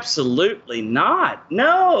year? Absolutely not.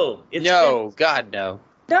 No. God, no.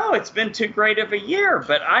 No, it's been too great of a year,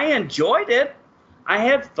 but I enjoyed it. I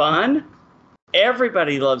had fun.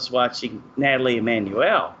 Everybody loves watching Natalie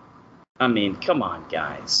Emmanuel. I mean, come on,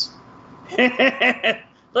 guys.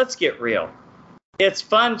 Let's get real. It's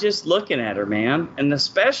fun just looking at her, man. And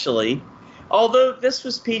especially, although this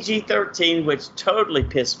was PG-13, which totally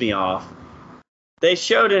pissed me off, they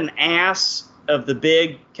showed an ass of the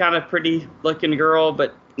big, kind of pretty-looking girl,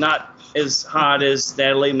 but not as hot as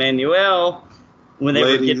Natalie Emmanuel when they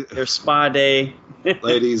were getting their spa day.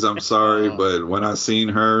 Ladies, I'm sorry, but when I seen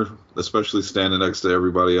her, especially standing next to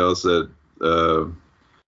everybody else, that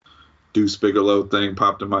Deuce Bigelow thing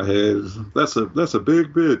popped in my head. That's a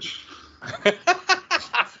big bitch.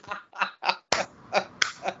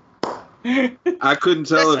 I couldn't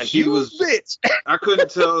tell if she was. Bitch. I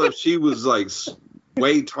couldn't tell if she was like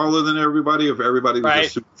way taller than everybody, if everybody was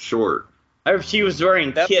just super short. Or if she was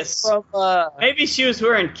wearing Kiss. Maybe she was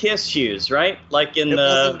wearing Kiss shoes, right? Like in it the.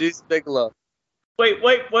 wasn't Deuce Bigelow. Wait.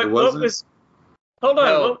 What was? Hold on.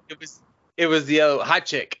 No, it was the hot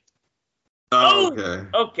chick. Oh, okay.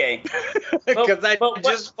 Okay. Because I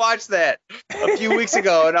just watched that a few weeks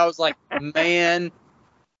ago, and I was like, man,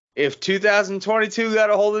 if 2022 got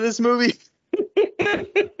a hold of this movie.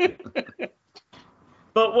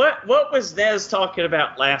 But what was Nez talking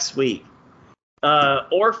about last week?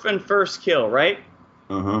 Orphan First Kill, right?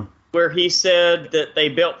 Uh-huh. Where he said that they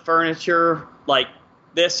built furniture like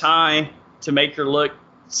this high to make her look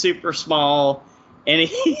super small. And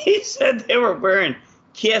he said they were wearing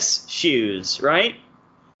Kiss shoes, right?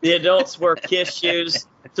 The adults wear Kiss shoes.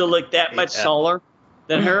 to look that much taller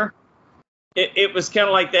than her. It was kind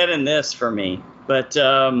of like that in this for me. But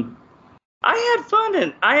I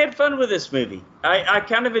had fun with this movie. I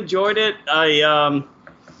kind of enjoyed it.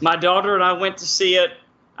 My daughter and I went to see it.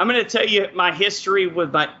 I'm going to tell you my history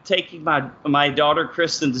with taking my daughter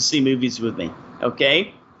Kristen to see movies with me.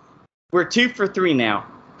 Okay, we're 2 for 3 now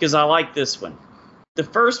because I like this one. The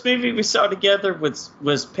first movie we saw together was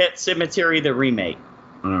Pet Sematary, the remake.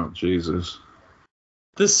 Oh, Jesus.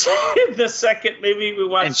 The second movie we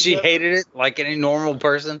watched, and she hated it like any normal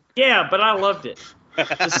person. Yeah, but I loved it.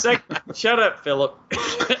 Shut up, Philip.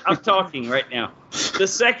 I'm talking right now. The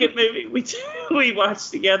second movie we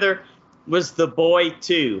watched together was The Boy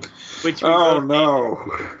 2, which we oh both no.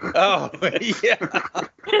 hated. Oh yeah.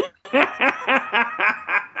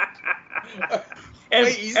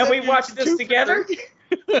 and we watched this together.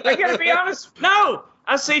 I gotta be honest. No,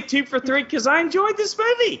 I say 2 for 3 because I enjoyed this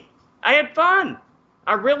movie. I had fun.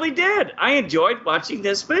 I really did. I enjoyed watching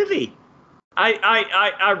this movie.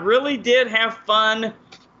 I really did have fun.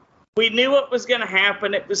 We knew what was going to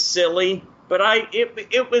happen. It was silly, but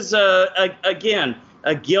it was again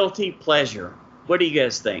a guilty pleasure. What do you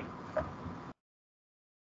guys think?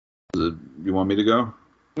 You want me to go?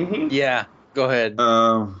 Mm-hmm. Yeah, go ahead.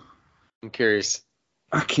 I'm curious.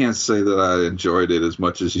 I can't say that I enjoyed it as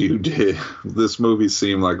much as you did. This movie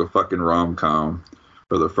seemed like a fucking rom-com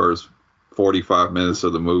for the first 45 minutes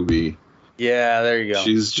of the movie. Yeah, there you go.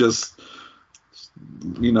 She's just,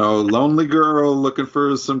 lonely girl looking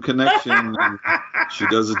for some connection. And she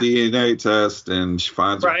does a DNA test and she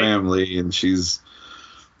finds her family, and she's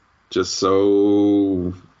just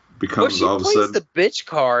so becomes all of a sudden. She plays the bitch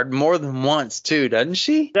card more than once too, doesn't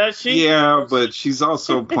she? Does she? Yeah, but she's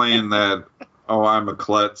also playing that, oh, I'm a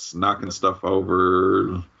klutz, knocking stuff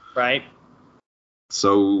over. Right.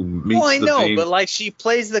 So well, I know, but like she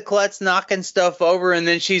plays the klutz knocking stuff over, and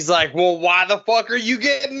then she's like, "Well, why the fuck are you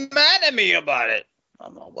getting mad at me about it?"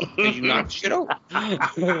 I'm like, "Well, because you knocked shit over."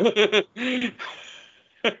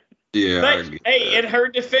 Yeah. But, hey, in her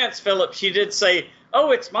defense, Philip, she did say,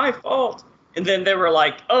 "Oh, it's my fault," and then they were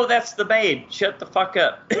like, "Oh, that's the maid. Shut the fuck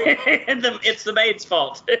up." And it's the maid's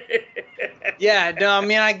fault. Yeah, no, I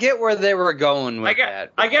mean, I get where they were going with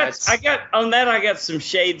that. I got some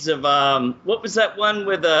shades of what was that one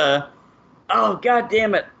with oh, god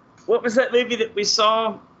damn it, what was that movie that we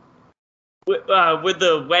saw with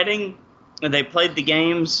the wedding and they played the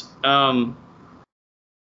games? Help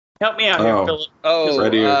me out here, Philip. Oh,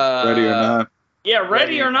 ready or not? Yeah,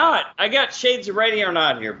 ready or not. I got shades of Ready or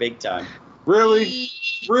Not here, big time. Really?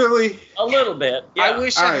 A little bit. Yeah. I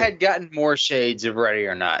wish I had gotten more shades of Ready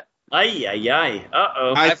or Not. Ay.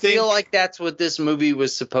 Uh-oh. I feel like that's what this movie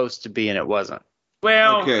was supposed to be, and it wasn't.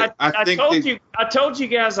 Well, okay. I told you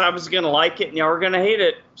guys I was going to like it, and y'all were going to hate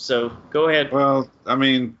it. So go ahead. Well, I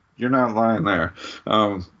mean, you're not lying there.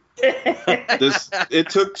 It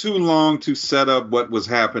took too long to set up what was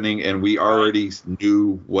happening, and we already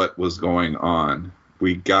knew what was going on.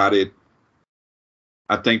 We got it.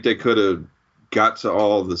 I think they could have got to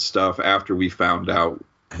all the stuff after we found out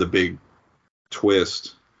the big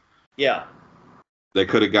twist. Yeah. They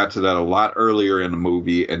could have got to that a lot earlier in the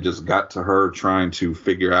movie and just got to her trying to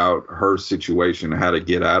figure out her situation, how to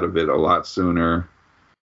get out of it a lot sooner.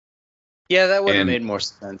 Yeah, that would have made more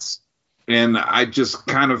sense. And I just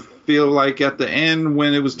kind of feel like at the end,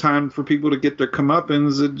 when it was time for people to get their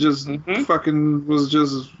comeuppance, it just fucking was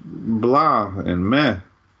just blah and meh.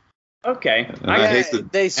 Okay.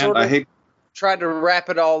 They sort of tried to wrap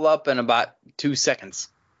it all up in about 2 seconds.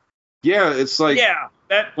 Yeah, it's like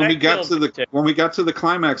when we got to the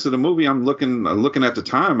climax of the movie, I'm looking at the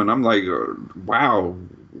time and I'm like, wow,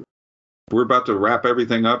 we're about to wrap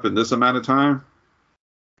everything up in this amount of time.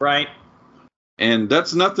 Right. And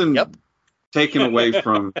that's nothing taken away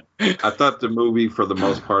from. I thought the movie for the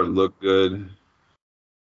most part looked good.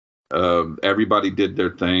 Everybody did their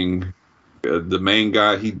thing. The main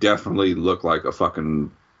guy, he definitely looked like a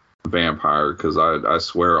fucking vampire, because I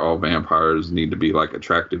swear all vampires need to be like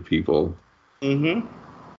attractive people. Mm-hmm.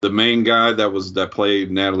 The main guy that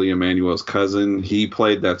played Natalie Emmanuel's cousin, he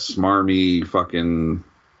played that smarmy fucking.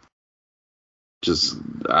 Just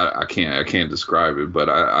I can't describe it, but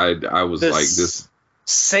I was like this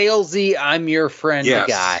salesy, I'm your friend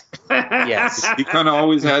guy. Yes, he kind of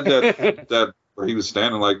always had that where he was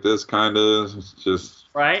standing like this, kind of just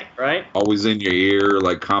right, always in your ear,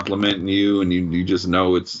 like complimenting you, and you just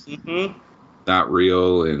know it's not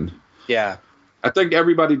real. And I think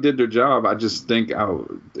everybody did their job. I just think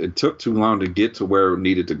it took too long to get to where it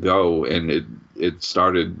needed to go, and it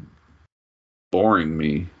started boring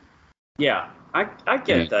me. Yeah. I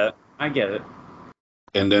get that. I get it.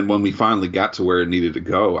 And then when we finally got to where it needed to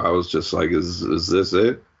go, I was just like, is this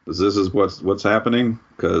it? Is what's happening?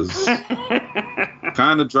 Because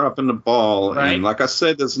kind of dropping the ball. Right. And like I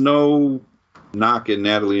said, there's no knock at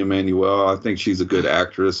Natalie Emmanuel. I think she's a good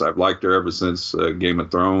actress. I've liked her ever since Game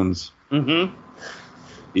of Thrones. Mm-hmm.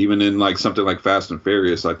 Even in like something like Fast and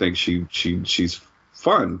Furious, I think she's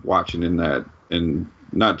fun watching in that, and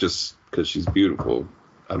not just because she's beautiful.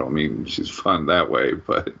 I don't mean she's fun that way,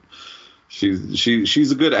 but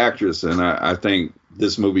she's a good actress, and I think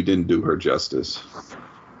this movie didn't do her justice.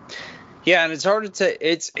 Yeah, and it's hard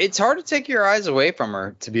to take your eyes away from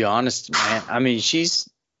her, to be honest, man. I mean, she's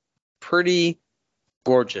pretty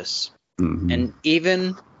gorgeous, and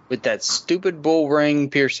even with that stupid bull ring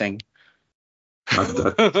piercing, I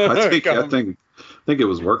think it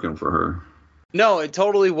was working for her. No, it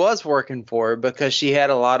totally was working for her because she had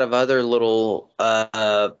a lot of other little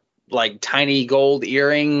like tiny gold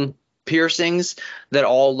earring piercings that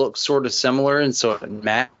all looked sort of similar, and so it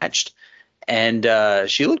matched. And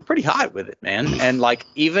she looked pretty hot with it, man. And like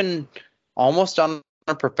even almost on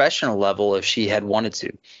a professional level if she had wanted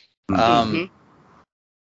to.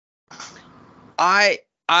 I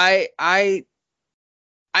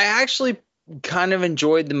actually kind of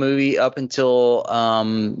enjoyed the movie up until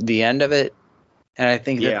the end of it, and I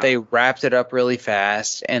think that they wrapped it up really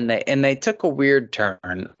fast, and they took a weird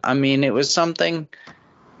turn. I mean, it was something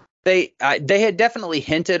they had definitely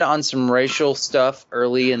hinted on some racial stuff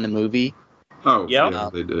early in the movie. Oh,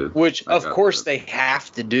 yeah, they did. Which of course they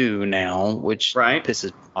have to do now, which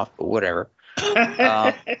pisses me off, but whatever.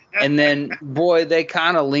 And then, boy, they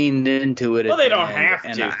kind of leaned into it. Well, they don't have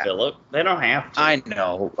to, Philip. They don't have to. I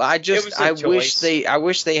know. I wish they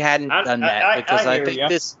hadn't done that,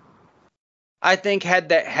 because I think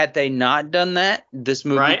had they not done that, this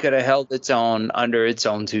movie could have held its own under its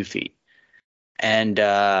own 2 feet. And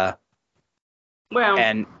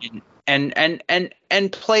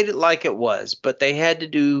and played it like it was, but they had to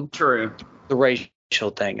do the racial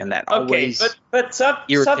thing, and that always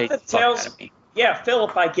something tells me. Yeah,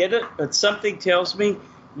 Philip, I get it, but something tells me,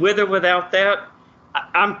 with or without that,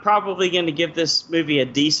 I'm probably going to give this movie a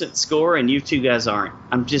decent score, and you two guys aren't.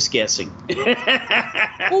 I'm just guessing. Well,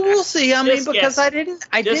 we'll see. I mean, because I didn't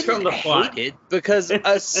from the plot. hate it, because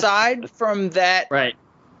aside from that,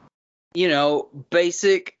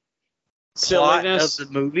 basic silliness plot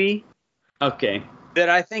of the movie, that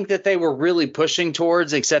I think that they were really pushing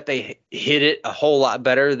towards, except they hit it a whole lot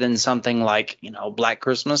better than something like, Black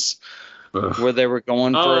Christmas. Where they were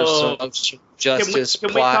going for a social justice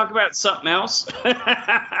plot. Can we talk about something else?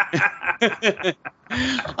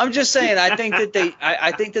 I'm just saying. I think that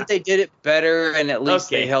they did it better, and at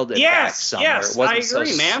least they held it back somewhere. Yes, it wasn't I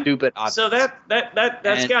agree, so man. Stupid. Obvious. So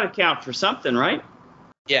that's got to count for something, right?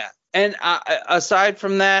 Yeah, and aside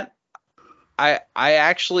from that, I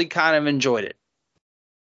actually kind of enjoyed it.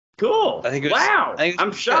 Cool. Wow.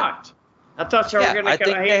 I'm shocked. I thought you were going to. I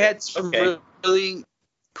think they had some really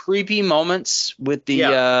creepy moments with the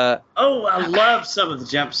I love some of the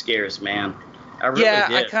jump scares, man. I really did.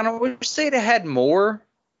 I kind of wish they'd have had more,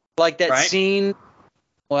 like that scene.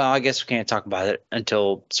 Well, I guess we can't talk about it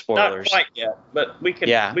until spoilers. Not quite yet, but we could.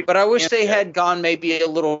 But I wish they had gone maybe a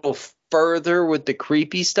little further with the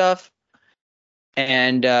creepy stuff,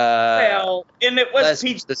 and and it was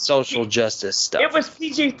the social justice stuff. It was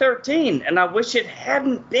PG-13, and I wish it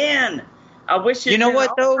hadn't been. I wish it. You know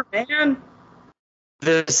what though, man?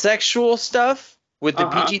 The sexual stuff with the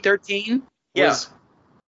PG-13 was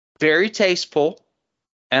very tasteful,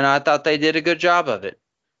 and I thought they did a good job of it,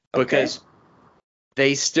 because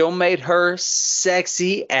they still made her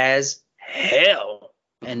sexy as hell,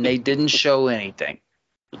 and they didn't show anything.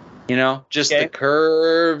 Just the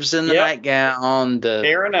curves in the nightgown,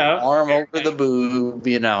 the arm over the boob,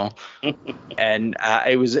 and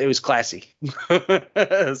it was classy.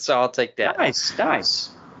 So I'll take that. Nice.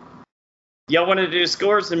 Y'all want to do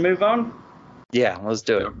scores and move on? Yeah, let's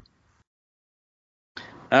do it.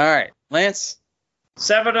 All right, Lance.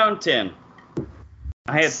 7 on 10.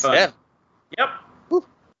 I had fun. 7. Yep. Woo.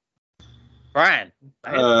 Brian.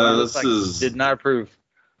 Did not approve.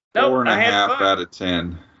 4.5 out of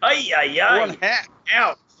 10. 4.5.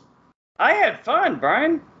 Ouch. I had fun,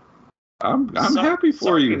 Brian. I'm happy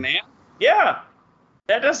for you, man. Yeah,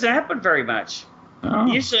 that doesn't happen very much. Oh.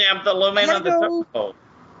 Usually, I'm the low man on the totem pole.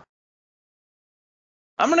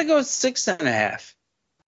 I'm gonna go 6.5.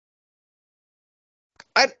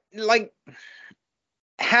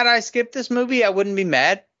 Had I skipped this movie, I wouldn't be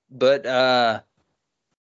mad, but I'm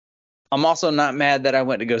also not mad that I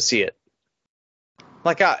went to go see it.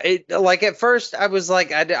 At first I was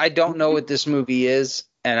like, I don't know what this movie is,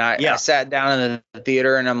 And I sat down in the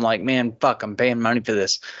theater, and I'm like, man, fuck, I'm paying money for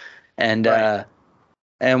this. And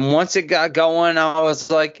and once it got going, I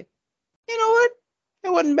was like, you know what?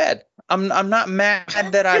 It wasn't bad. I'm not mad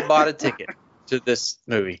that I bought a ticket to this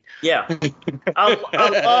movie. Yeah.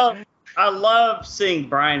 I love seeing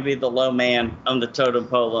Brian be the low man on the totem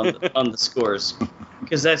pole on the scores,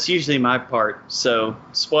 because that's usually my part. So,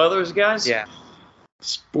 spoilers, guys? Yeah.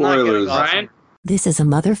 Spoilers. Brian? This is a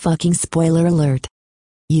motherfucking spoiler alert.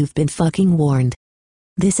 You've been fucking warned.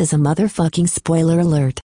 This is a motherfucking spoiler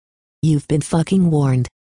alert. You've been fucking warned.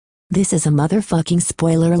 This is a motherfucking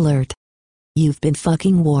spoiler alert. You've been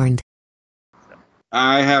fucking warned.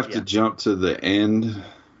 I have to jump to the end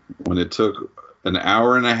when it took an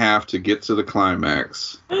hour and a half to get to the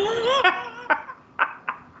climax.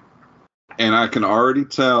 And I can already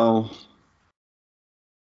tell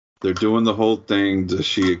they're doing the whole thing. Does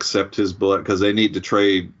she accept his blood? Because they need to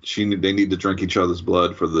trade. They need to drink each other's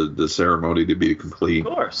blood for the ceremony to be complete.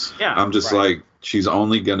 Of course, yeah. I'm just like, she's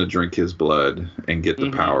only going to drink his blood and get the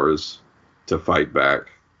powers to fight back.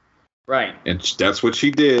 Right. And that's what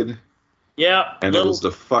she did. Yeah. And it was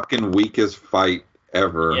the fucking weakest fight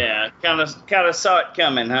ever. Yeah, kind of saw it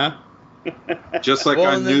coming, huh? Just like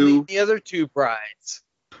I knew the other two brides.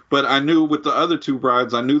 But I knew with the other two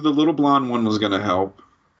brides, I knew the little blonde one was going to help.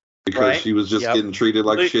 Because she was just getting treated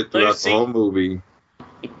like shit throughout the whole movie.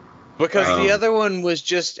 Because the other one was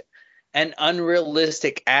just an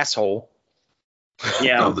unrealistic asshole.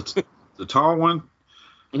 Yeah. Oh, the tall one?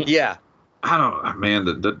 Yeah. I don't, man,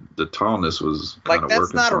 the tallness was like, that's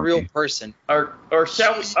working not a real me. person. Or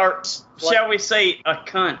shall we say a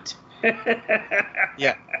cunt?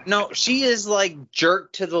 Yeah. No, she is like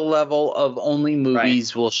jerked to the level of only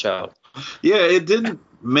movies will show. Yeah, it didn't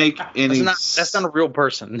make any that's not a real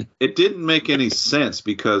person. It didn't make any sense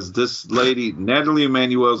because this lady, Natalie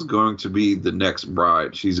Emmanuel, is going to be the next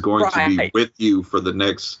bride. She's going to be with you for the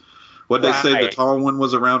next, what they say, the tall one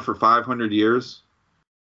was around for 500 years?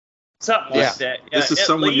 Something like that. Yeah, this is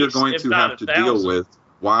someone you're going to have to deal with.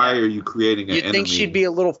 Why are you creating an enemy? You'd think she'd be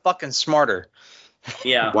a little fucking smarter.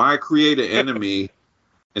 Yeah. Why create an enemy?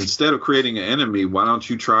 Instead of creating an enemy, why don't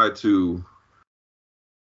you try to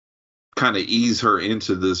kind of ease her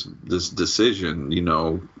into this decision, you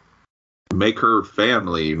know, make her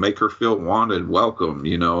family, make her feel wanted, welcome,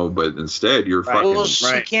 you know, but instead you're fucking... Well,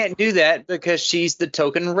 she can't do that because she's the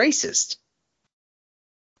token racist.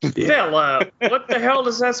 Fella, what the hell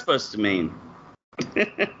is that supposed to mean?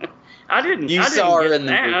 I didn't saw her get in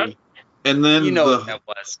the movie. And then you know what that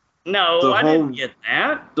was. No, I didn't get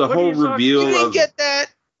that. The whole reveal You didn't get that?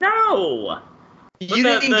 No. You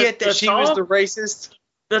didn't get that she was the racist?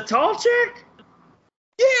 The tall chick?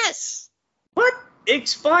 Yes. What?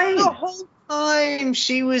 Explain. The whole time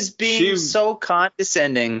she was being so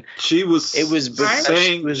condescending. She was. It was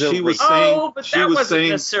saying. But that wasn't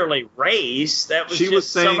necessarily race. That was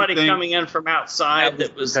just somebody coming in from outside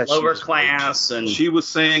that was lower class, and she was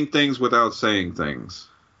saying things without saying things.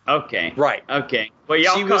 Okay. Right. Okay. Well,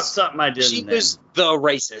 y'all caught something I didn't. She was the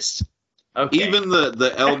racist. Okay. Even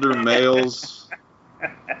the elder males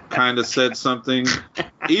kind of said something.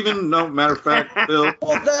 Even no matter of fact, Phil.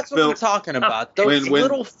 Well, that's what I'm talking about. Those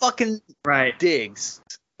little fucking digs.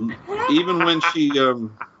 Even when she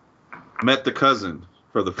met the cousin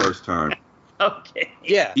for the first time. Okay.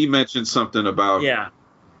 Yeah. He mentioned something about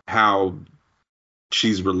how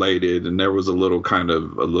she's related, and there was a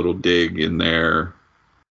little dig in there.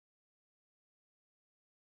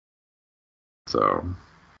 So.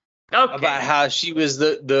 Okay. About how she was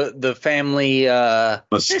the family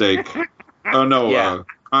mistake. Oh no,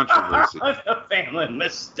 controversy. A family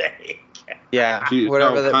mistake. Yeah,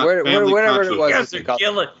 whatever it was.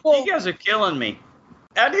 You guys are killing me.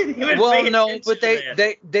 I didn't even. Well, no, but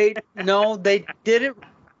they did it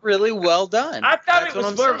really well done. I thought it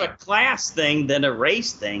was more of a class thing than a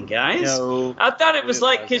race thing, guys. No, I thought it was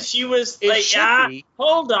like because she was like,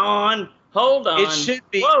 hold on. It should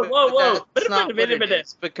be. Whoa. That's not what it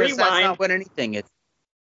is, because that's not what anything is.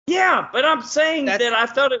 Yeah, but I'm saying that I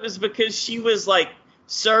thought it was because she was like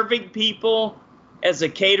serving people as a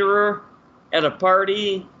caterer at a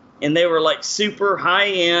party, and they were like super high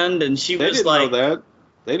end, and she was like. Know that.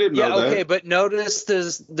 They didn't know that. Okay, but notice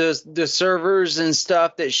the servers and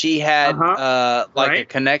stuff that she had a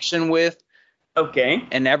connection with. Okay.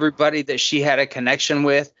 And everybody that she had a connection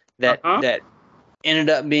with that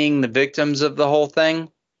ended up being the victims of the whole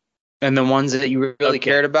thing, and the ones that you really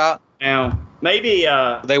cared about. Now, maybe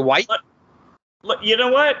are they white? You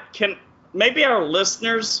know what? Maybe our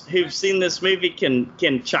listeners who've seen this movie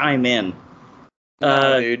can chime in.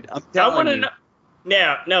 No, dude, I'm telling you.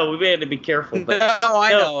 No, we had to be careful. But no,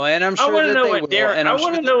 I know, and I'm sure I want to that know they what will. Darren. And I I'm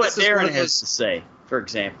want to sure know what this is one Darren of has those- to say. For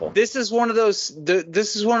example, This is one of those.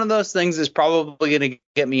 This is one of those things that's probably going to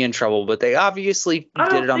get me in trouble. But they obviously I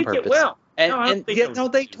did don't it on think purpose. it will. And, No, I don't and think yeah, it no, will.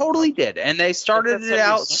 they totally did. And they started that's it how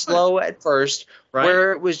you out saw it. slow at first, Right.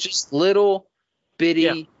 where it was just little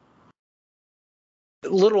bitty,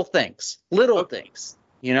 little things,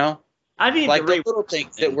 you know, I need like to the read little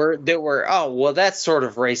things that were. Oh, well, that's sort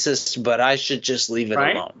of racist, but I should just leave it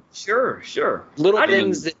right. alone. Sure. Little I didn't-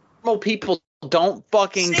 things that normal people don't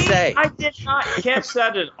fucking See, say. I did not catch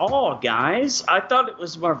that at all, guys. I thought it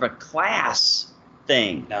was more of a class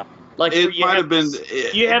thing. No. Like where It you might have been.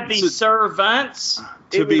 You have these servants.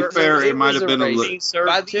 To be fair, it might was have been a race. little.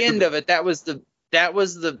 By the end of it, that was the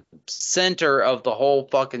center of the whole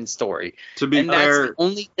fucking story. To be And that's fair, the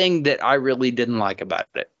only thing that I really didn't like about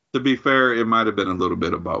it. it might have been a little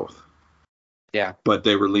bit of both. Yeah. But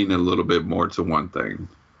they were leaning a little bit more to one thing.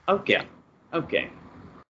 Okay.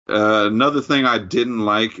 Another thing I didn't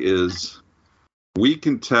like is we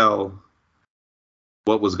can tell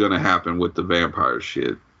what was going to happen with the vampire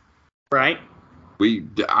shit. Right. We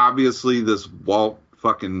obviously this Lord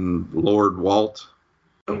Walt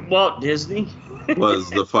Walt Disney. was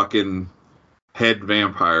the fucking head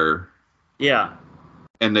vampire. Yeah.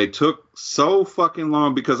 And they took so fucking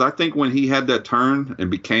long because I think when he had that turn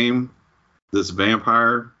and became this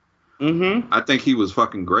vampire, Mm-hmm. I think he was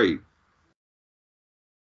fucking great.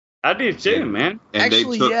 I do too, man. And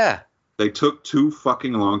Actually, yeah. they took too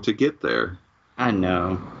fucking long to get there. I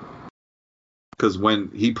know. Because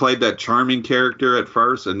when he played that charming character at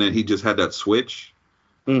first and then he just had that switch,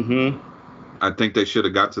 Mm-hmm. I think they should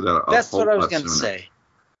have got to that. That's what I was going going to say.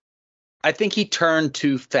 I think he turned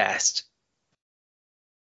too fast.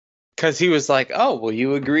 Because he was like, oh, well,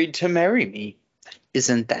 you agreed to marry me.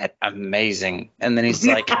 Isn't that amazing? And then he's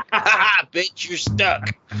like, ha, bitch, you're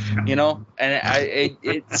stuck. You know? And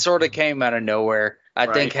it sort of came out of nowhere. I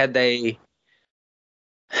think had they...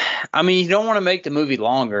 I mean, you don't want to make the movie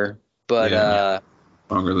longer, but... Yeah.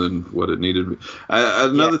 Longer than what it needed to be.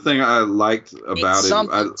 Another thing I liked about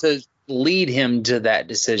something to lead him to that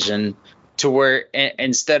decision, to where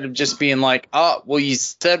instead of just being like, oh, well, you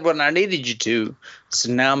said what I needed you to,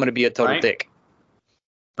 so now I'm going to be a total dick.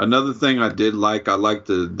 Another thing I did like, I liked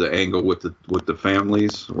the angle with the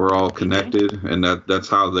families. We're all connected, and that's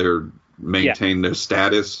how they're maintained their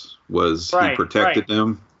status. Was he protected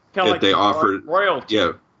them? Kinda if like they offered royalty.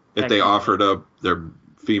 Yeah, if they offered up their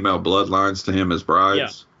female bloodlines to him as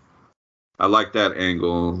brides. Yeah. I like that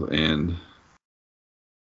angle, and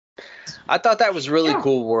I thought that was really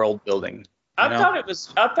cool world building. I thought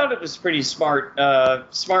it was pretty smart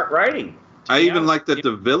writing. I even like that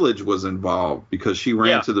the village was involved because she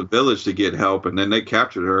ran to the village to get help, and then they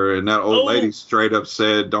captured her, and that old lady straight up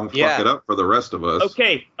said, "Don't fuck it up for the rest of us."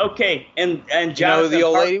 Okay, and Jonathan, you know who the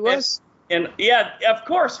old lady was? And of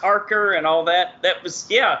course, Harker and all that. That was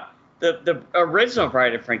the original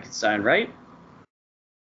Bride of Frankenstein, right?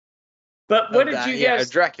 But what did you guys?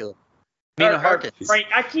 Dracula. Mina Harkins.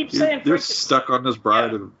 I keep saying they're stuck on this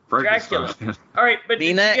Bride of Frankenstein. Dracula. All right, but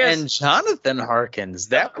Mina and Jonathan Harkins.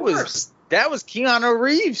 That was Keanu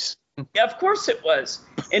Reeves. Yeah, of course it was.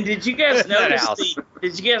 And did you guys notice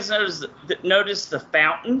notice the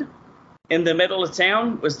fountain in the middle of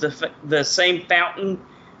town was the same fountain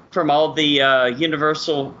from all the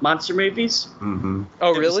Universal monster movies? Mm-hmm.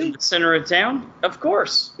 Oh, it really? Was in the center of town? Of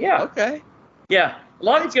course. Yeah. Okay. Yeah. A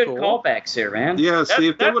lot of good callbacks here, man. Yeah, see,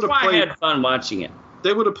 if they would have played, I had fun watching it.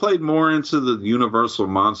 They would have played more into the Universal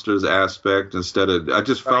monsters aspect instead of. I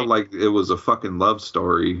just felt like it was a fucking love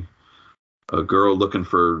story. A girl looking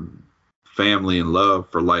for family and love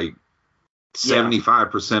for like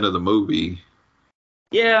 75% of the movie.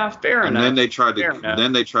 Yeah, fair enough. And then they tried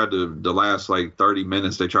to. The last like 30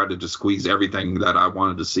 minutes, they tried to just squeeze everything that I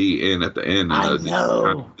wanted to see in at the end. I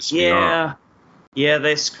know. Yeah. Yeah,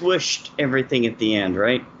 they squished everything at the end,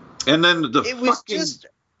 right? And then it was just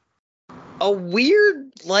a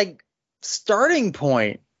weird starting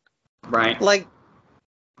point. Right. Like,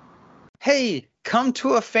 hey, come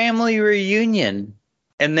to a family reunion.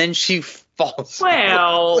 And then she falls.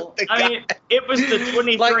 Well, I mean, it was the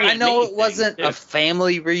 23. I know it wasn't a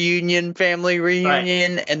family reunion,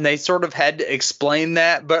 and they sort of had to explain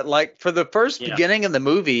that. But for the first beginning of the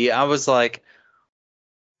movie, I was like,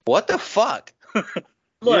 what the fuck?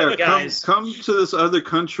 Look, guys, come to this other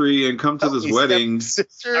country and come to this wedding.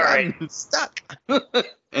 Sister, all right. I'm stuck.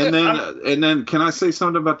 and then, can I say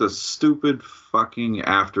something about the stupid fucking not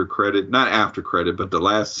after credit, but the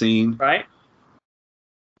last scene? Right.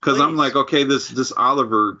 Because I'm like, okay, this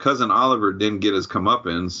cousin Oliver didn't get his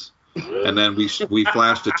comeuppance, And then we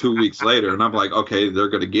flashed to 2 weeks later, and I'm like, okay, they're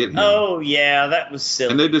gonna get him. Oh yeah, that was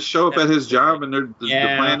silly. And they just show up at his job, and the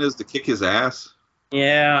plan is to kick his ass.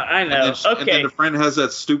 Yeah, I know. And then the friend has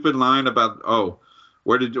that stupid line about,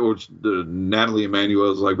 Natalie Emanuel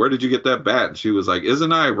was like, where did you get that bat? And she was like, isn't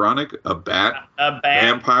it ironic? A bat?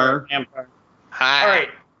 Vampire? Vampire. Hi. All right.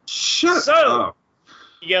 Shut up.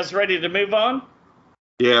 You guys ready to move on?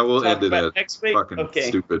 Yeah, we'll Talk end it about at next week? fucking Okay.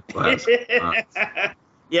 stupid class.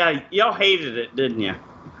 Yeah, y'all hated it, didn't you?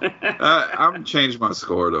 I'm changed my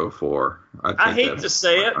score to a 4. I hate to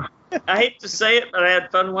say it. But I had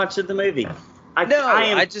fun watching the movie.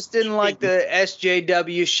 I just didn't like the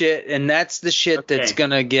SJW shit, and that's the shit that's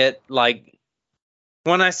gonna get like.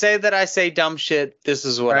 When I say that I say dumb shit, this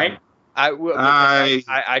is what I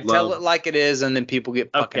tell it like it is, and then people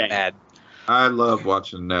get fucking mad. I love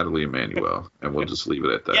watching Natalie Emanuel, and we'll just leave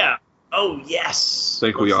it at that. Yeah. Oh yes. I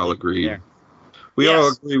think we all agree. We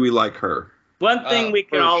all agree we like her. One thing we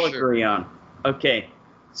can all agree on. Okay,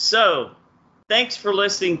 so. Thanks for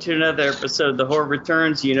listening to another episode of The Horror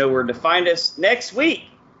Returns. You know where to find us next week.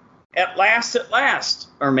 At last.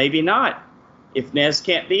 Or maybe not, if Nez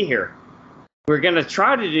can't be here. We're going to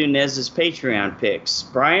try to do Nez's Patreon picks.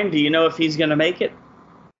 Brian, do you know if he's going to make it?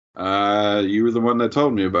 You were the one that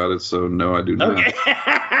told me about it, so no, I do not. Okay.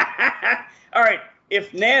 All right.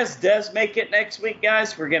 If Nez does make it next week,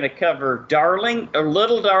 guys, we're going to cover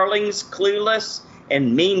Little Darlings, Clueless,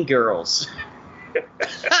 and Mean Girls.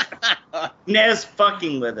 Nez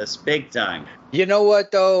fucking with us big time. You know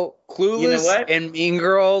what though? Clueless and Mean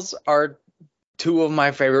Girls are 2 of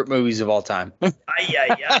my favorite movies of all time. Hey,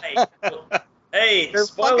 they're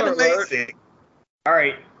spoiler alert. Amazing. All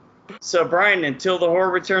right. So Brian, until the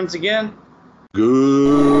horror returns again.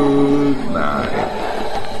 Good night.